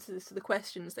the answers to the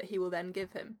questions that he will then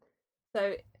give him.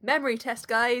 So, memory test,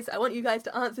 guys. I want you guys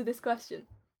to answer this question.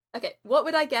 Okay, what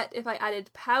would I get if I added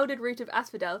powdered root of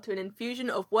asphodel to an infusion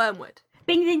of wormwood?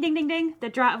 Bing, ding, ding, ding, ding. The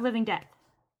Draught of Living Death.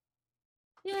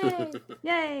 Yay!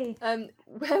 Yay!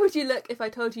 Where would you look if I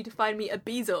told you to find me a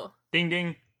Bezoar? Ding,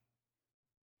 ding.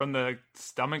 From the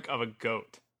stomach of a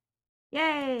goat.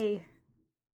 Yay!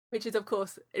 Which is, of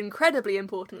course, incredibly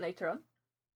important later on.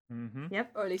 Mm-hmm.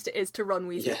 Yep. Or at least it is to Ron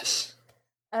Weasley. Yes.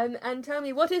 And tell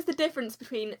me, what is the difference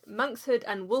between Monkshood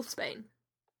and Wolfsbane?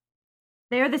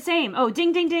 They are the same. Oh,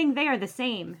 ding, ding, ding. They are the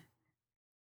same.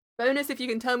 Bonus if you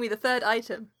can tell me the third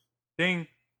item. Ding.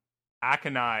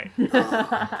 Aconite.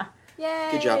 Yay!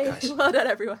 Good job, guys. Well done,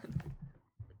 everyone.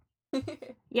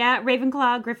 Yeah,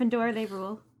 Ravenclaw, Gryffindor, they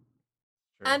rule.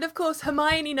 And of course,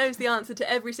 Hermione knows the answer to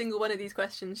every single one of these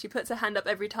questions. She puts her hand up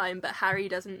every time, but Harry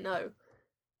doesn't know.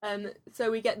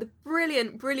 So we get the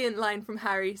brilliant, brilliant line from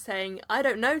Harry saying, "I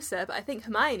don't know, sir, but I think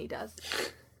Hermione does."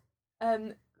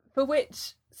 For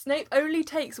which Snape only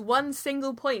takes 1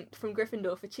 single point from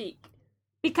Gryffindor for cheek.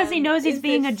 Because he knows he's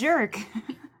being a jerk.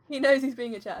 He knows he's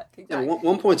being a jerk, exactly. Yeah,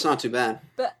 1 point's not too bad.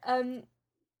 But,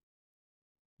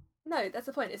 no, that's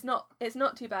the point. It's not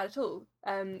too bad at all.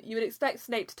 You would expect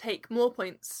Snape to take more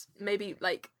points. Maybe,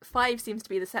 5 seems to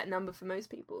be the set number for most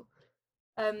people.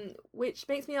 Which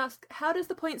makes me ask, how does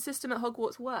the point system at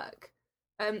Hogwarts work?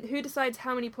 Who decides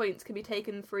how many points can be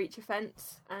taken for each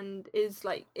offence? And is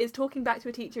talking back to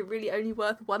a teacher really only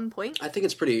worth 1 point? I think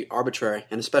it's pretty arbitrary,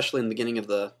 and especially in the beginning of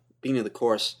the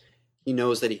course, he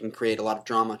knows that he can create a lot of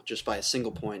drama just by a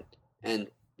single point, and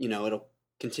it'll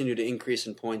continue to increase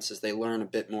in points as they learn a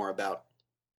bit more about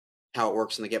how it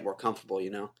works and they get more comfortable.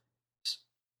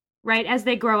 Right, as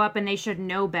they grow up and they should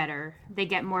know better, they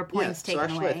get more points taken away.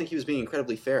 So actually, I think he was being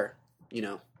incredibly fair,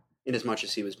 in as much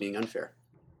as he was being unfair.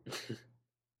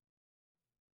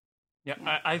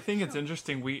 Yeah, I think it's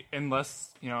interesting.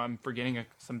 Unless I'm forgetting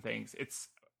some things, it's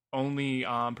only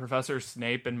Professor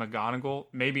Snape and McGonagall,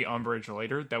 maybe Umbridge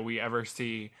later, that we ever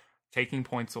see taking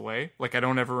points away. I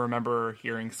don't ever remember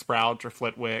hearing Sprout or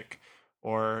Flitwick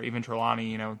or even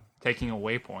Trelawney, taking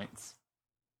away points.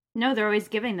 No, they're always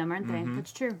giving them, aren't they? Mm-hmm.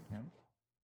 That's true. Yeah.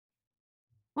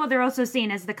 Well, they're also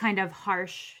seen as the kind of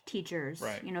harsh teachers,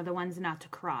 right. The ones not to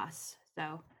cross.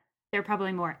 So they're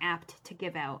probably more apt to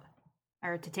give out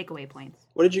or to take away points.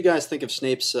 What did you guys think of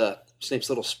Snape's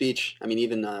little speech? I mean,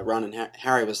 even Ron and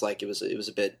Harry was like, it was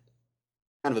a bit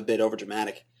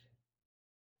overdramatic.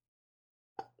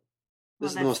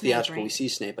 This is the most theatrical we see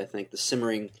Snape, I think. The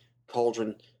simmering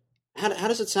cauldron. How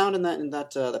does it sound in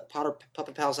that Potter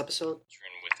Puppet Pals episode?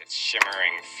 With its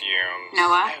shimmering fumes.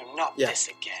 Noah? Oh, not this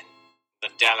again. The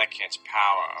delicate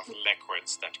power of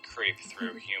liquids that creep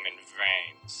through human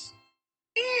veins.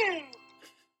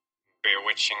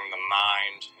 Bewitching the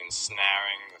mind,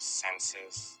 ensnaring the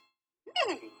senses.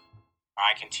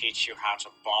 I can teach you how to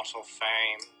bottle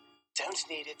fame. Don't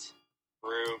need it.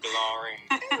 Brew glory.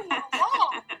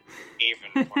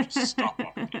 Even put a stop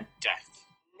on death.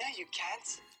 No, you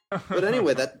can't. But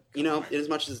anyway, that in as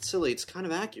much as it's silly, it's kind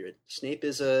of accurate. Snape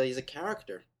is he's a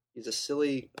character. He's a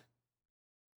silly.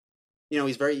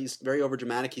 He's very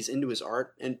overdramatic. He's into his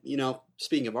art, and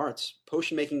speaking of arts,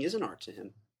 potion making is an art to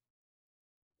him.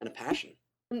 and a passion.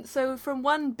 And so from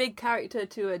one big character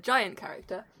to a giant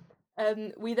character,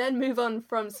 we then move on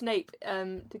from Snape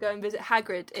to go and visit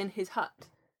Hagrid in his hut.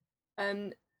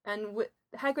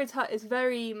 Hagrid's hut is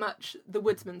very much the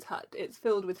woodsman's hut. It's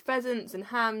filled with pheasants and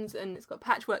hams, and it's got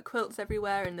patchwork quilts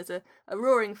everywhere, and there's a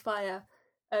roaring fire.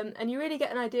 And you really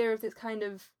get an idea of this kind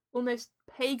of almost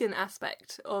pagan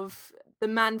aspect of the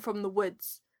man from the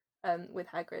woods with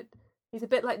Hagrid. He's a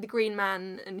bit like the Green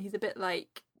Man, and he's a bit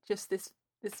like just this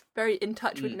very in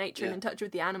touch with nature and in touch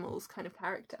with the animals kind of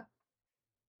character.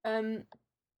 And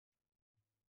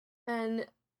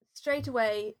straight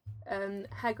away,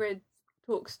 Hagrid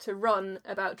talks to Ron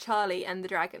about Charlie and the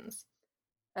dragons,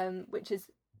 which is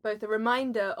both a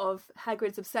reminder of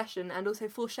Hagrid's obsession and also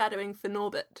foreshadowing for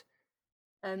Norbert.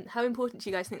 How important do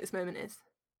you guys think this moment is?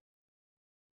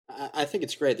 I think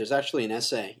it's great. There's actually an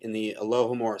essay in the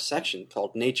Alohomora section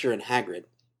called Nature and Hagrid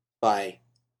by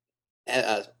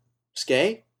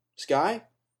Sky?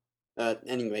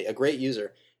 Anyway, a great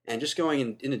user. And just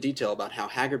going into detail about how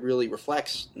Hagrid really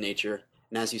reflects nature.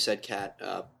 And as you said, Kat,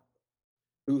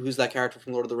 who's that character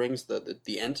from Lord of the Rings?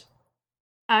 The Ent?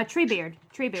 Treebeard.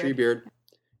 Treebeard.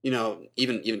 You know,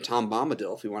 even Tom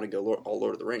Bombadil, if we want to go all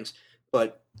Lord of the Rings.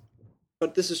 But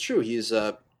this is true. He is,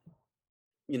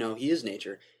 he is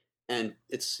nature. And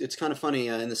it's kind of funny,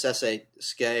 in this essay,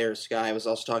 Sky was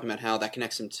also talking about how that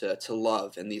connects him to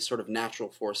love and these sort of natural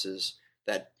forces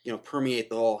that, permeate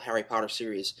the whole Harry Potter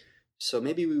series. So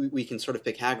maybe we can sort of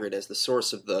pick Hagrid as the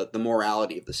source of the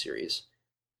morality of the series,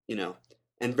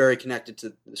 and very connected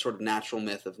to the sort of natural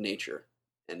myth of nature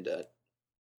and,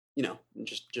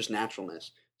 just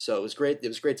naturalness. So it was great. It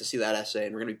was great to see that essay,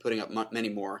 and we're going to be putting up many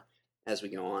more as we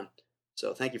go on.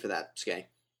 So thank you for that, Sky.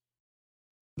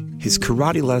 His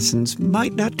karate lessons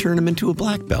might not turn him into a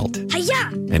black belt.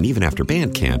 Hi-ya! And even after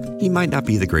band camp, he might not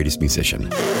be the greatest musician.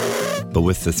 But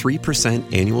with the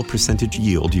 3% annual percentage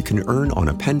yield you can earn on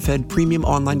a PenFed premium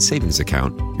online savings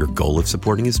account, your goal of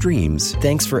supporting his dreams...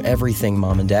 Thanks for everything,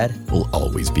 Mom and Dad. ...will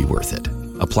always be worth it.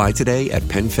 Apply today at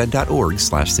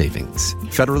PenFed.org/savings.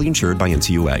 Federally insured by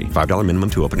NCUA. $5 minimum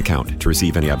to open account. To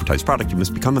receive any advertised product, you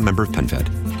must become a member of PenFed.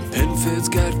 PenFed's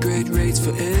got great rates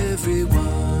for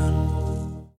everyone.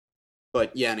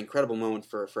 But yeah, an incredible moment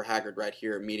for Hagrid right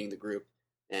here, meeting the group.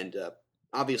 And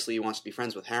obviously he wants to be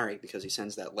friends with Harry because he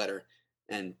sends that letter.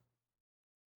 And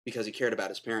because he cared about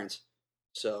his parents.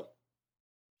 So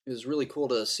it was really cool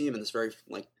to see him in this very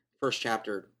first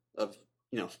chapter of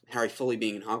Harry fully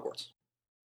being in Hogwarts.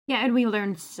 Yeah, and we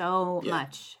learned so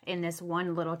much in this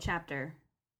one little chapter.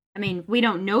 I mean, we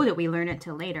don't know that we learn it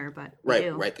till later, but we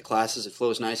do. Right. The classes, it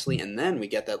flows nicely, and then we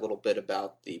get that little bit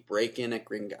about the break-in at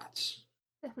Gringotts.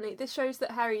 Definitely, this shows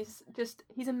that Harry's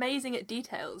he's amazing at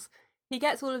details. He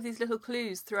gets all of these little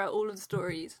clues throughout all of the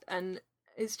stories, and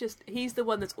he's the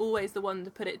one that's always the one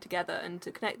to put it together and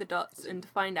to connect the dots and to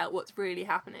find out what's really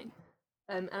happening.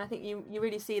 And I think you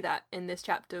really see that in this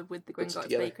chapter with the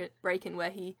Gringotts break-in,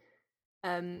 where he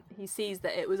sees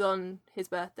that it was on his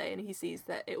birthday and he sees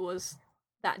that it was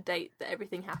that date that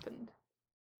everything happened.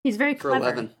 He's very clever.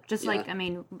 11. Just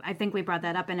yeah. I think we brought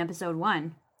that up in episode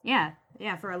 1. Yeah,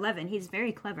 for 11, he's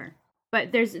very clever.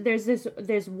 But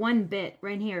there's one bit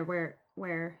right here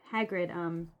where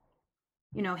Hagrid,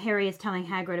 Harry is telling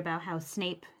Hagrid about how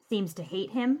Snape seems to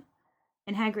hate him,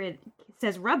 and Hagrid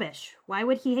says, "Rubbish! Why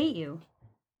would he hate you?"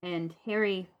 And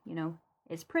Harry,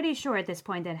 is pretty sure at this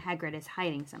point that Hagrid is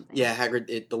hiding something. Yeah,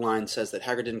 Hagrid. The line says that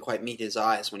Hagrid didn't quite meet his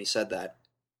eyes when he said that.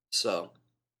 So,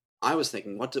 I was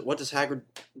thinking, what does Hagrid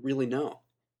really know?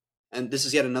 And this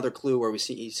is yet another clue where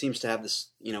he seems to have this,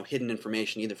 hidden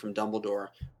information either from Dumbledore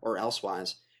or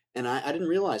elsewise. And I didn't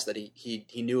realize that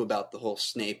he knew about the whole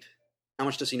Snape. How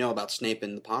much does he know about Snape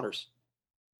and the Potters?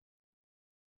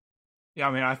 Yeah,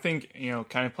 I mean, I think,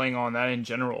 kind of playing on that in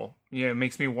general, it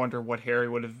makes me wonder what Harry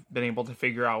would have been able to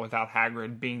figure out without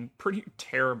Hagrid being pretty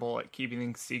terrible at keeping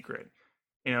things secret.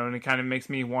 And it kind of makes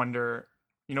me wonder,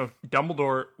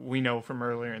 Dumbledore, we know from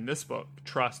earlier in this book,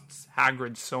 trusts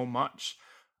Hagrid so much.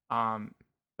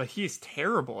 But he's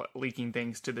terrible at leaking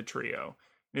things to the trio.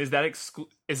 Is that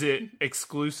is it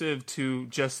exclusive to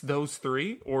just those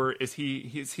three, or is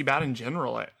he bad in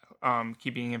general at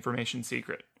keeping information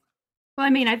secret? Well, I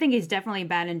mean, I think he's definitely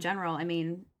bad in general. I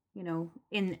mean, in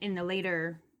the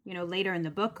later in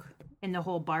the book, in the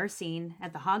whole bar scene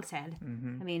at the Hogshead,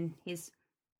 I mean, he's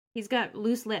got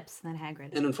loose lips, that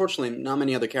Hagrid. And unfortunately, not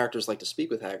many other characters like to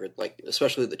speak with Hagrid,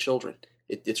 especially the children.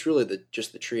 It's really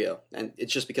just the trio, and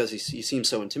it's just because he seems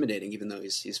so intimidating, even though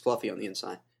he's fluffy on the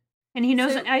inside. And he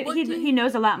knows he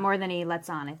knows a lot more than he lets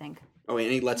on, I think. Oh, and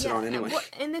he lets it on anyway.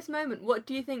 In this moment, what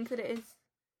do you think that it is?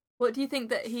 What do you think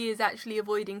that he is actually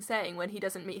avoiding saying when he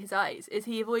doesn't meet his eyes? Is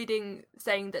he avoiding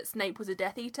saying that Snape was a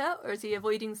Death Eater, or is he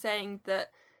avoiding saying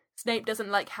that Snape doesn't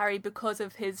like Harry because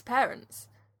of his parents?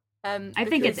 I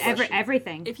think it's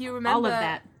everything. If you remember, all of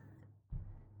that.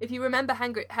 If you remember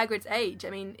Hagrid's age, I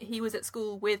mean, he was at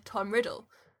school with Tom Riddle.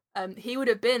 He would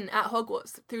have been at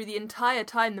Hogwarts through the entire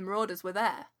time the Marauders were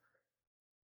there.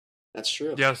 That's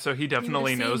true. Yeah, so he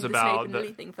definitely knows about the Snape and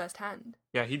Lily thing firsthand.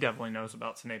 Yeah, he definitely knows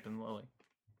about Snape and Lily.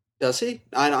 Does he?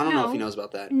 I don't know if he knows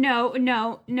about that. No.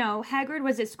 Hagrid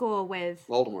was at school with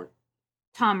Voldemort.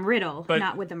 Tom Riddle,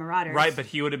 not with the Marauders. Right, but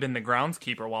he would have been the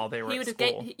groundskeeper while they were at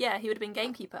school. He would have been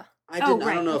gamekeeper. I don't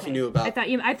know if he knew about. I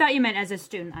thought you meant as a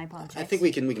student. I apologize. I think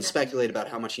we can speculate about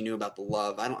how much he knew about the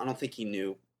love. I don't think he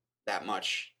knew that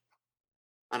much.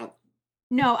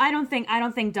 No, I don't think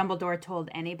Dumbledore told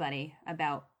anybody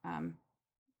about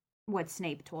what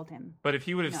Snape told him. But if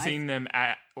he would have seen them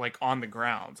at on the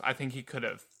grounds, I think he could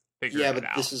have figured it out. Yeah,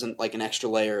 but this isn't like an extra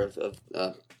layer of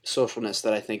socialness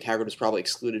that I think Hagrid was probably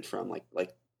excluded from.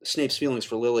 Like Snape's feelings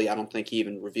for Lily, I don't think he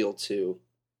even revealed to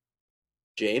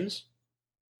James.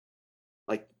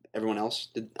 Like everyone else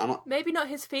did. Maybe not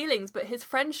his feelings, but his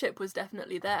friendship was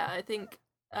definitely there. I think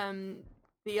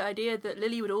the idea that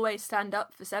Lily would always stand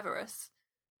up for Severus,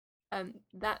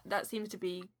 that seems to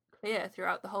be clear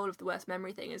throughout the whole of the worst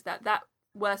memory thing, is that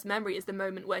worst memory is the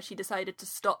moment where she decided to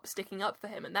stop sticking up for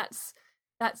him, and that's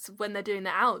when they're doing the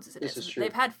Owls, isn't it? This is true.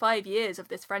 They've had 5 years of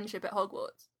this friendship at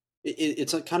Hogwarts.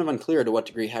 It's kind of unclear to what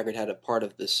degree Hagrid had a part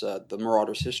of this, the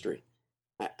Marauders' history.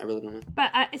 I really don't know.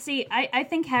 But I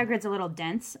think Hagrid's a little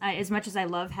dense. As much as I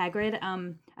love Hagrid,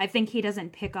 I think he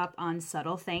doesn't pick up on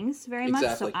subtle things very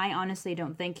much. So I honestly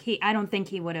don't think he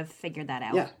would have figured that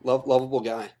out. Yeah, lovable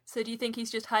guy. So do you think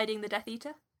he's just hiding the Death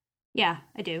Eater? Yeah,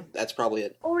 I do. That's probably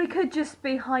it. Or he could just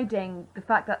be hiding the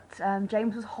fact that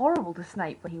James was horrible to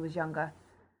Snape when he was younger.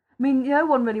 I mean, no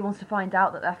one really wants to find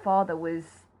out that their father was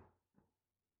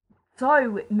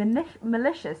so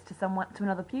malicious to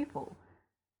another pupil.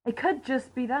 It could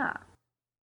just be that.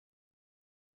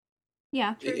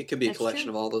 Yeah, it could be a collection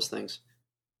of all those things,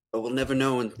 but we'll never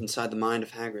know inside the mind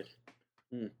of Hagrid.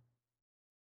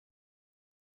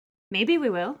 Maybe we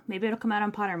will. Maybe it'll come out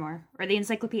on Pottermore or the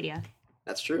Encyclopedia.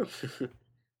 That's true.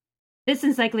 This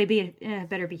encyclopedia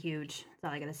better be huge. That's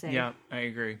all I gotta say. Yeah, I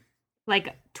agree.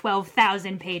 Like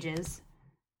 12,000 pages.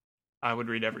 I would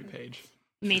read every page.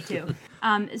 Me too.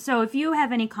 So if you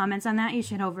have any comments on that, you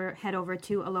should head over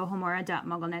to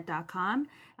alohomora.mugglenet.com.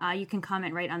 You can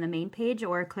comment right on the main page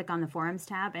or click on the forums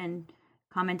tab and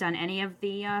comment on any of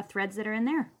the threads that are in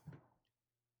there.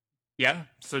 Yeah,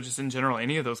 so just in general,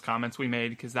 any of those comments we made,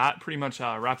 because that pretty much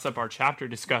wraps up our chapter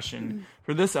discussion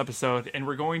for this episode. And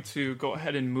we're going to go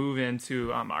ahead and move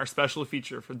into our special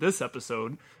feature for this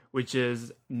episode, which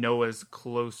is Noah's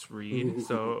Close Read.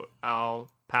 So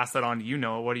I'll pass that on to you,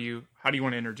 Noah. How do you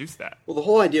want to introduce that? Well, the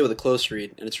whole idea with a close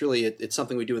read, and it's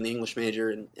something we do in the English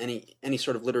major and any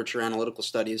sort of literature analytical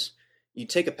studies, you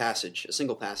take a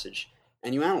single passage,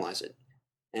 and you analyze it.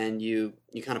 And you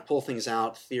kind of pull things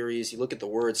out, theories, you look at the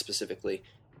words specifically,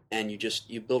 and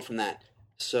you build from that.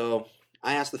 So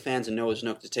I asked the fans in Noah's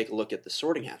Nook to take a look at the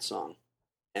Sorting Hat song.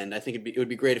 And I think it would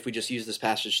be great if we just use this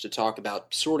passage to talk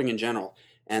about sorting in general.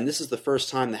 And this is the first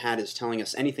time the Hat is telling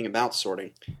us anything about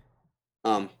sorting.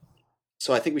 So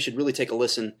I think we should really take a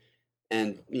listen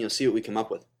and see what we come up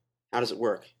with. How does it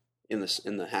work in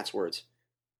the Hat's words?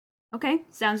 Okay,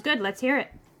 sounds good. Let's hear it.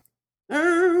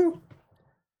 Oh,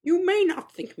 you may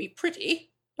not think me pretty,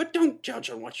 but don't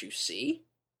judge on what you see.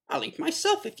 I'll eat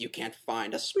myself if you can't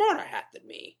find a smarter hat than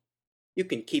me. You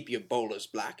can keep your bowlers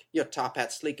black, your top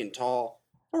hat sleek and tall,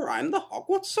 for I'm the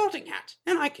Hogwarts Sorting Hat,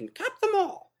 and I can cap them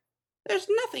all. There's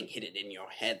nothing hidden in your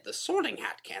head the Sorting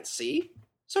Hat can't see.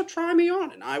 So try me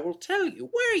on, and I will tell you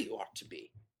where you ought to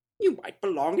be. You might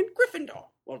belong in Gryffindor,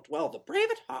 where dwell the brave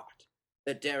at heart.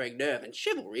 Their daring nerve and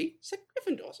chivalry set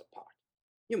Gryffindors apart.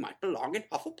 You might belong in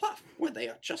Hufflepuff, where they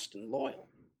are just and loyal.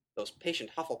 Those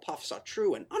patient Hufflepuffs are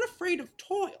true and unafraid of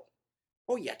toil.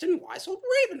 Or yet in wise old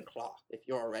Ravenclaw, if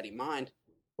you're a ready mind,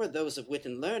 where those of wit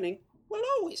and learning will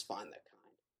always find their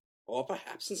kind. Or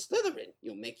perhaps in Slytherin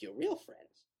you'll make your real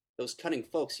friends. Those cunning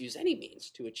folks use any means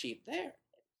to achieve their.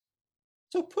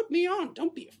 So put me on,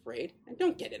 don't be afraid, and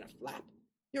don't get in a flap.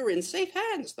 You're in safe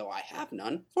hands, though I have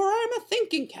none, for I'm a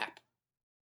thinking cap.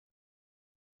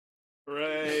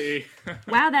 Hooray!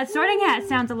 Wow, that Sorting Hat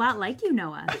sounds a lot like you,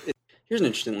 Noah. Here's an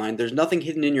interesting line. There's nothing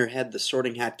hidden in your head the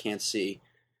Sorting Hat can't see.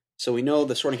 So we know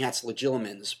the Sorting Hat's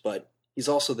Legilimens, but he's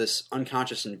also this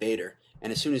unconscious invader.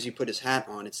 And as soon as you put his hat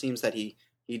on, it seems that he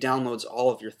downloads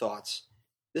all of your thoughts.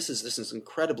 This is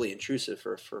incredibly intrusive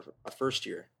for a first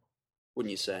year,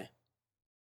 wouldn't you say?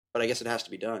 but I guess it has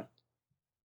to be done.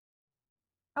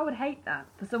 I would hate that,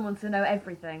 for someone to know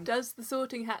everything. Does the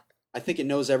Sorting Hat? I think it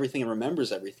knows everything and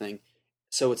remembers everything.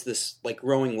 So it's this like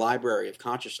growing library of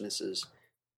consciousnesses.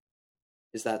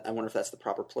 I wonder if that's the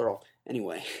proper plural.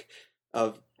 Anyway,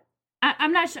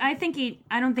 I'm not sure. I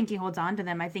don't think he holds on to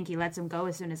them. I think he lets them go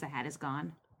as soon as the hat is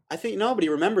gone. I think no, but he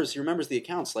remembers the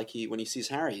accounts. Like when he sees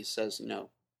Harry, he says,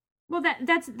 Well,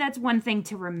 that's one thing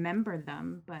to remember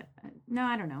them, but no,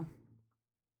 I don't know.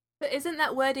 But isn't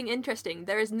that wording interesting?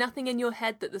 There is nothing in your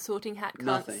head that the Sorting Hat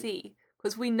can't see.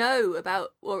 Because we know about,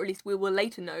 or at least we will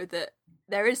later know, that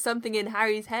there is something in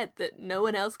Harry's head that no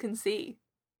one else can see.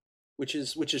 Which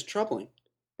is troubling.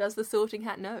 Does the Sorting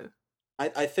Hat know?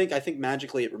 I think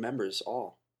magically it remembers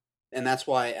all. And that's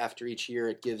why after each year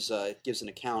it gives an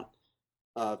account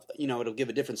of, it'll give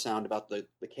a different sound about the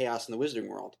chaos in the Wizarding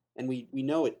World. And we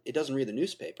know it doesn't read the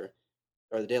newspaper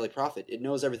or the Daily Prophet. It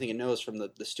knows everything it knows from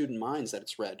the student minds that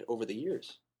it's read over the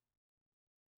years.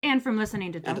 And from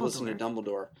listening to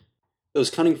Dumbledore. Those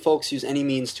cunning folks use any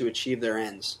means to achieve their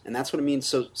ends. And that's what it means.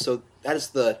 So that is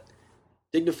the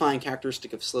dignifying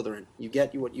characteristic of Slytherin. You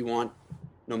get what you want,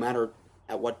 no matter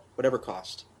at whatever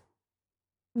cost.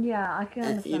 Yeah, I can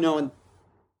understand. And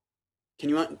can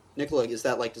you, Nicola, does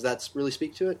that really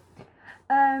speak to it?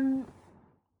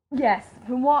 Yes,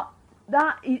 from what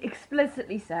that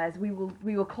explicitly says, we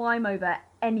will climb over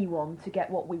anyone to get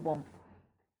what we want.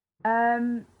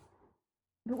 But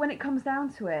when it comes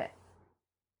down to it,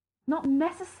 not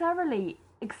necessarily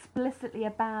explicitly a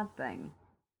bad thing.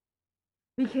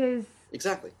 Because...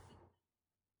 Exactly.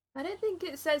 I don't think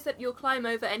it says that you'll climb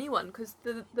over anyone, because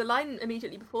the line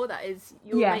immediately before that is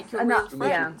you'll make your real friends.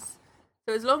 Yeah.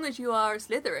 So as long as you are a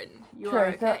Slytherin, you are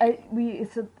okay.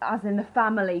 So as in the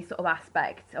family sort of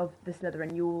aspect of the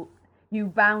Slytherin, you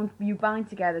bind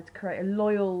together to create a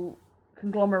loyal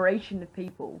conglomeration of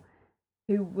people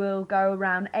who will go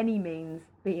around any means,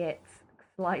 be it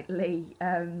slightly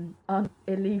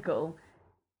illegal,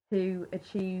 to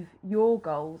achieve your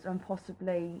goals and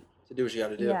possibly to do what you got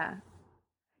to do.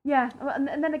 Yeah,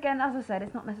 and then again, as I said,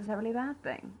 it's not necessarily a bad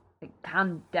thing. It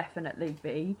can definitely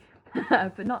be,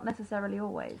 but not necessarily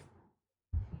always.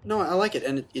 No, I like it,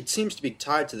 and it seems to be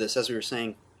tied to this, as we were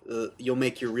saying. You'll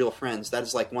make your real friends. That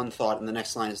is like one thought, and the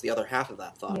next line is the other half of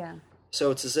that thought. Yeah. So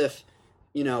it's as if,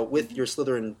 with your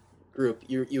Slytherin group,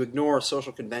 you ignore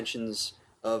social conventions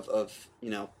of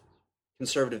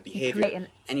conservative behavior,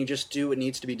 and you just do what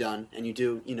needs to be done, and you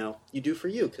do for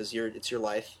you, because it's your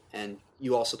life, and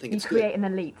you also think it's good. You create an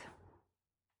elite.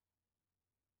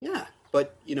 Yeah,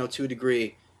 but to a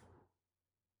degree,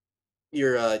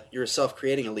 you're a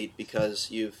self-creating elite, because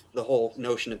the whole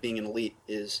notion of being an elite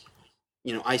is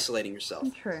isolating yourself.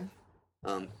 True.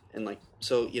 And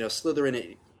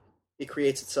Slytherin, it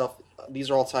creates itself. These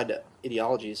are all tied to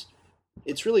ideologies.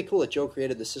 It's really cool that Joe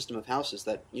created the system of houses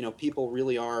that, people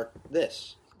really are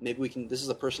this. Maybe this is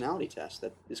a personality test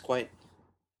that is quite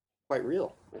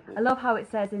real. I love how it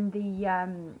says in the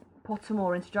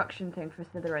Pottermore introduction thing for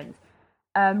Slytherins,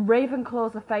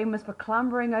 Ravenclaws are famous for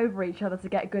clambering over each other to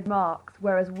get good marks,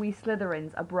 whereas we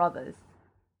Slytherins are brothers.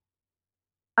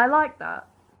 I like that.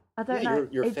 I don't know.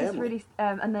 You're it's family. Just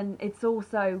really, and then it's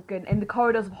also good in the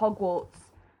corridors of Hogwarts.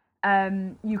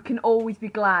 You can always be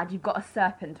glad you've got a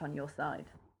serpent on your side.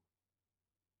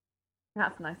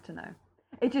 That's nice to know.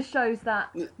 It just shows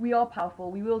that we are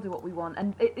powerful, we will do what we want,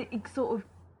 and it sort of...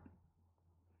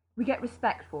 we get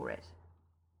respect for it.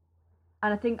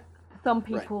 And I think for some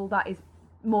people that is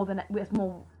more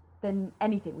than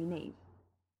anything we need.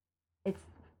 It's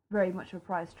very much a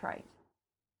prized trait.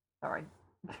 Sorry.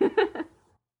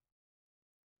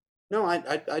 No,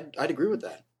 I'd agree with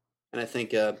that. And I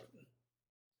think the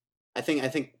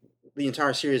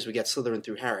entire series we get Slytherin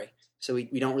through Harry, so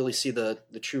we don't really see the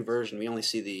true version. We only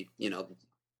see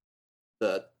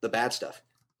the bad stuff.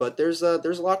 But there's a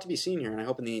lot to be seen here, and I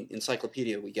hope in the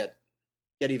encyclopedia we get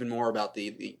even more about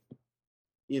the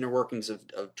inner workings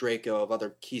of Draco, of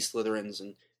other key Slytherins,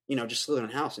 and just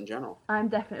Slytherin House in general. I'm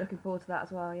definitely looking forward to that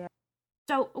as well. Yeah.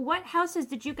 So, what houses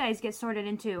did you guys get sorted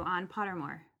into on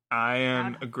Pottermore? I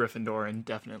am a Gryffindor and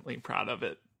definitely proud of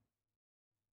it.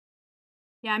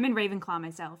 Yeah, I'm in Ravenclaw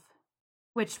myself,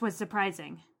 which was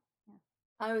surprising.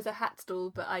 I was a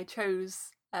Hatstall, but I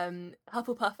chose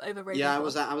Hufflepuff over Ravenclaw. Yeah, I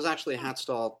was actually a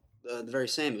Hatstall, the very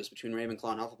same. It was between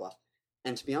Ravenclaw and Hufflepuff.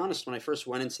 And to be honest, when I first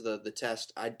went into the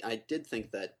test, I did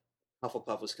think that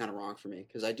Hufflepuff was kind of wrong for me,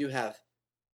 because I do have,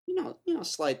 a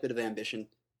slight bit of ambition,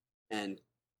 and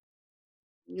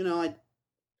I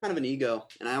kind of an ego,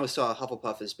 and I always saw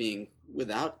Hufflepuff as being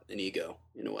without an ego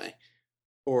in a way,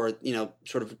 or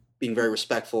sort of being very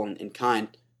respectful and kind.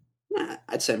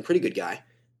 I'd say I'm a pretty good guy,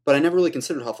 But I never really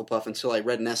considered Hufflepuff until I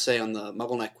read an essay on the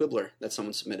Muggleneck Quibbler that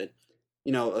someone submitted.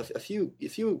 You know, a few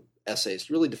essays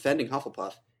really defending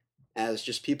Hufflepuff as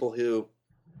just people who,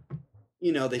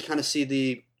 you know, they kind of see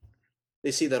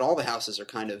that all the houses are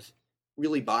kind of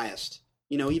really biased.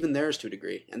 You know, even theirs to a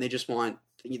degree, and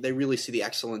they really see the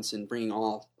excellence in bringing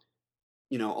all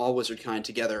wizard kind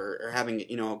together, or having,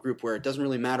 you know, a group where it doesn't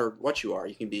really matter what you are.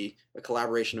 You can be a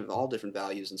collaboration of all different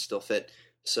values and still fit.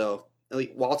 So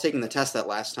while taking the test that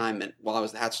last time, and while I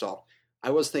was the hat stall, I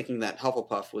was thinking that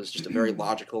Hufflepuff was just a very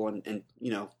logical and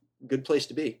you know, good place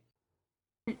to be.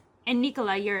 And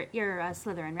Nicola, you're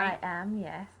Slytherin, right? I am,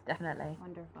 yes, definitely.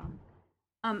 Wonderful.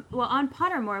 Well, on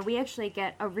Pottermore, we actually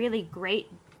get a really great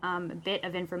bit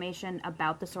of information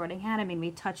about the Sorting Hat. I mean,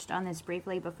 we touched on this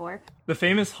briefly before. The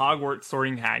famous Hogwarts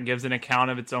Sorting Hat gives an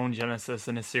account of its own genesis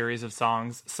in a series of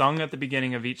songs sung at the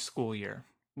beginning of each school year.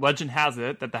 Legend has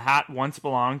it that the hat once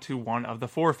belonged to one of the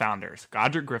 4 founders,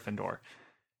 Godric Gryffindor,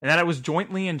 and that it was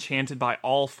jointly enchanted by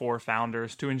all 4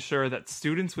 founders to ensure that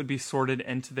students would be sorted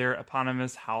into their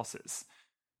eponymous houses,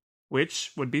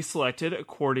 which would be selected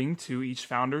according to each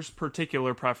founder's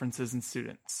particular preferences and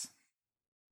students.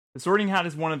 The Sorting Hat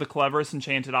is one of the cleverest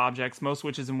enchanted objects most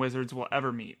witches and wizards will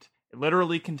ever meet. It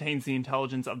literally contains the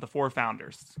intelligence of the 4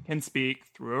 founders, can speak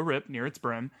through a rip near its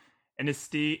brim, and is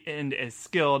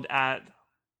skilled at,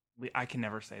 I can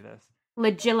never say this,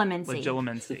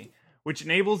 Legilimency, which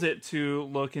enables it to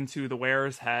look into the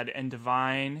wearer's head and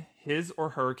divine his or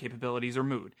her capabilities or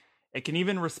mood. It can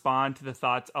even respond to the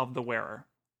thoughts of the wearer.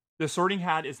 The Sorting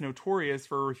Hat is notorious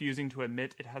for refusing to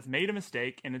admit it has made a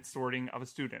mistake in its sorting of a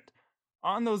student.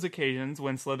 On those occasions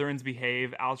when Slytherins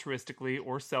behave altruistically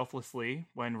or selflessly,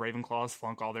 when Ravenclaws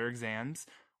flunk all their exams,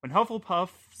 when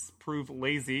Hufflepuffs prove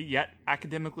lazy yet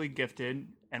academically gifted,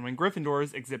 and when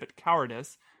Gryffindors exhibit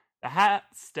cowardice, the Hat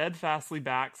steadfastly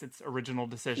backs its original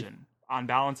decision. On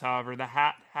balance, however, the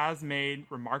Hat has made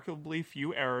remarkably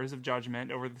few errors of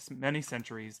judgment over the many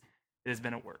centuries it has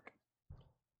been at work.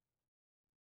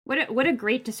 What a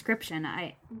great description.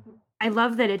 I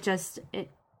love that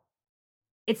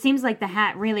it seems like the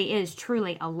Hat really is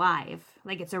truly alive.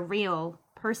 Like it's a real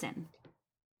person.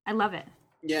 I love it.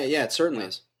 Yeah, it certainly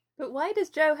is. But why does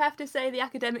Joe have to say the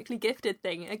academically gifted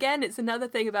thing? Again, it's another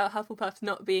thing about Hufflepuffs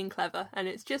not being clever, and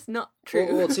it's just not true.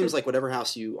 Well, it seems like whatever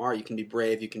house you are, you can be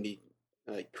brave, you can be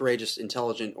courageous,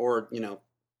 intelligent, or, you know,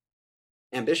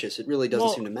 ambitious. It really doesn't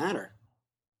seem to matter.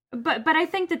 But I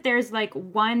think that there's like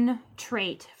one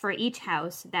trait for each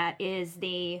house that is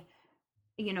the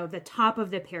top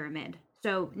of the pyramid.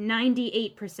 So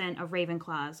 98% of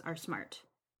Ravenclaws are smart.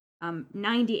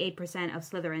 98% of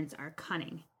Slytherins are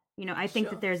cunning. You know, I think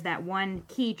that there's that one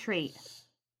key trait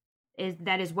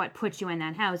that is what puts you in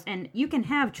that house. And you can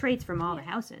have traits from all the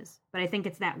houses, but I think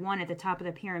it's that one at the top of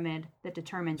the pyramid that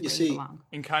determines where you belong.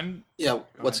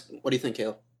 What do you think,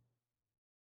 Caleb?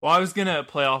 Well, I was going to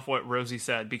play off what Rosie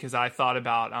said because I thought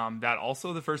about that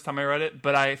also the first time I read it,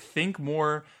 but I think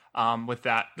more with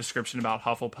that description about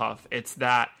Hufflepuff, it's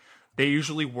that they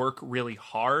usually work really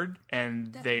hard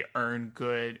and they earn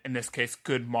good, in this case,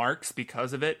 good marks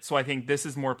because of it. So I think this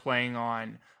is more playing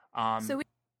on,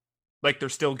 like they're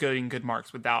still getting good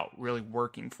marks without really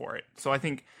working for it. So I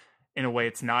think in a way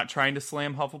it's not trying to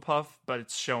slam Hufflepuff, but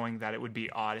it's showing that it would be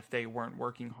odd if they weren't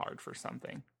working hard for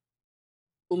something.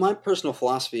 Well, my personal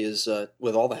philosophy is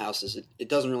with all the houses, it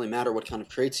doesn't really matter what kind of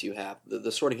traits you have.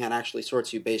 The Sorting Hat actually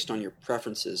sorts you based on your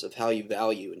preferences of how you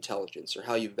value intelligence or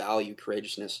how you value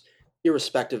courageousness,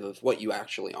 irrespective of what you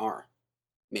actually are,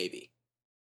 maybe.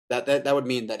 That would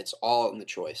mean that it's all in the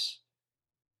choice,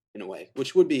 in a way,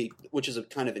 which is a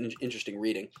kind of interesting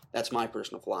reading. That's my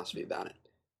personal philosophy about it.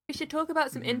 We should talk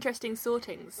about some interesting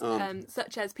sortings,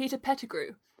 such as Peter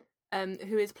Pettigrew,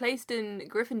 who is placed in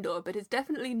Gryffindor, but is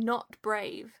definitely not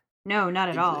brave. No, not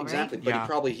at all. Exactly, right?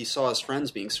 But he saw his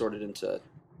friends being sorted into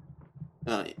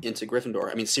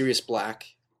Gryffindor. I mean, Sirius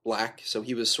Black, so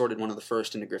he was sorted one of the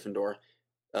first into Gryffindor.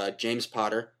 James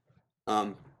Potter,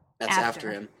 that's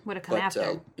after him. Would have come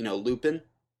after. Lupin,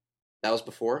 that was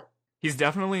before. He's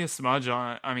definitely a smudge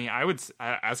on. I mean, I would,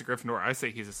 as a Gryffindor, I say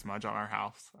he's a smudge on our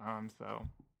house. So.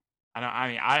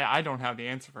 I don't have the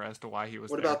answer for as to why he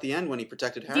was. What about the end when he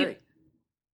protected Harry?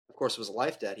 Of course, it was a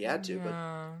life debt. He had to, but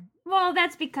well,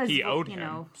 that's because he owed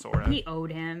him. Sort of. He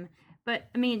owed him. But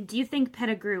I mean, do you think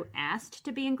Pettigrew asked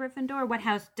to be in Gryffindor? What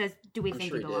house do we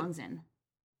think he belongs in?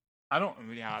 I don't.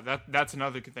 Yeah, that's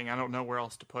another good thing. I don't know where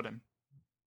else to put him.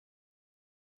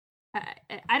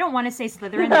 I don't want to say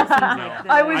Slytherin. That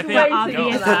seems like the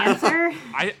obvious answer.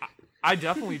 I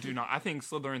definitely do not. I think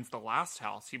Slytherin's the last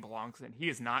house he belongs in. He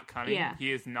is not cunning. Yeah.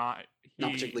 He is not. He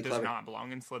Not particularly does clever. not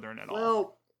belong in Slytherin at all.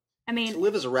 Well, I mean, to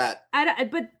live as a rat.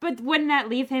 But wouldn't that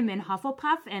leave him in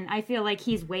Hufflepuff? And I feel like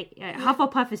he's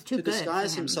Hufflepuff is too good to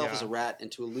disguise himself as a rat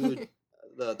and to elude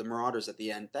the Marauders at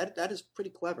the end. That is pretty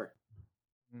clever.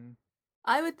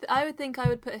 I would think I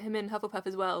would put him in Hufflepuff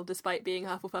as well, despite being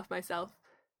Hufflepuff myself.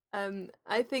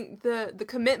 I think the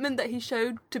commitment that he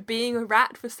showed to being a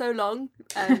rat for so long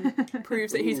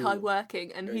proves that he's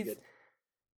hardworking, and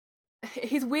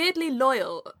he's weirdly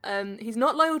loyal. He's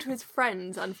not loyal to his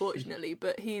friends, unfortunately,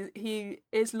 but he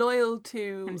is loyal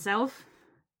to himself.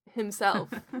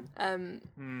 And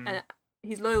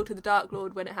he's loyal to the Dark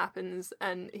Lord when it happens,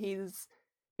 and he's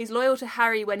loyal to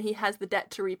Harry when he has the debt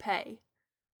to repay.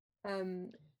 So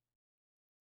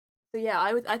yeah,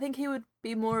 I think he would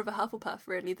be more of a Hufflepuff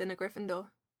really than a Gryffindor.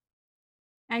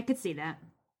 I could see that.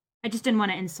 I just didn't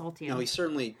want to insult you. No, he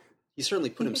certainly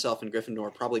put himself in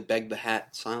Gryffindor, probably begged the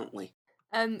hat silently.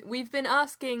 We've been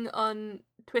asking on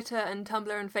Twitter and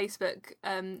Tumblr and Facebook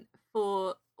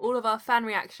for all of our fan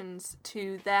reactions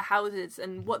to their houses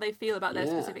and what they feel about their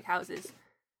specific houses.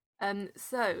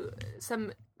 So,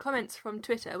 some comments from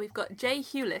Twitter. We've got Jay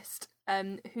Hewlist,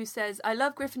 who says, I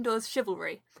love Gryffindor's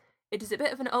chivalry. It is a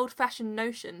bit of an old-fashioned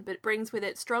notion, but it brings with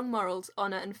it strong morals,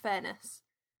 honour and fairness.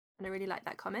 And I really like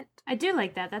that comment. I do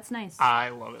like that. That's nice. I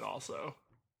love it also.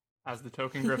 As the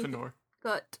token Gryffindor.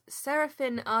 Got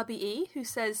Seraphin RBE, who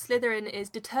says Slytherin is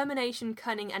determination,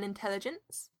 cunning and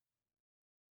intelligence.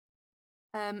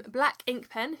 Black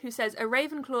Inkpen, who says a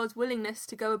Ravenclaw's willingness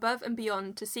to go above and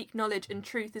beyond to seek knowledge and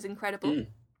truth is incredible.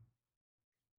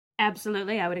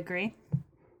 Absolutely, I would agree.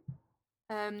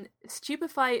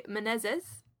 Stupefy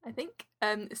Menezes, I think,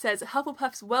 says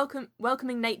Hufflepuff's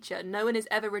welcoming nature, no one is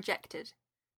ever rejected.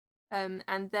 And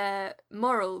their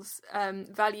morals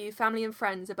value family and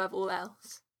friends above all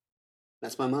else.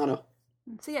 That's my motto.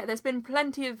 So yeah, there's been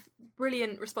plenty of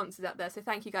brilliant responses out there, so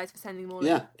thank you guys for sending them all in.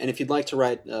 Yeah, and if you'd like to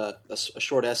write a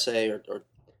short essay or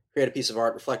create a piece of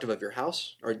art reflective of your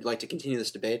house, or you'd like to continue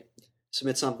this debate,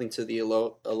 submit something to the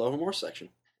Alohomora section,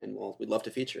 and we'd love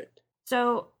to feature it.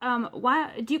 So,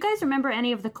 do you guys remember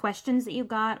any of the questions that you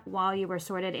got while you were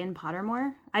sorted in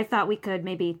Pottermore? I thought we could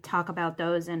maybe talk about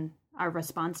those and our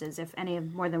responses if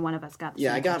more than one of us got the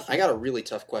same question. I got a really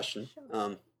tough question.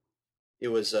 It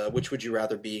was, which would you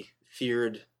rather be?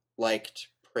 Feared, liked,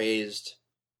 praised,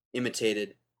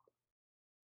 imitated.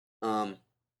 Did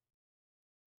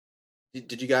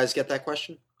you guys get that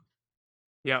question?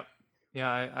 Yep. Yeah,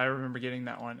 I remember getting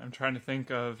that one. I'm trying to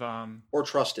think of or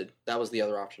trusted. That was the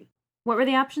other option. What were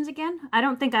the options again? I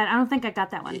don't think I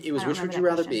got that one. It was which would you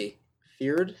rather be?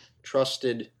 Feared,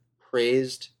 trusted,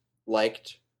 praised,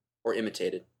 liked, or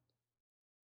imitated?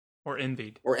 Or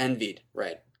envied. Or envied,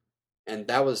 right. And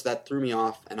that threw me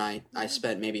off, and I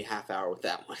spent maybe half hour with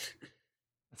that one.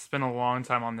 I spent a long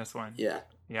time on this one. Yeah.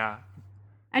 Yeah.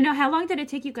 I know. How long did it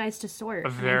take you guys to sort? A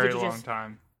very long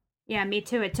time. Yeah, me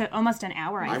too. It took almost an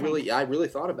hour, I think. I really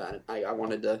thought about it. I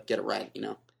wanted to get it right, you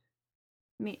know.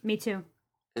 Me too.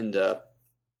 And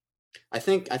I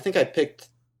think I picked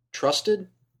trusted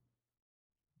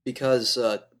because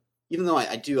even though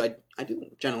I do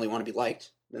generally want to be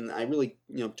liked, and I really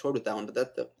toyed with that one, but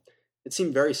it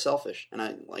seemed very selfish, and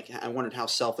I wondered how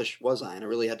selfish was I, and I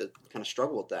really had to kind of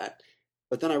struggle with that.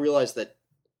 But then I realized that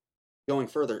going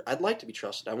further, I'd like to be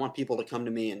trusted. I want people to come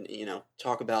to me and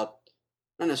talk about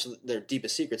not necessarily their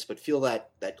deepest secrets, but feel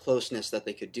that closeness that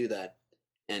they could do that.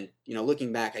 And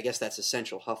looking back, I guess that's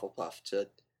essential Hufflepuff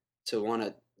to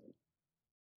want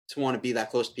to be that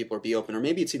close to people or be open, or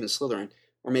maybe it's even Slytherin,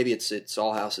 or maybe it's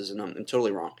all houses, and I'm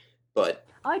totally wrong. But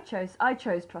I chose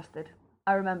trusted.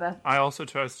 I remember. I also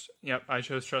chose. Yep, I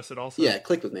chose trusted also. Yeah, it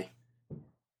clicked with me.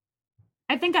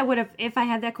 I think I would have, if I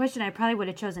had that question, I probably would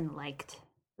have chosen liked.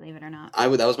 Believe it or not. I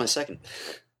would. That was my second.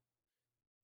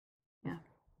 Yeah.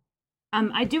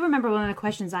 I do remember one of the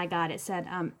questions I got. It said,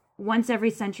 once every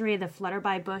century, the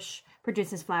flutterby bush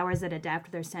produces flowers that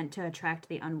adapt their scent to attract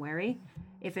the unwary.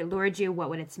 If it lured you, what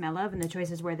would it smell of? And the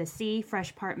choices were the sea,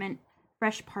 fresh parchment,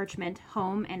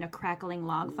 home, and a crackling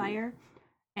log fire.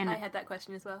 And I had that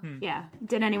question as well. Yeah.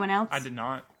 Did anyone else? I did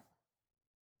not.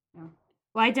 No.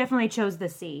 Well, I definitely chose the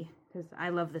sea because I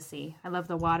love the sea. I love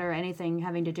the water. Anything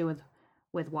having to do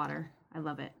with water, I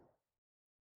love it.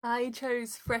 I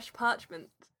chose fresh parchment.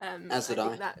 As did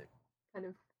I. That kind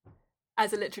of,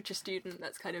 as a literature student,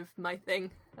 that's kind of my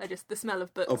thing. The smell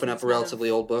of books. Open up a relatively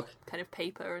old book. Kind of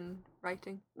paper and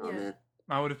writing. Oh man.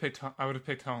 I would have picked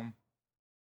home.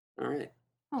 All right.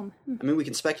 Home. I mean, we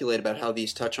can speculate about how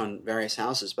these touch on various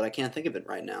houses, but I can't think of it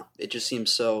right now. It just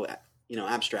seems so,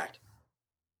 abstract.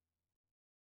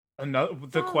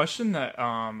 The question that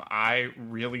I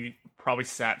really probably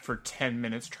sat for 10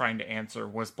 minutes trying to answer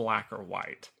was black or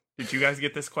white, Did you guys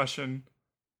get this question?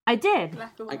 I did.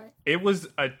 It was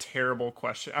a terrible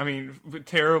question. I mean,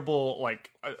 terrible,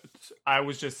 like, I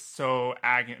was just so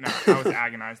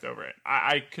agonized over it.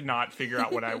 I could not figure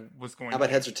out what I was going to do. How about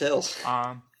heads or tails?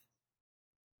 I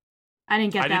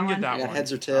didn't get that one. I got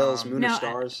heads or tails, moon or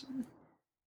stars.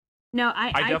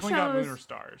 I definitely got chose, moon or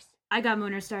stars. I got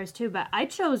moon or stars too, but I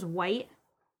chose white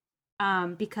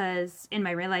because in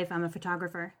my real life I'm a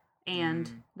photographer.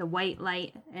 And the white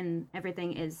light and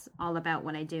everything is all about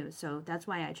what I do. So that's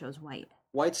why I chose white.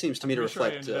 White seems to me to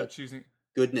reflect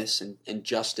goodness and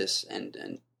justice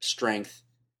and strength.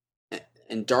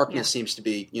 And darkness seems to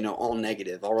be, all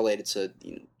negative, all related to,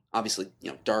 obviously,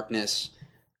 darkness.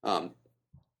 If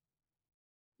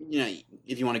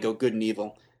you want to go good and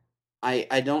evil.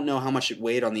 I don't know how much it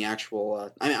weighed on the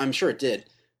actual... I'm sure it did,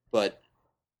 but...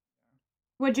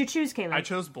 What'd you choose, Caleb? I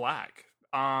chose black.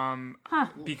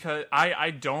 Because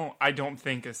I don't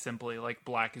think as simply like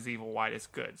black is evil, white is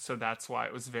good. So that's why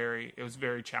it was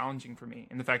very challenging for me.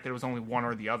 And the fact that it was only one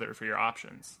or the other for your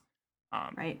options.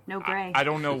 Right. No gray. I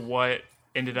don't know what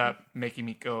ended up making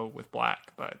me go with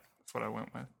black, but that's what I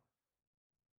went with.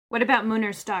 What about moon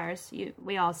or stars?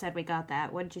 We all said we got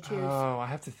that. What did you choose? Oh, I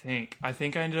have to think. I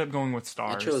think I ended up going with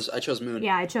stars. I chose moon.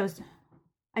 Yeah, I chose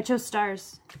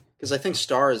stars. Because I think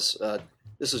stars,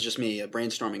 this is just me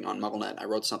brainstorming on MuggleNet. I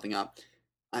wrote something up.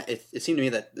 It seemed to me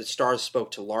that the stars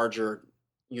spoke to larger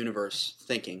universe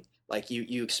thinking. Like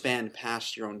you expand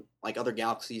past your own, like other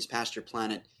galaxies, past your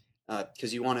planet,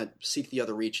 because you want to seek the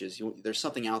other reaches. There's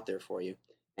something out there for you.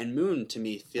 And moon, to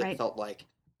me, felt like,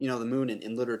 the moon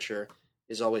in literature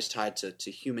is always tied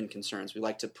to human concerns. We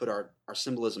like to put our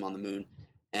symbolism on the moon.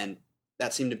 And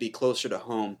that seemed to be closer to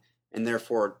home, and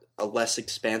therefore a less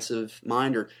expansive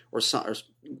mind, or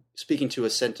speaking to a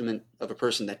sentiment of a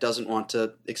person that doesn't want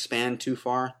to expand too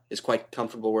far, is quite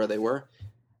comfortable where they were.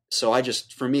 So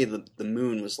for me, the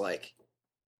moon was like,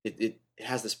 it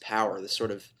has this power, this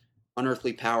sort of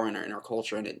unearthly power in our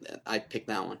culture, and I picked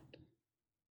that one.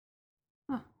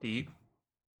 Huh. Deep.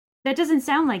 That doesn't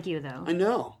sound like you, though. I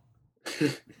know.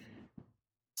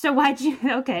 So why'd you?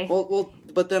 Okay. Well,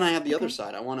 but then I have the other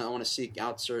side. I want to seek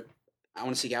outward. I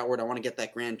want to get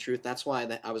that grand truth. That's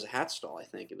why I was a hat stall. I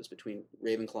think it was between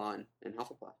Ravenclaw and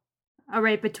Hufflepuff. Oh,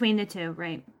 right, between the two,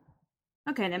 right?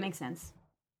 Okay, that makes sense.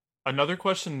 Another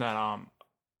question that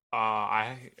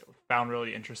I found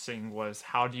really interesting was,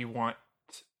 how do you want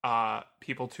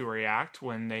people to react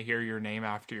when they hear your name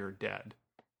after you're dead?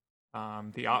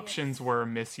 The options were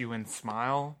miss you and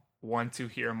smile, want to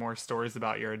hear more stories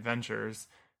about your adventures,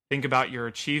 think about your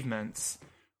achievements,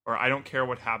 or I don't care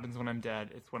what happens when I'm dead,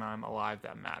 it's when I'm alive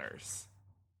that matters.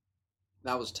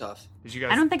 That was tough. Did you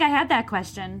guys? I don't think I had that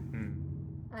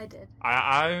question. I did.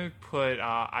 I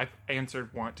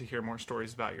answered want to hear more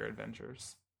stories about your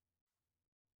adventures.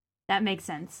 That makes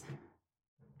sense.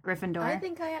 Gryffindor. I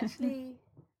think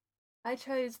I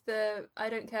chose the I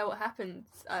don't care what happens.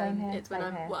 It's when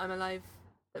I'm alive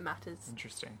that matters.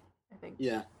 Interesting. I think.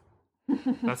 Yeah.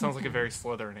 That sounds like a very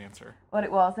Slytherin answer. Well,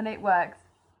 it was, and it works.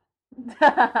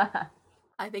 I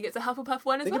think it's a Hufflepuff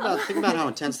one as well. Think about how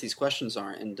intense these questions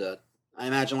are, and I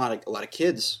imagine a lot of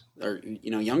kids or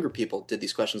younger people did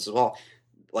these questions as well.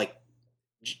 Like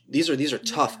these are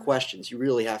tough questions. You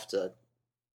really have to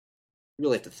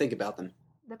think about them.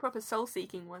 They're proper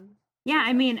soul-seeking ones. Yeah,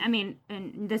 I mean,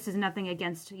 and this is nothing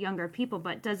against younger people,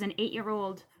 but does an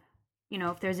 8-year-old,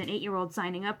 if there's an 8-year-old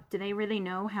signing up, do they really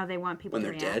know how they want people to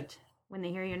react dead? When they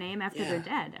hear your name after they're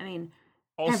dead? I mean,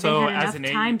 also, have they had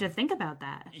enough time to think about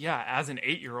that? Yeah, as an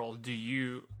 8-year-old,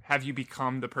 have you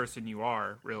become the person you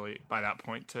are really by that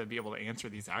point to be able to answer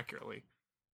these accurately?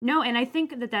 No, and I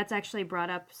think that's actually brought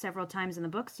up several times in the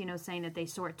books, saying that they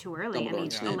sort too early. I mean,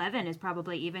 11 is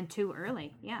probably even too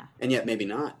early. Yeah. And yet maybe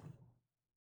not.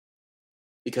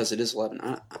 Because it is 11.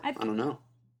 I don't know.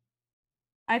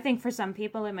 I think for some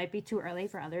people it might be too early.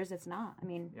 For others, it's not. I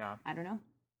mean, yeah. I don't know.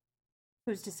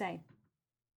 Who's to say?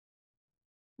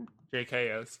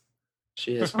 JK is.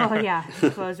 She is. Oh, yeah, I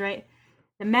suppose, right?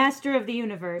 The master of the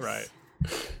universe. Right.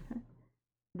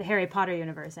 The Harry Potter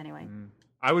universe, anyway.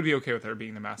 I would be okay with her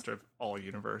being the master of all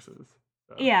universes.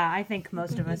 So. Yeah, I think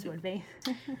most of us would be.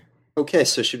 Okay,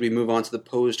 so should we move on to the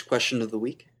posed question of the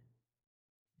week?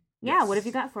 Yeah, Yes. What have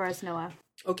you got for us, Noah?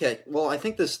 Okay, well, I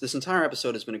think this entire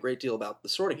episode has been a great deal about the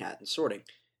sorting hat and sorting.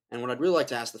 And what I'd really like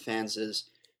to ask the fans is,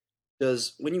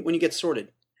 when you get sorted,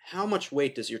 how much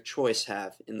weight does your choice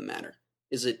have in the matter?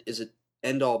 Is it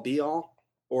end all be all,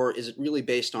 or is it really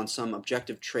based on some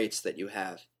objective traits that you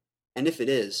have? And if it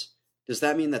is, does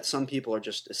that mean that some people are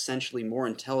just essentially more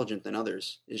intelligent than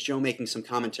others? Is Joe making some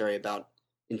commentary about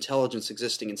intelligence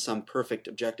existing in some perfect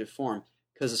objective form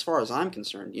Because as far as I'm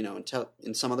concerned,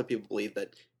 and some other people believe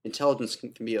that intelligence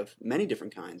can be of many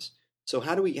different kinds. So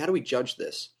how do we judge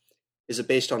this? Is it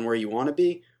based on where you want to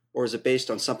be, or is it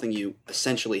based on something you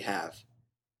essentially have?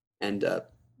 And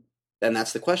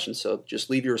that's the question. So just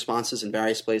leave your responses in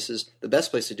various places. The best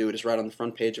place to do it is right on the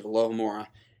front page of Alohomora,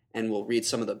 and we'll read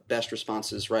some of the best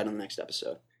responses right on the next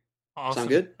episode. Awesome. Sound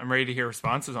good? I'm ready to hear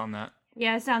responses on that.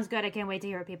 Yeah, it sounds good. I can't wait to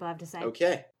hear what people have to say.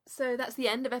 Okay. So that's the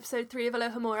end of episode 3 of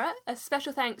Alohomora. A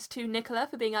special thanks to Nicola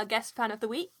for being our guest fan of the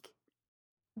week.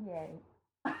 Yay.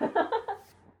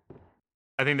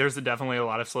 I think there's definitely a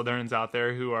lot of Slytherins out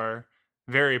there who are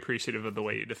very appreciative of the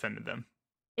way you defended them.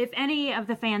 If any of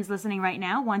the fans listening right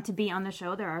now want to be on the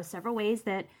show, there are several ways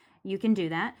that you can do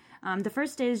that. The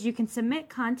first is you can submit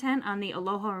content on the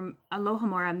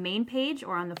Alohomora main page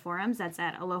or on the forums. That's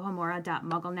at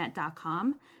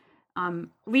alohomora.mugglenet.com.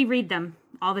 We read them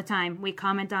all the time. We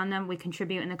comment on them. We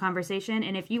contribute in the conversation.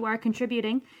 And if you are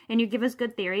contributing and you give us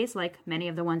good theories, like many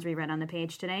of the ones we read on the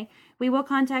page today, we will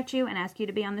contact you and ask you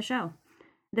to be on the show.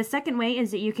 The second way is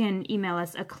that you can email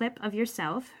us a clip of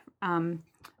yourself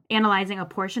analyzing a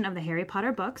portion of the Harry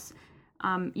Potter books.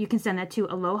 You can send that to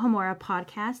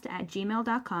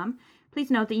alohomorapodcast@gmail.com.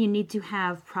 Please note that you need to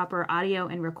have proper audio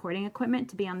and recording equipment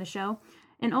to be on the show.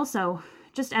 And also,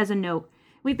 just as a note,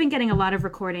 we've been getting a lot of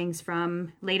recordings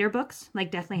from later books, like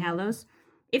Deathly Hallows.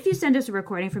 If you send us a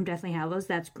recording from Deathly Hallows,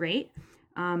 that's great.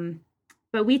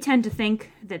 But we tend to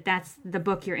think that that's the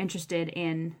book you're interested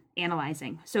in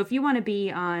analyzing. So if you want to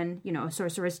be on, a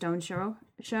Sorcerer's Stone show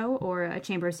or a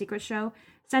Chamber of Secrets show,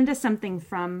 send us something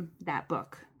from that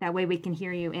book. That way we can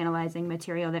hear you analyzing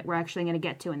material that we're actually going to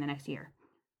get to in the next year.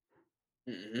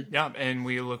 Mm-hmm. Yeah, and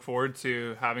we look forward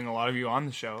to having a lot of you on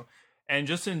the show. And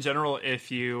just in general,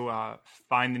 if you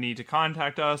find the need to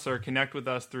contact us or connect with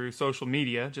us through social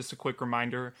media, just a quick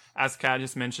reminder, as Kat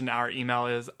just mentioned, our email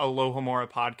is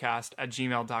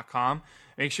alohomorapodcast@gmail.com.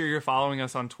 Make sure you're following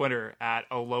us on Twitter at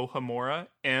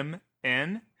AlohomoraMN,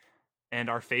 and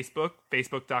our Facebook,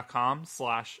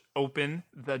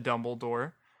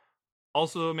 facebook.com/openthedumbledore.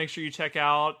 Also, make sure you check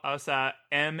out us at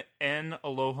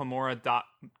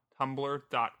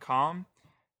mnalohomora.tumblr.com.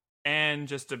 And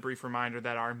just a brief reminder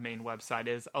that our main website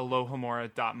is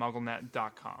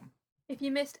alohomora.mugglenet.com. If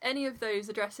you missed any of those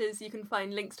addresses, you can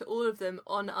find links to all of them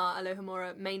on our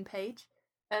Alohomora main page.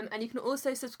 And you can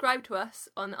also subscribe to us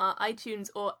on our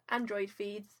iTunes or Android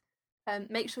feeds.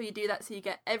 Make sure you do that so you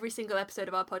get every single episode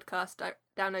of our podcast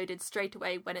downloaded straight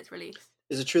away when it's released.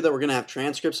 Is it true that we're going to have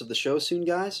transcripts of the show soon,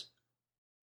 guys?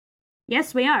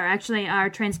 Yes, we are. Actually, our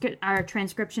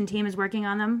transcription team is working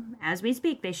on them as we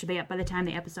speak. They should be up by the time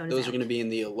the episode is out. Those are going to be in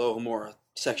the Alohomora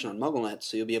section on MuggleNet,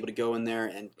 so you'll be able to go in there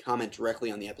and comment directly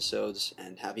on the episodes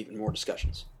and have even more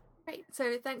discussions. Great.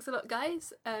 So thanks a lot,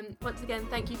 guys. Once again,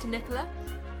 thank you to Nicola.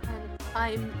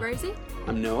 I'm Rosie.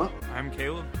 I'm Noah. I'm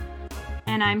Caleb.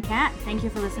 And I'm Kat. Thank you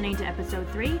for listening to episode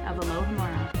 3 of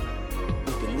Alohomora.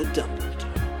 Open the Dumbledore.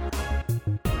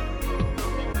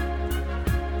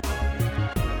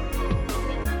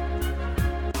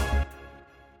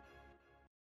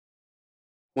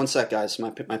 One sec, guys. My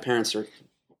parents are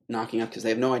knocking up because they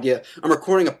have no idea I'm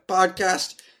recording a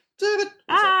podcast. Damn it!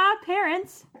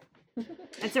 Parents.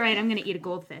 That's all right. I'm going to eat a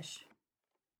goldfish.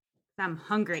 I'm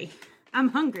hungry.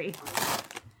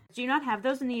 Do you not have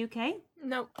those in the UK?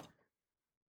 No.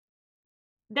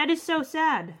 That is so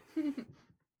sad.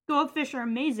 Goldfish are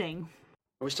amazing.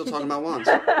 Are we still talking about wands?